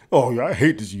it. Oh, I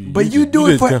hate this. But you do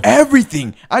it for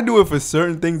everything. I do it for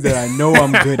certain things that I know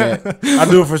I'm good at. I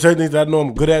do it for certain things that I know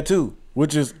I'm good at too,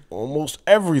 which is almost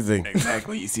everything.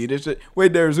 Exactly. You see this shit?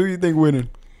 Wait, Darris, who you think winning?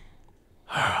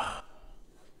 That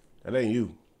ain't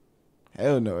you.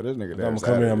 Hell no, this nigga. I'm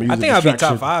coming. I think I'll be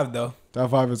top 5 though. Top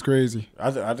 5 is crazy.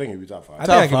 I think it'd be top 5. I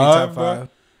think I can be top 5.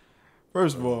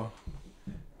 First of all,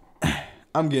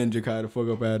 I'm getting Jakai the fuck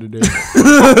up out of there.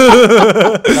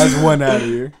 That's one out of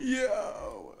here. Yeah.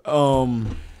 You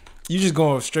just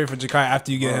going straight for Jakai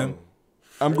after you get him?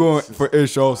 I'm going for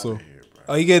Ish also.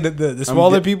 Oh, you get the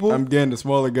smaller people? I'm getting the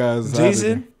smaller guys.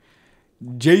 Jason.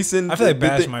 I feel like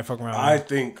Bash might fuck around. I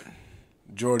think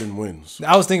Jordan wins.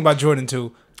 I was thinking about Jordan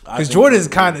too, because Jordan's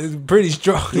kind of pretty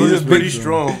strong. Jordan's pretty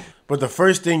strong, but the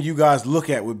first thing you guys look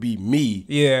at would be me.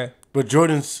 Yeah, but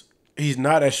he's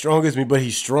not as strong as me, but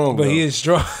he's strong. But he is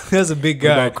strong. That's a big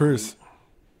guy. What about Chris?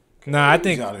 Nah, I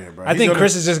think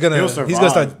Chris is just gonna he's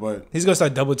gonna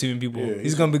start double teaming people. Yeah,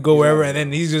 he's gonna go wherever, and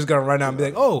then he's just gonna run out and be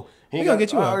like, "Oh, he gonna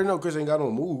get you out." I already know Chris ain't got no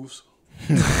moves,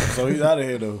 so he's out of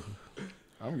here though.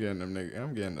 I'm getting them niggas.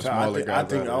 I'm getting the smaller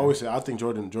guys. I think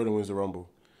Jordan wins the Rumble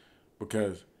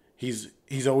because he's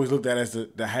always looked at as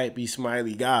the happy,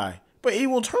 smiley guy, but he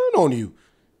will turn on you.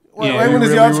 When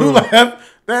it's y'all two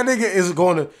laugh, that nigga is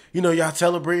going to, y'all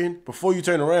celebrating before you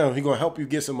turn around. He gonna help you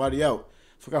get somebody out.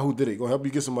 Forgot who did it. Gonna help you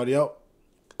get somebody out.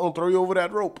 Gonna throw you over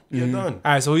that rope. You're done.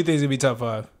 All right. So who you think is gonna be top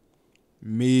 5?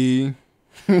 Me.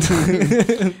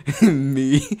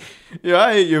 Me. Yo,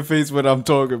 I hate your face when I'm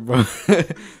talking, bro.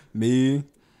 Me.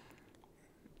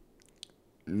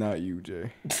 Not you,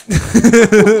 Jay.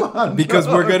 Because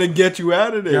we're gonna get you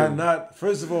out of there. Y'all not.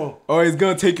 First of all. Oh, it's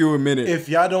gonna take you a minute. If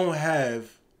y'all don't have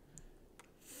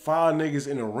 5 niggas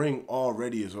in the ring,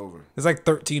 already it's over. There's like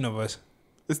 13 of us.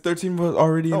 It's 13 of us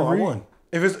already in the ring. I won.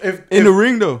 If in the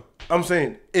ring though, I'm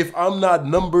saying if I'm not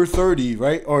number 30,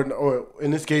 right, or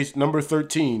in this case number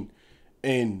 13,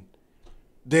 and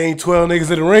there ain't 12 niggas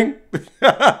in the ring,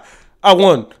 I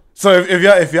won. So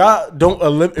if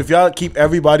y'all keep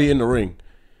everybody in the ring,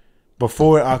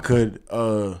 before I could.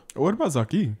 What about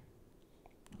Zaki?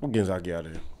 I'm getting Zaki out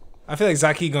of here. I feel like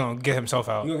Zaki gonna get himself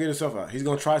out. He's gonna get himself out. He's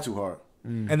gonna try too hard,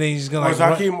 and then he's gonna like.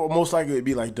 Zaki most likely would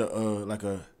be like the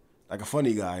like a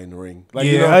funny guy in the ring. Like,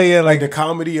 like the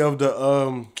comedy of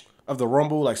the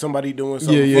Rumble, like somebody doing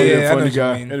something funny. Yeah, funny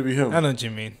guy. It'd be him. I know what you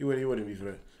mean. He wouldn't be for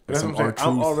that. But that's what I'm saying.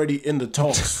 I'm already in the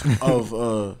talks of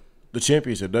the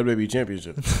championship, WWE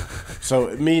championship. So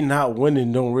me not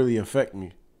winning don't really affect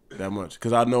me that much.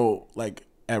 Because I know, like,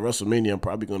 at WrestleMania, I'm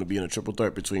probably going to be in a triple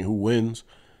threat between who wins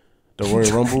the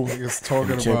Royal Rumble. Niggas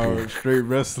talking about straight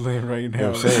wrestling right now. You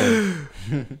know what I'm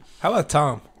saying? How about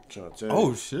Tom?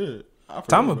 Oh, shit.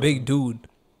 Tom a big dude.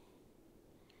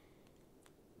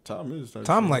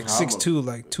 Tom like 6'2",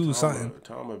 like 2 something.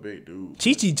 Tom a big dude.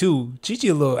 Chi too. Chi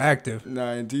a little active.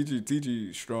 Nah, and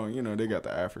TG strong. They got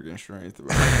the African strength,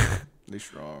 bro. They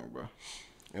strong, bro.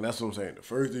 And that's what I'm saying. The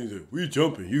first thing is, we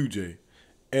jumping, Ujay.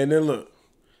 And then look.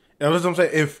 And that's what I'm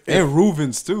saying. If and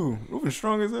Reuven's too. Reuven's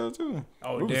strong as hell too.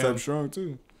 Oh, Reuven's damn. strong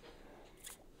too.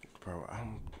 Bro,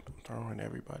 I'm throwing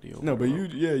everybody over. No, but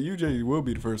UJ will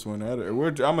be the first one out of there.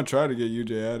 I'm gonna try to get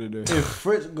UJ out of there. If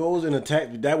Fritz goes and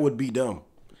attack me, that would be dumb.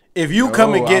 If you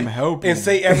come and get helping. and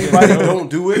say everybody don't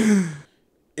do it,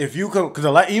 if you come,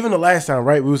 because even the last time,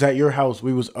 right, we was at your house,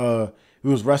 we was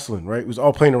wrestling, right, we was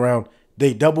all playing around.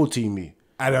 They double teamed me.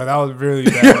 I know that was really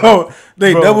bad. Yo,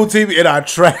 they double teamed me and I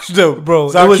trashed them, bro.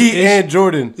 Zaki and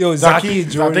Jordan. Yo, Zaki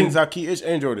and Jordan. I think Zaki Ish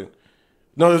and Jordan.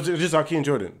 No, it was just Zaki and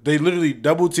Jordan. They literally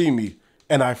double teamed me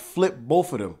and I flipped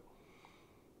both of them.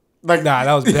 Like, nah,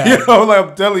 that was bad. Yo, like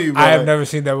I'm telling you, bro, I have never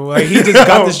seen that. Like he just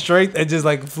got the strength and just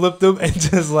like flipped him and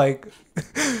just like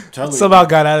somehow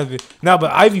got out of it. Nah,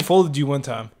 but Ivy folded you one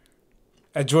time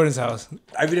at Jordan's house.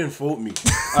 Ivy didn't fold me.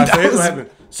 I tell you what happened.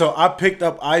 So I picked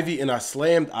up Ivy and I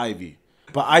slammed Ivy,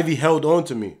 but Ivy held on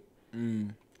to me.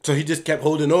 So he just kept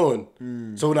holding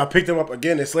on. So when I picked him up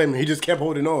again and slammed him, he just kept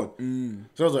holding on.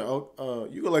 So I was like, "Oh,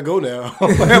 you can let go now."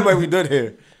 I'm like, we done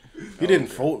here. He didn't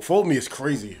fold me. It's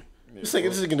crazy. This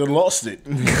nigga done lost it.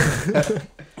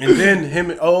 And then him,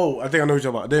 I think I know what you're talking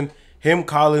about. Then him,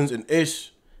 Collins, and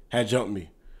Ish had jumped me.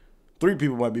 3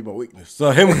 people might be my weakness. So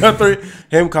him, Collins,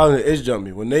 and Ish jumped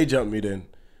me. When they jumped me, then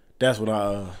that's when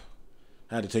I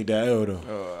had to take that L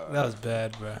though. That was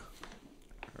bad, bro.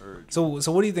 So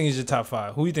what do you think is your top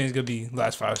 5? Who do you think is gonna be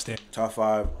last 5 stand? Top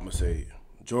 5, I'm gonna say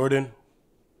Jordan,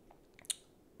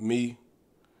 me,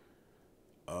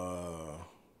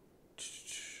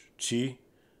 Chi.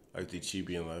 I think Chi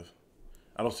being left.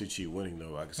 I don't see Chi winning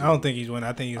though. I don't think he's winning.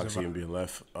 I think I can see him being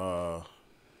left. I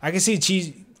can see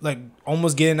Chi like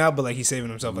almost getting out, but like he's saving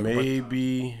himself. Like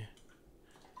maybe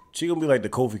Chi gonna be like the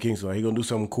Kofi Kingston. Like, he gonna do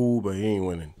something cool, but he ain't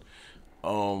winning.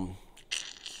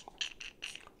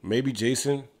 Maybe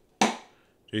Jason.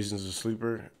 Jason's a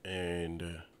sleeper,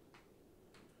 and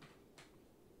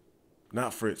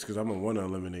not Fritz, because I'm gonna want to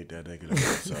eliminate that nigga.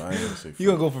 So I ain't gonna say Fritz. You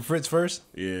gonna go for Fritz first?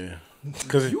 Yeah,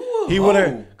 because he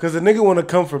wanna, because the nigga wanna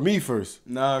come for me first.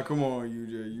 Nah, come on,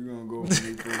 UJ. You gonna go for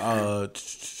me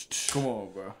first? Come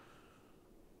on, bro.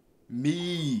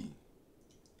 Me,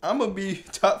 I'm gonna be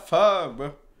top 5,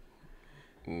 bro.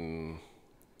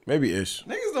 Maybe Ish.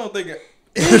 Niggas don't think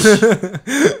Ish.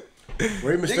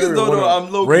 Ray Niggas Mysterio don't know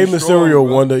I'm low-key Ray strong, Mysterio bro.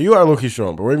 won the. You are low-key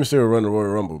strong, but Ray Mysterio run the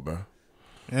Royal Rumble, bro.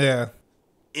 Yeah.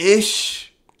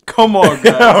 Ish. Come on,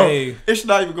 guys. Hey, Ish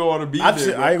not even going to be I there.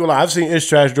 ain't gonna lie. I've seen Ish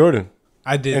trash Jordan,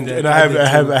 I did, and, that. and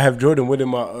I have Jordan winning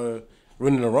my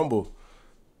winning the Rumble.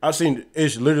 I've seen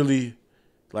Ish literally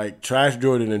like trash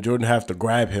Jordan, and Jordan have to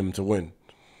grab him to win.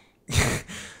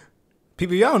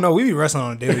 People, y'all don't know we be wrestling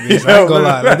on a daily basis. I ain't gonna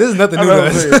lie. Like, this is nothing new to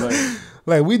us.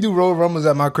 Like we do Royal Rumbles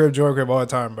at my crib, Jordan crib all the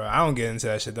time, bro. I don't get into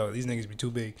that shit though. These niggas be too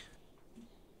big.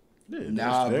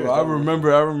 Nah, bro. I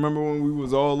remember when we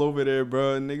was all over there,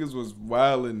 bro. Niggas was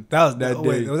wilding. That was that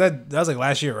wait, day. that was like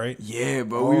last year, right? Yeah,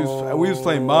 bro. We was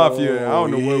playing Mafia. I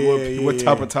don't know what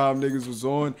type of time niggas was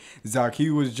on. Zaki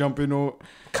was jumping on.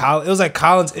 It was like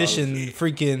Collins, Ish, and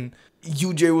freaking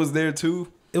UJ was there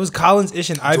too. It was Collins, Ish,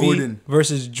 and Ivy Jordan.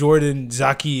 versus Jordan,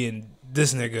 Zaki, and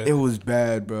this nigga. It was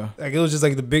bad, bro. Like it was just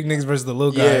like the big niggas versus the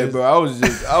little guys. Yeah, bro. I was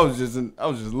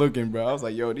just looking, bro. I was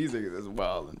like, yo, these niggas is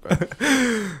wilding, bro.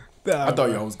 I thought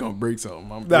y'all was gonna break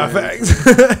something.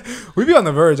 Facts. We be on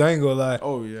the verge. I ain't gonna lie.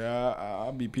 Oh yeah,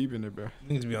 I'll be peeping it, bro.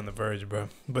 Niggas be on the verge, bro.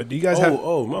 But do you guys have?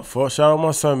 Oh, my fault. Shout out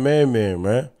my son,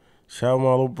 man. Shout out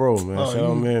my little bro, man. Shout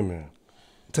out man.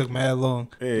 Took mad long.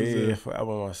 Yeah. Shout out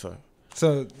my son.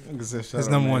 So his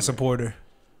number one supporter.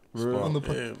 Bro,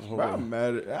 Yeah, I'm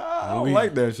mad at. I don't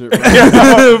like that shit, bro.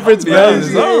 Fritz William,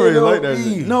 I don't really like that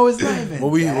shit. No, it's not even.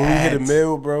 When we hit a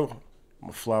mail, bro, I'm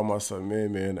gonna fly my son,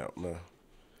 man out, man.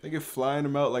 They get flying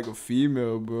him out like a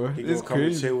female, bro. He It's gonna come and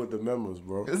crazy. chill with the members,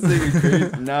 bro. This nigga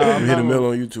crazy. Nah, We hit a mail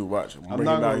on YouTube. Watch. I'm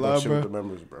not gonna lie, chill bro. with the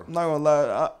members, bro. I'm not gonna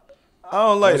lie. I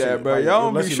don't like Unless that, you- bro. like, Y'all don't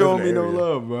unless be you showing live me in the no area.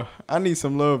 love, bro. I need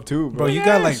some love too, bro. Bro, you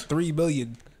got like 3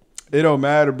 billion. It don't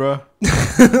matter, bro.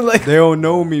 Like They don't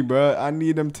know me, bro. I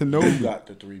need them to know You me. got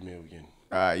the 3 million.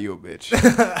 You a bitch. You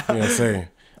know what I'm saying?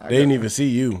 They didn't even see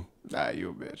you, You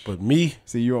a bitch. but me.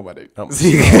 See, you on my dick. I'm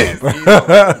He's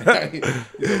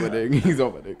on my dick. He's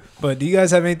on my dick. But do you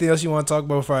guys have anything else you want to talk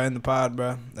about before I end the pod,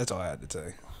 bro? That's all I had to tell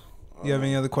you. You have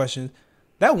any other questions?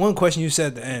 That one question you said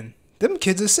at the end, them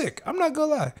kids are sick. I'm not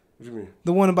gonna lie. What you mean?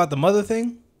 The one about the mother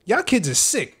thing, y'all kids are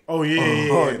sick. Oh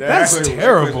yeah. That's shit was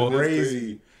terrible.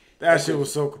 Crazy. That shit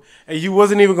was so. And you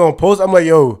wasn't even gonna post. I'm like,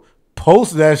 yo,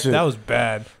 post that shit. That was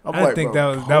bad. I'm I didn't like, think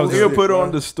bro, that was. He'll A, put it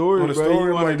on the story, On the bro. story,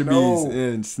 He wanted to be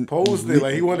post it.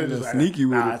 Like he wanted to sneaky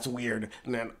with nah, it. it's weird.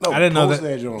 Nah, no, I didn't know post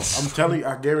that. Joint. I'm telling you,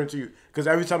 I guarantee you. Because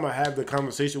every time I have the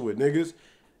conversation with niggas,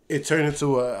 it turned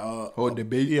into a Whole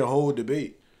debate. Yeah, a whole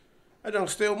debate. I don't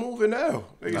still moving now.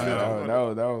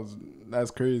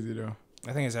 That's crazy though.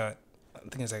 I think it's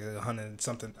like 100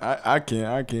 something. I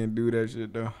can't do that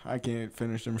shit though. I can't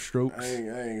finish them strokes. I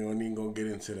ain't even gonna get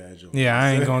into that joke. Yeah,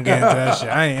 I ain't gonna get into that shit.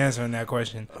 I ain't answering that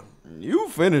question. You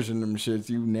finishing them shits,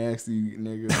 you nasty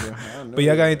nigga. Bro. But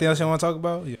y'all got anything else you want to talk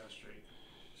about? Yeah.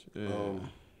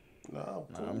 No,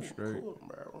 I'm straight. Cool,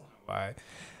 bro. All right.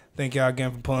 Thank y'all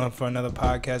again for pulling up for another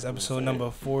podcast, episode number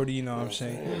 40. You know what I'm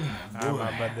saying? All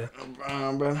right,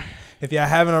 my brother. If y'all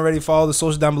haven't already, follow the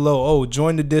socials down below. Oh,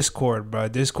 join the Discord, bro.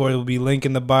 Discord will be link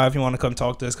in the bio if you want to come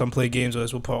talk to us, come play games with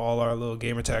us. We'll put all our little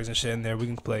gamer tags and shit in there. We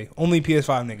can play. Only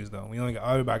PS5 niggas though.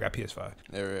 Everybody got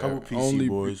PS5. Couple PC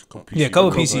boys.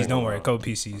 Couple PCs. Don't worry, couple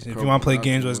PCs. If you want to play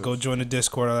games with us, go join the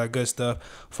Discord. All that good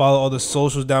stuff. Follow all the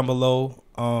socials down below.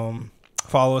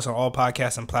 Follow us on all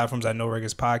podcasts and platforms at No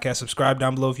Regulars Podcast. Subscribe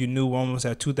down below if you're new. We're almost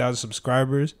at 2,000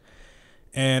 subscribers.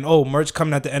 And, merch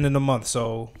coming at the end of the month.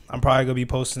 So I'm probably going to be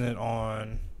posting it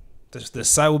on... The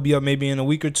site will be up maybe in a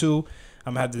week or two.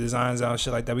 I'm going to have the designs out and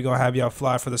shit like that. We're going to have y'all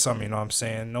fly for the summer, you know what I'm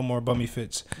saying? No more bummy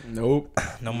fits. Nope.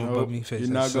 No more bummy fits.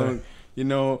 You're not going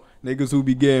to... niggas who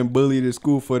be getting bullied at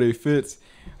school for their fits...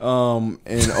 in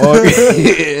August,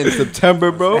 in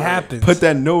September, bro. It happens. Put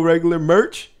that No Regular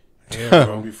merch... Yeah,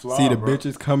 bro, be fly, see the bro.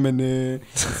 bitches coming in.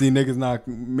 See niggas not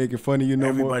making fun of you no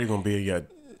Everybody more. gonna be your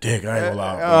dick. I ain't gonna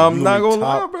lie. Bro. I'm not gonna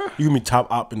lie, bro. You gonna be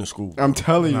top op in the school. I'm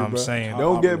telling you, I'm bro. saying.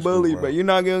 Don't get bullied, bro. bro. You're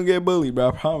not gonna get bullied, bro.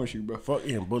 I promise you, bro. Fuck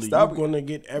yeah, bully. Stop You're gonna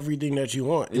get everything that you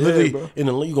want. Yeah, Literally,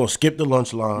 bro. you gonna skip the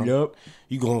lunch line. Yep.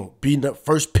 You gonna be the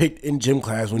first picked in gym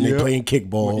class when they playing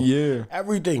kickball. Yeah.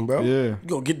 Everything, bro. Yeah. You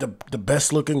gonna get the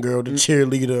best looking girl, the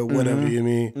cheerleader, whatever you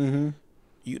mean. Mm-hmm.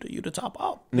 You the top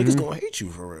op. Niggas gonna hate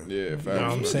you for real. Yeah, You know what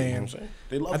I'm saying?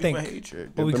 They love you but hate you.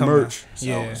 What we the coming merch. out?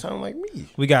 Yeah. Sound like me.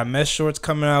 We got mesh shorts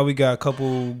coming out. We got a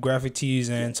couple graphic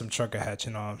tees and some trucker hats.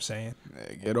 You know what I'm saying?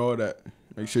 Yeah, get all that.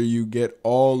 Make sure you get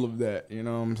all of that. You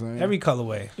know what I'm saying? Every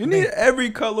colorway. You need every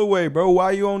colorway, bro.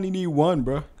 Why you only need one,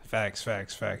 bro? Facts.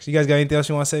 You guys got anything else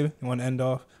you want to say? You want to end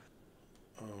off?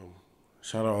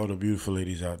 Shout out all the beautiful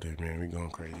ladies out there, man. We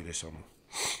going crazy this summer.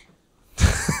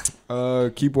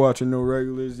 Keep watching No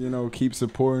Regulars. Keep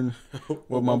supporting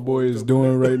what my boy is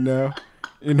doing right now.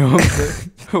 You know what I'm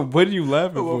saying? What are you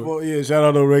laughing for? Yeah, shout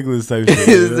out No Regulars type shit.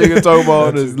 This nigga talking about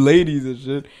all this ladies and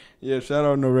shit. Yeah, shout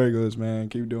out No Regulars, man.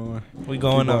 Keep doing. We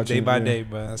going Keep up watching, day by man. day,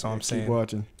 but that's all I'm saying. Keep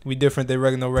watching. We different. They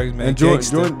regular, no regulars, man. And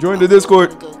join the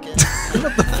Discord. I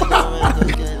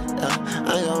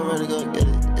ain't gonna really go get